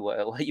 "Who are you? Why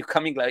are you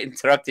coming like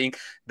interrupting?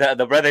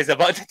 The brother is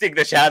about to take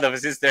the shahada of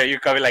his sister. You're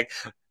coming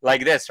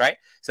like this, right?"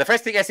 So the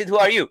first thing I said, "Who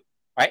are you?"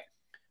 Right?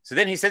 So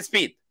then he said,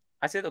 "Speed."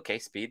 I said, "Okay,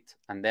 Speed."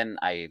 And then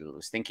I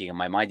was thinking in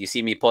my mind, you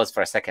see me pause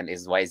for a second,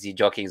 is why is he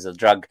joking? Is a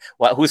drug?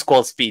 Who's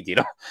called Speed? You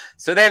know?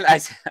 So then I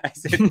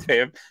said to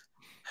him,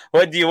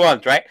 "What do you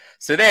want?" Right?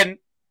 So then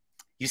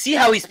you see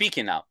how he's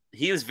speaking now.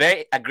 He was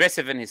very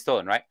aggressive in his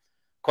tone, right?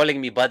 Calling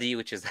me buddy,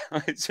 which is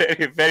it's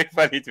very, very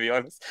funny, to be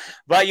honest.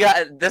 But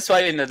yeah, that's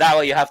why in the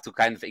da'wah, you have to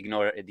kind of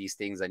ignore these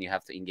things and you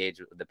have to engage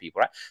with the people,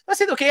 right? So I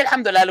said, okay,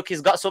 alhamdulillah, look,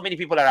 he's got so many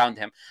people around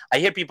him. I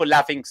hear people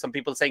laughing, some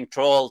people saying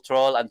troll,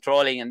 and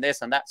trolling and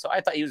this and that. So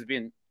I thought he was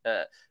being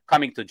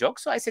coming to joke.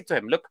 So I said to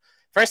him, look,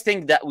 first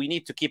thing that we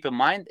need to keep in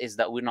mind is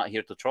that we're not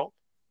here to troll.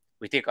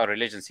 We take our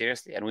religion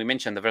seriously. And we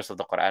mentioned the verse of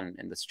the Quran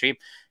in the stream,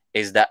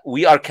 is that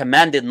we are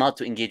commanded not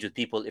to engage with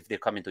people if they're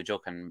coming to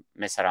joke and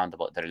mess around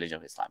about the religion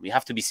of Islam. We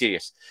have to be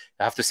serious.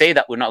 You have to say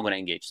that we're not going to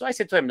engage. So I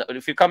said to him,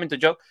 if you're coming to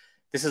joke,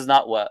 this is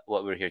not what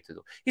we're here to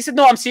do. He said,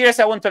 no, I'm serious.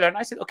 I want to learn.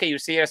 I said, okay, you're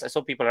serious. I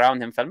saw people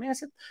around him filming. I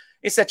said,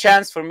 it's a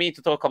chance for me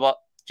to talk about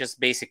just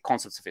basic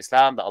concepts of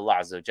Islam, that Allah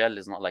Azza wa Jal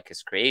is not like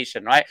his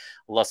creation, right?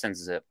 Allah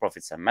sends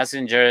prophets and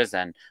messengers,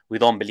 and we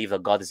don't believe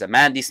that God is a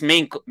man. These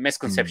main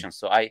misconceptions.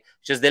 So I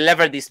just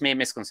delivered these main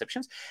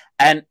misconceptions.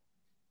 And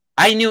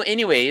I knew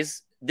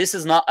anyways, this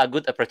is not a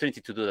good opportunity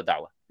to do the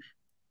da'wah.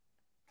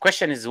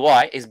 Question is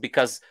why? Is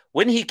because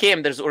when he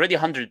came, there's already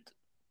 100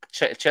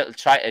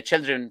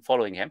 children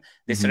following him.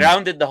 They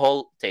surrounded the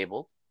whole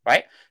table,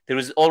 right? There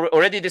was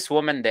already this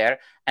woman there,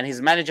 and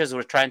his managers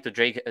were trying to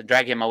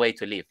drag him away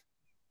to leave.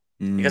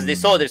 Because they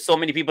saw there's so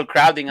many people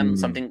crowding and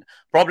something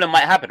problem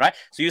might happen, right?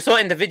 So you saw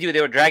in the video they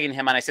were dragging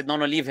him, and I said, no,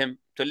 leave him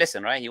to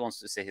listen, right? He wants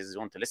to say he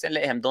wants to listen.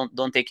 Let him,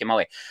 don't take him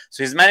away.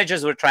 So his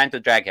managers were trying to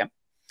drag him.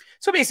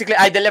 So basically,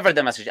 I delivered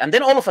the message. And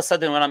then all of a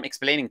sudden, when I'm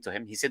explaining to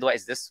him, he said, what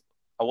is this?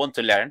 I want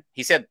to learn.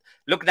 He said,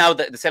 look now,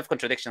 the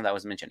self-contradiction that I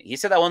was mentioning. He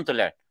said, I want to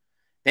learn.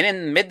 Then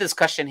in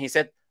mid-discussion, he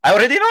said, I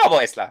already know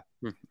about Islam.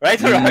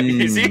 Right or wrong?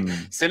 You see?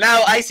 So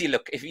now I see,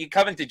 look, if you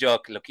come into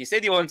joke, look, you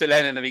said you want to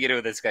learn in the beginning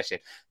of the discussion.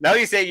 Now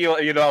you say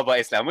you know about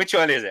Islam. Which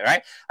one is it,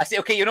 right? I say,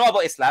 okay, you know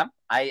about Islam.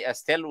 I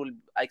still will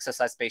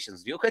exercise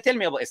patience with you. Okay, tell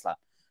me about Islam.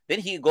 Then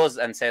he goes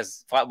and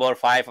says 4 or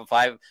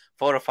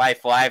 5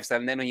 wives,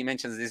 and then he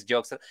mentions these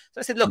jokes. So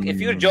I said, look, if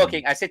you're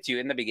joking, I said to you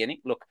in the beginning,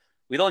 look,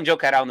 we don't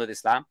joke around with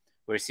Islam.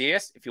 We're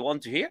serious. If you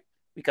want to hear,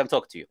 we can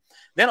talk to you.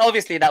 Then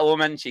obviously that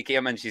woman, she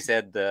came and she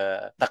said,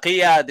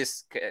 Taqiyya,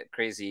 this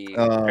crazy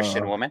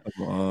Christian woman.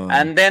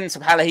 And then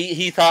subhanAllah,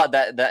 he thought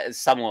that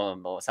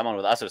someone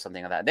with us or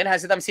something like that. Then I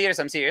said, I'm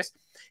serious.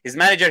 His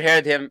manager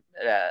heard him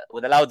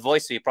with a loud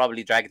voice, so he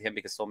probably dragged him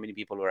because so many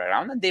people were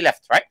around, and they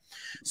left, right?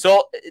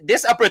 So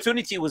this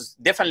opportunity was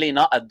definitely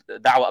not a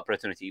da'wah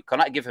opportunity. You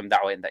cannot give him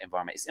da'wah in that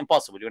environment. It's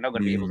impossible. You're not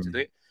going to be able to do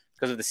it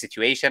because of the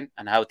situation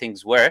and how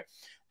things were.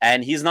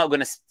 And he's not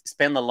going to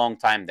spend a long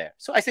time there.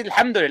 So I said,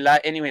 alhamdulillah,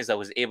 anyways, I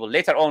was able,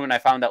 later on when I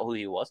found out who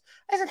he was,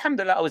 I said,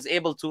 alhamdulillah, I was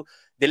able to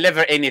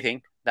deliver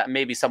anything that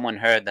maybe someone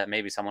heard, that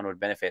maybe someone would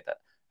benefit,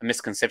 a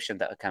misconception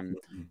that can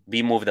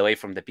be moved away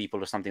from the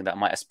people, or something that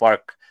might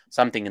spark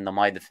something in the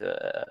mind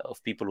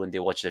of people when they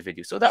watch the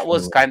video. So that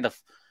was kind of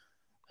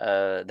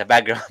the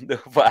background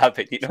of what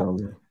happened, you know.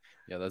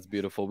 Yeah, that's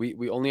beautiful.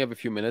 We only have a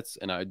few minutes,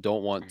 and I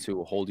don't want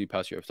to hold you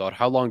past your iftar.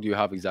 How long do you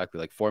have exactly?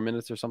 Like 4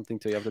 minutes or something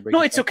till you have to break?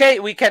 No, it's okay.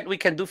 We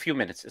can do a few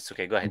minutes. It's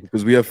okay. Go ahead.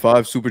 Because we have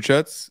 5 super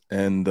chats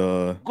and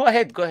go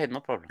ahead.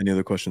 No problem. Any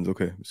other questions?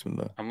 Okay,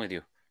 bismillah. I'm with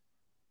you.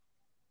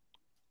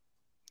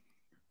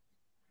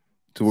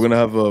 So we're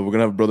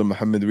gonna have brother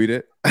Muhammad read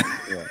it.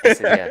 He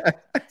said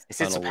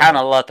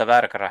Subhanallah,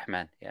 Tabarak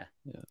ar-Rahman. Yeah.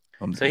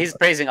 So he's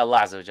praising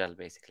Allah Azza wa Jal,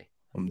 basically.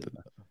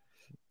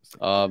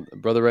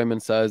 Brother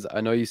Raymond says,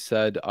 I know you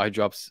said eye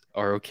drops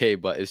are okay,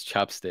 but it's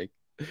chapstick.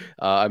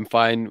 I'm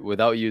fine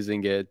without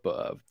using it,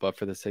 but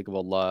for the sake of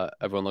Allah,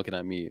 everyone looking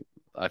at me,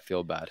 I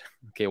feel bad.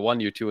 Okay, one,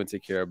 you're too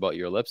insecure about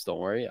your lips. Don't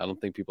worry. I don't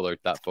think people are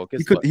that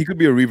focused. He could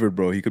be a revert,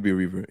 bro. He could be a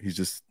revert. He's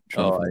just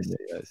trying to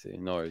I see.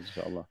 No worries,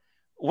 inshallah.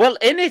 Well,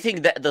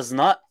 anything that does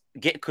not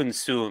get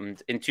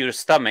consumed into your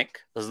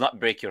stomach does not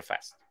break your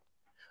fast.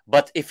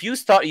 But if you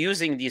start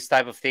using these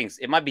type of things,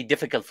 it might be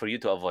difficult for you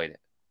to avoid it.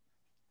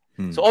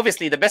 So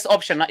obviously, the best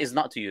option is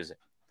not to use it.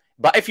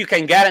 But if you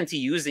can guarantee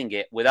using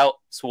it without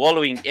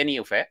swallowing any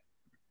of it,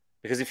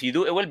 because if you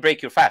do, it will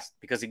break your fast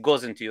because it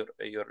goes into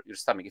your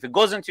stomach. If it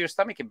goes into your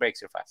stomach, it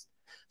breaks your fast.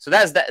 So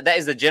that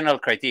is the general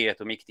criteria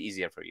to make it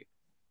easier for you.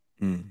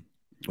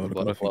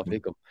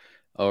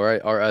 All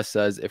right. RS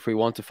says, if we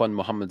want to fund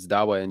Muhammad's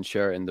da'wah and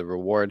share in the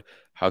reward,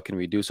 how can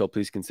we do so?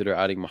 Please consider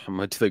adding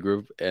Muhammad to the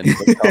group and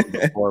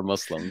for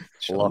Muslims.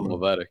 Allah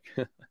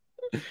Mubarak.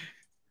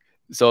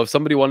 So if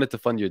somebody wanted to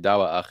fund your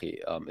da'wah, Akhi,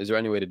 is there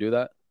any way to do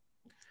that?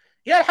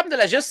 Yeah,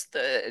 alhamdulillah, just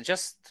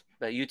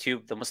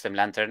YouTube, the Muslim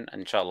Lantern,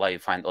 and inshallah you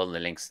find all the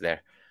links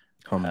there.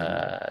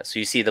 So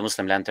you see the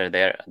Muslim Lantern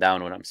there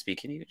down when I'm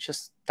speaking. You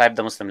just type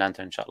the Muslim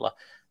Lantern, inshallah.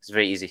 It's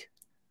very easy.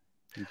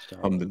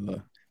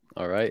 Alhamdulillah.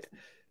 All right.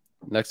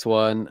 Next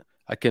one.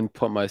 I can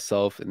put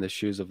myself in the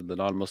shoes of the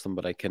non-Muslim,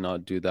 but I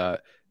cannot do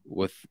that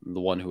with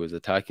the one who is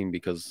attacking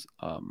because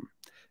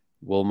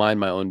will mind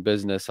my own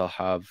business. I'll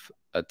have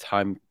a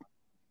timer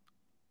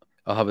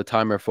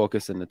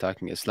focused in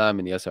attacking Islam.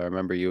 And yes, I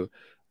remember you.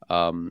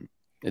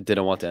 It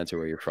didn't want to answer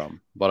where you're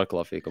from.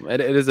 Barakallahu feekum.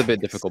 It is a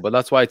bit difficult, but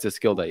that's why it's a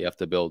skill that you have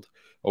to build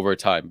over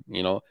time,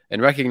 you know,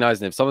 and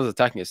recognizing if someone's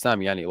attacking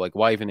Islam, yani, like,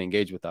 why even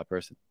engage with that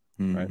person,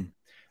 right?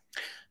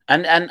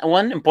 And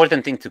one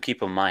important thing to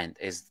keep in mind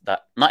is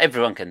that not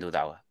everyone can do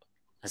da'wah.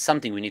 It's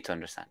something we need to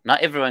understand.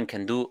 Not everyone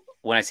can do,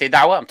 when I say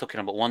da'wah, I'm talking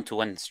about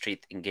one-to-one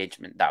street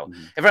engagement da'wah.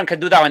 Everyone can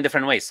do da'wah in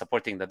different ways,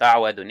 supporting the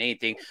da'wah,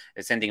 donating,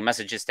 sending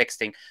messages,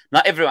 texting.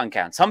 Not everyone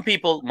can. Some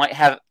people might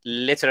have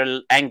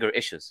literal anger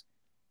issues.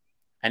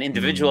 An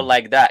individual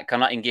like that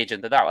cannot engage in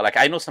the da'wah. Like,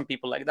 I know some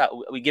people like that.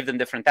 We give them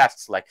different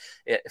tasks, like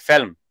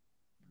film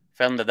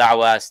the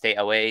da'wah, stay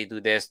away, do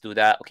this, do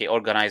that. Okay,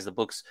 organize the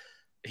books.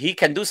 He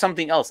can do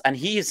something else. And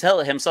he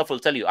himself will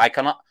tell you, I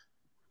cannot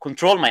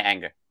control my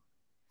anger.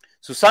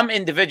 So some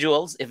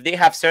individuals, if they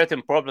have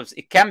certain problems,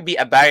 it can be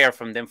a barrier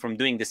from them from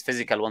doing this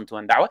physical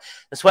one-to-one da'wah.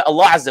 That's why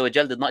Allah Azza wa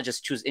Jal did not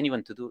just choose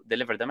anyone to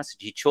deliver the message.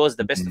 He chose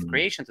the best of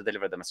creation to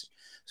deliver the message.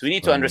 So we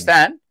need to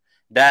understand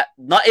that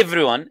not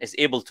everyone is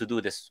able to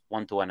do this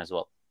one-to-one as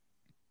well.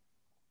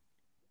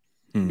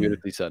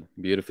 Beautifully said.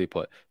 Beautifully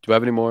put. Do we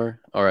have any more?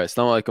 All right.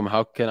 Assalamu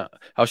alaikum.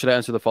 How should I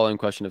answer the following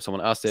question if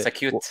someone asked it? It's a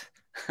cute.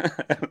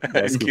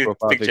 It's cute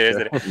picture,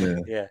 isn't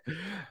it?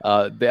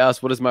 Yeah. They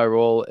asked, what is my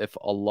role if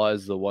Allah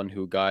is the one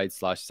who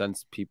guides /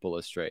 sends people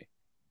astray?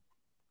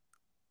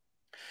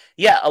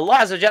 Yeah, Allah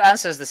Azza wa Jal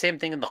answers the same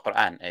thing in the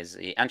Quran. As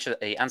he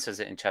answers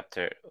it in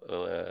chapter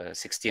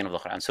 16 of the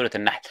Quran, Surah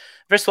An-Nahl,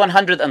 verse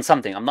 100 and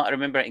something. I'm not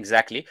remembering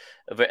exactly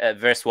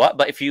verse what,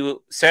 but if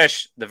you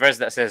search the verse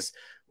that says,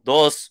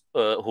 those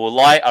who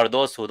lie are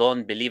those who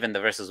don't believe in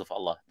the verses of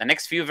Allah. The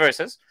next few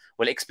verses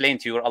will explain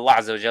to you where Allah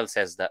Azza wa Jal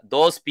says that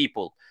those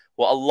people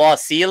who Allah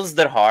seals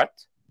their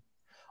heart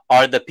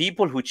are the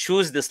people who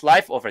choose this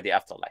life over the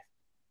afterlife.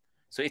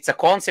 So it's a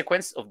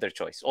consequence of their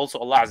choice. Also,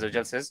 Allah Azza wa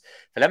Jal says,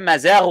 فَلَمَّا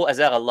زَاغُوا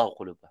أَزَاغَ اللَّهُ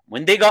قُلُوبَهُمْ.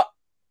 When they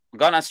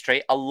gone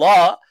astray,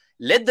 Allah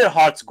let their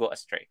hearts go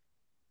astray.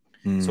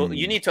 So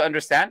you need to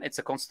understand, it's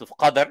a concept of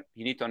qadr.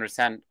 You need to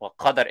understand what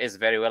qadr is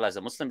very well as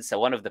a Muslim. It's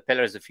one of the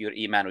pillars of your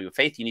iman or your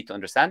faith. You need to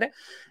understand it.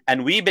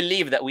 And we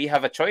believe that we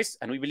have a choice,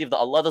 and we believe that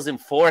Allah doesn't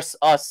force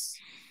us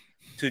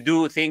to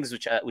do things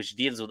which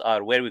deals with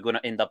where we're going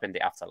to end up in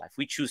the afterlife.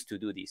 We choose to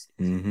do these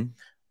things.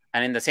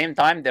 And in the same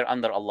time, they're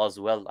under Allah's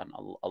will and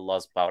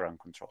Allah's power and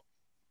control.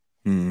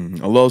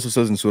 Allah also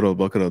says in Surah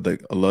Al-Baqarah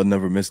that Allah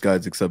never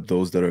misguides except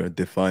those that are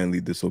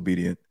defiantly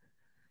disobedient.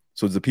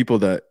 So it's the people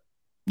that,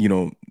 you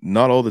know,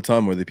 not all the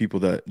time are the people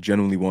that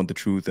genuinely want the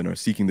truth and are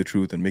seeking the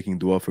truth and making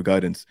dua for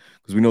guidance,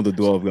 because we know the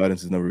dua of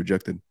guidance is never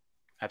rejected.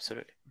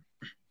 Absolutely.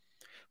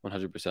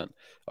 100%.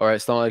 All right,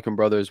 Assalamu alaikum,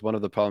 brothers. One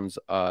of the problems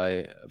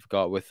I've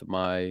got with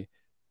my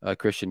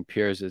Christian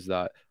peers is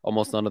that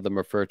almost none of them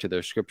refer to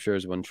their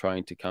scriptures when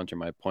trying to counter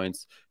my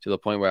points, to the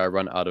point where I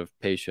run out of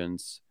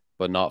patience,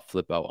 but not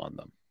flip out on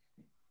them.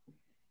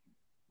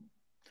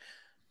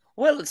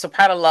 Well,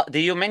 subhanAllah, do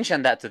you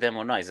mention that to them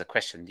or not is a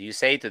question. Do you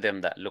say to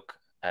them that, look,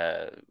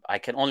 I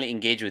can only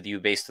engage with you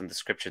based on the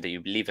scripture that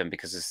you believe in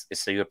because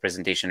it's your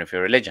presentation of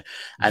your religion.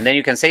 And then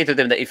you can say to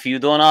them that if you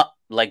do not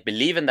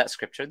believe in that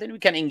scripture, then we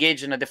can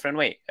engage in a different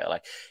way.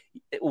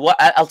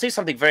 I'll tell you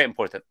something very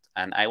important,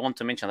 and I want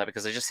to mention that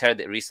because I just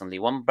heard it recently.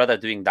 One brother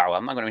doing da'wah,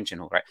 I'm not going to mention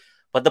who, right?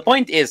 But the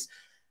point is,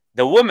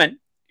 the woman,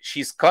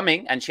 she's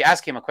coming and she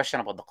asked him a question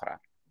about the Quran.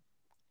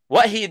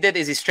 What he did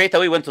is he straight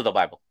away went to the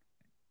Bible.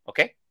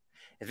 Okay?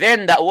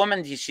 Then that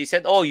woman, she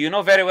said, oh, you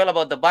know very well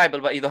about the Bible,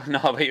 but you don't know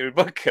about your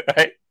book,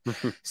 right?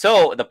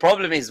 So the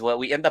problem is what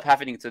we end up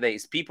happening today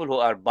is people who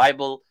are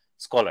Bible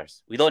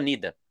scholars. We don't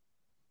need them.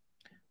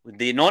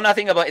 They know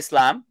nothing about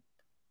Islam,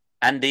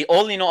 and they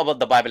only know about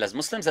the Bible as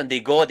Muslims, and they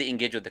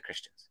engage with the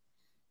Christians.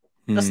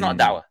 That's not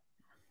da'wah.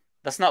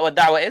 That's not what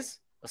da'wah is.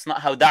 That's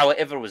not how da'wah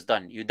ever was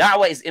done. Your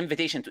da'wah is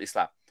invitation to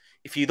Islam.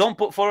 If you don't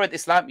put forward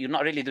Islam, you're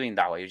not really doing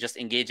da'wah. You're just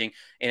engaging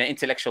in an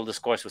intellectual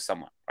discourse with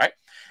someone, right?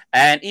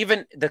 And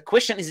even the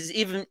question is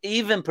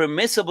even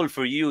permissible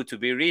for you to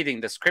be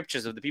reading the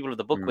scriptures of the people of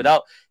the book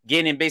without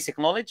gaining basic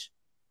knowledge?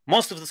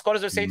 Most of the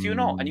scholars will say to you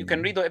no. And you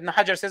can read what Ibn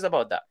Hajar says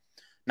about that.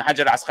 Ibn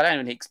Hajar al-Asqalani,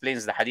 when he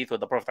explains the hadith where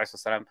the Prophet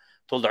ﷺ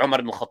told Umar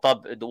ibn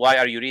Khattab, why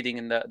are you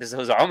reading this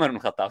was Umar ibn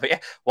Khattab.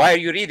 Why are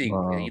you reading?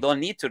 Wow. You don't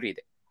need to read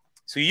it.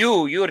 So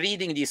you're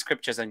reading these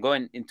scriptures and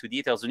going into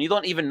details when you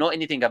don't even know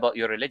anything about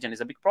your religion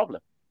is a big problem.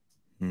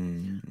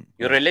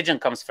 Your religion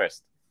comes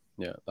first.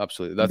 Yeah,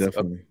 absolutely. That's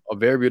a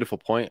very beautiful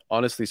point.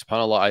 Honestly,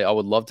 subhanAllah, I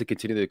would love to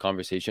continue the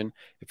conversation.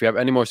 If you have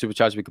any more super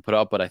chats, we could put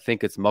up, but I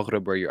think it's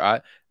Maghrib where you're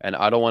at. And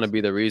I don't want to be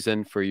the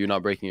reason for you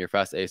not breaking your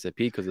fast ASAP,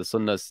 because the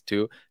sunnahs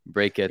to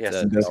break it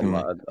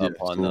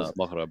upon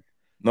Maghrib.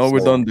 No, we're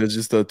So- done. There's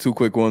just two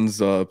quick ones.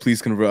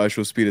 Please convert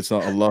iShowSpeed. It's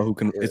not Allah who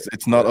can.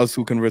 It's not us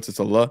who converts. It's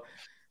Allah.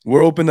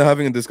 We're open to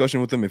having a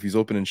discussion with him if he's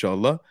open,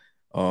 inshallah.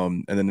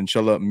 And then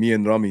inshallah, me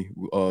and Rami,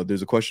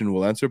 there's a question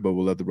we'll answer, but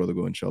we'll let the brother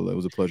go, inshallah. It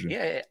was a pleasure.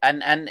 Yeah,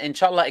 and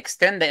inshallah,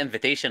 extend the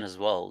invitation as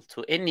well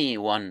to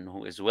anyone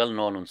who is well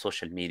known on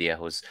social media,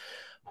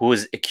 who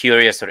is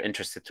curious or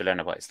interested to learn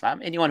about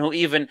Islam. Anyone who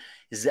even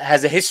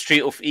has a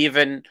history of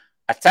even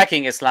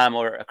attacking Islam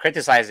or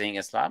criticizing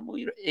Islam,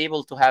 we're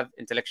able to have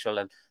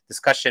intellectual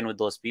discussion with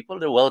those people.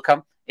 They're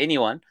welcome.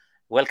 Anyone,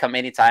 welcome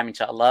anytime,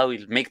 inshallah.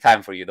 We'll make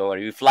time for you. Don't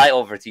worry. We fly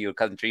over to your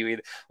country,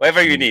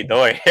 wherever you need. Don't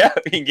worry.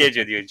 We engage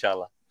with you,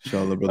 inshallah.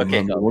 Inshallah, brother.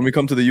 Okay. When we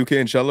come to the UK,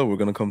 inshallah, we're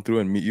gonna come through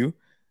and meet you.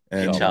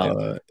 And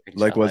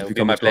likewise, if you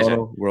come to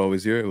Toronto, we're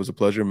always here. It was a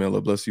pleasure. May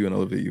Allah bless you and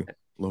elevate you.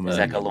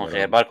 Jazakallah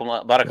khair.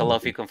 Barakallah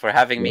fikum for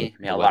having me.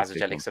 May Allah Azza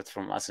wa Jalla accept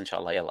from us,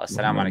 inshallah. Yalla.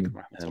 Assalamu alaikum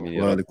wa rahmatullah.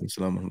 Wa alaikum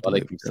assalam wa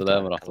rahmatullah. Alaikum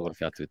assalam wa rahmatullahi wa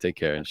barakatuh. Take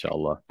care,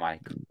 inshallah.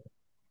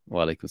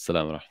 Wa alaikum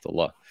assalam wa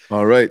rahmatullah.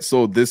 All right.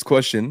 So this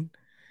question: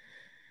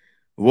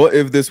 what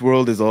if this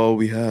world is all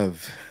we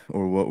have,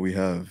 or what we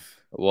have?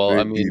 Well,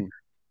 I mean,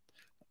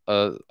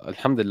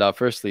 alhamdulillah,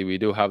 firstly, we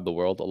do have the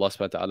world. Allah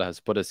subhanahu wa ta'ala has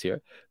put us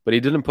here, but he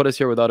didn't put us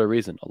here without a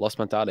reason. Allah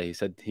subhanahu wa ta'ala, he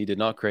said he did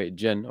not create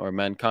jinn or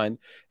mankind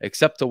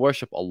except to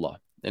worship Allah.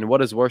 And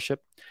what is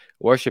worship?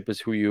 Worship is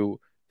who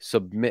you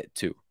submit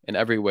to in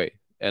every way.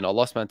 And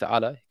Allah subhanahu wa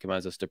ta'ala, he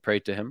commands us to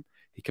pray to him.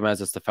 He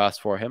commands us to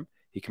fast for him.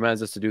 He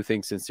commands us to do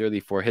things sincerely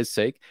for his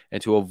sake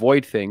and to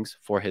avoid things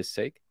for his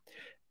sake.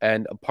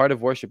 And a part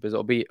of worship is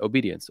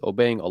obedience,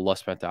 obeying Allah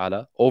subhanahu wa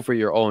ta'ala over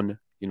your own,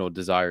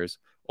 desires,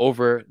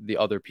 over the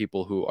other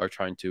people who are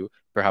trying to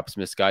perhaps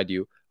misguide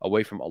you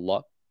away from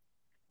Allah.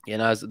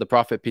 And as the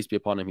Prophet, peace be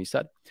upon him, he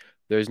said,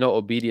 there is no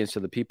obedience to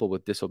the people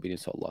with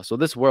disobedience to Allah. So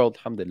this world,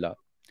 alhamdulillah,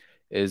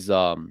 is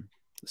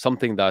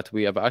something that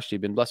we have actually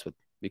been blessed with,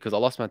 because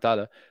Allah subhanahu wa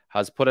ta'ala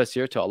has put us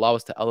here to allow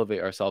us to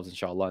elevate ourselves,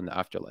 inshallah, in the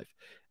afterlife.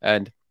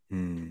 And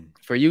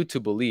for you to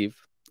believe,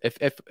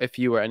 if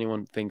you or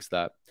anyone thinks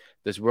that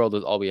this world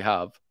is all we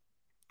have,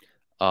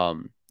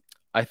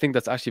 I think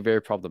that's actually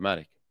very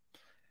problematic.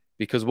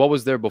 Because what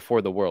was there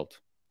before the world?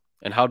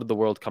 And how did the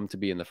world come to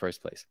be in the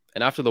first place?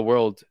 And after the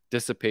world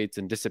dissipates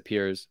and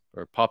disappears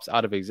or pops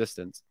out of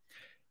existence,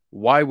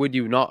 why would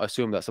you not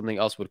assume that something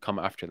else would come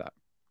after that?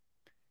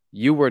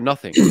 You were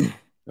nothing,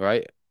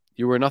 right?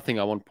 You were nothing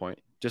at one point.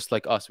 Just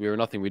like us, we were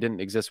nothing. We didn't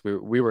exist.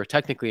 We were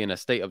technically in a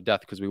state of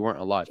death because we weren't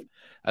alive.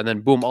 And then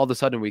boom, all of a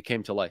sudden we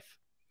came to life.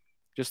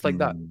 Just like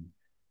that.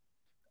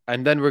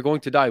 And then we're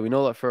going to die. We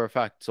know that for a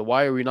fact. So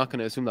why are we not going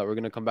to assume that we're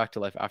going to come back to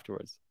life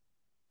afterwards?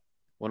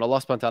 When Allah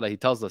subhanahu wa ta'ala, he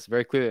tells us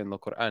very clearly in the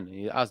Quran,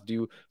 he asks, do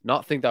you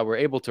not think that we're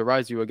able to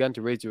raise you again,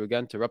 to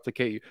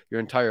replicate your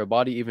entire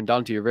body, even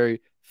down to your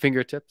very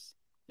fingertips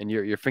and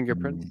your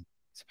fingerprints?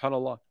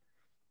 SubhanAllah.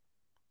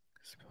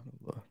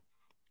 SubhanAllah.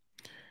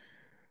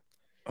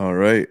 All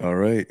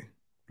right.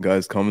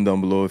 Guys, comment down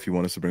below if you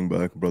want us to bring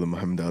back Brother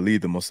Muhammed Ali,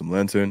 the Muslim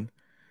Lantern.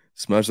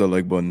 Smash that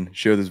like button,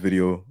 share this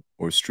video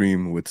or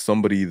stream with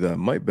somebody that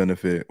might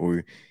benefit,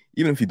 or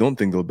even if you don't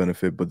think they'll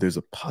benefit, but there's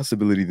a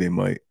possibility they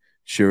might.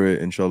 Share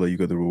it, inshallah, you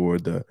got the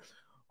reward that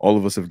all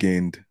of us have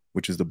gained,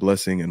 which is the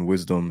blessing and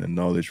wisdom and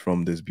knowledge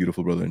from this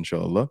beautiful brother,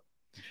 inshallah.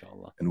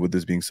 And with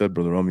this being said,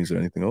 Brother Rami, is there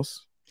anything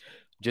else?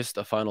 Just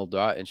a final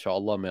dua,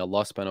 inshallah. May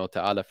Allah subhanahu wa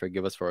ta'ala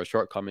forgive us for our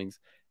shortcomings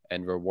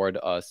and reward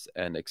us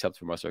and accept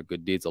from us our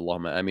good deeds.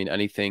 Allahumma ameen.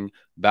 Anything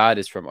bad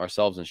is from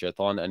ourselves and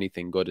shaitan.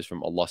 Anything good is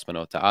from Allah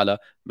subhanahu wa ta'ala.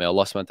 May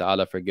Allah subhanahu wa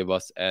ta'ala forgive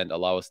us and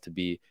allow us to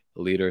be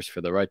leaders for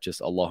the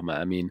righteous.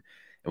 Allahumma ameen.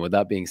 And with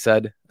that being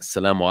said,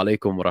 assalamu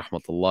alaikum wa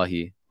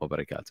rahmatullahi wa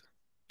barakatuh.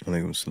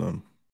 Alaikum assalam.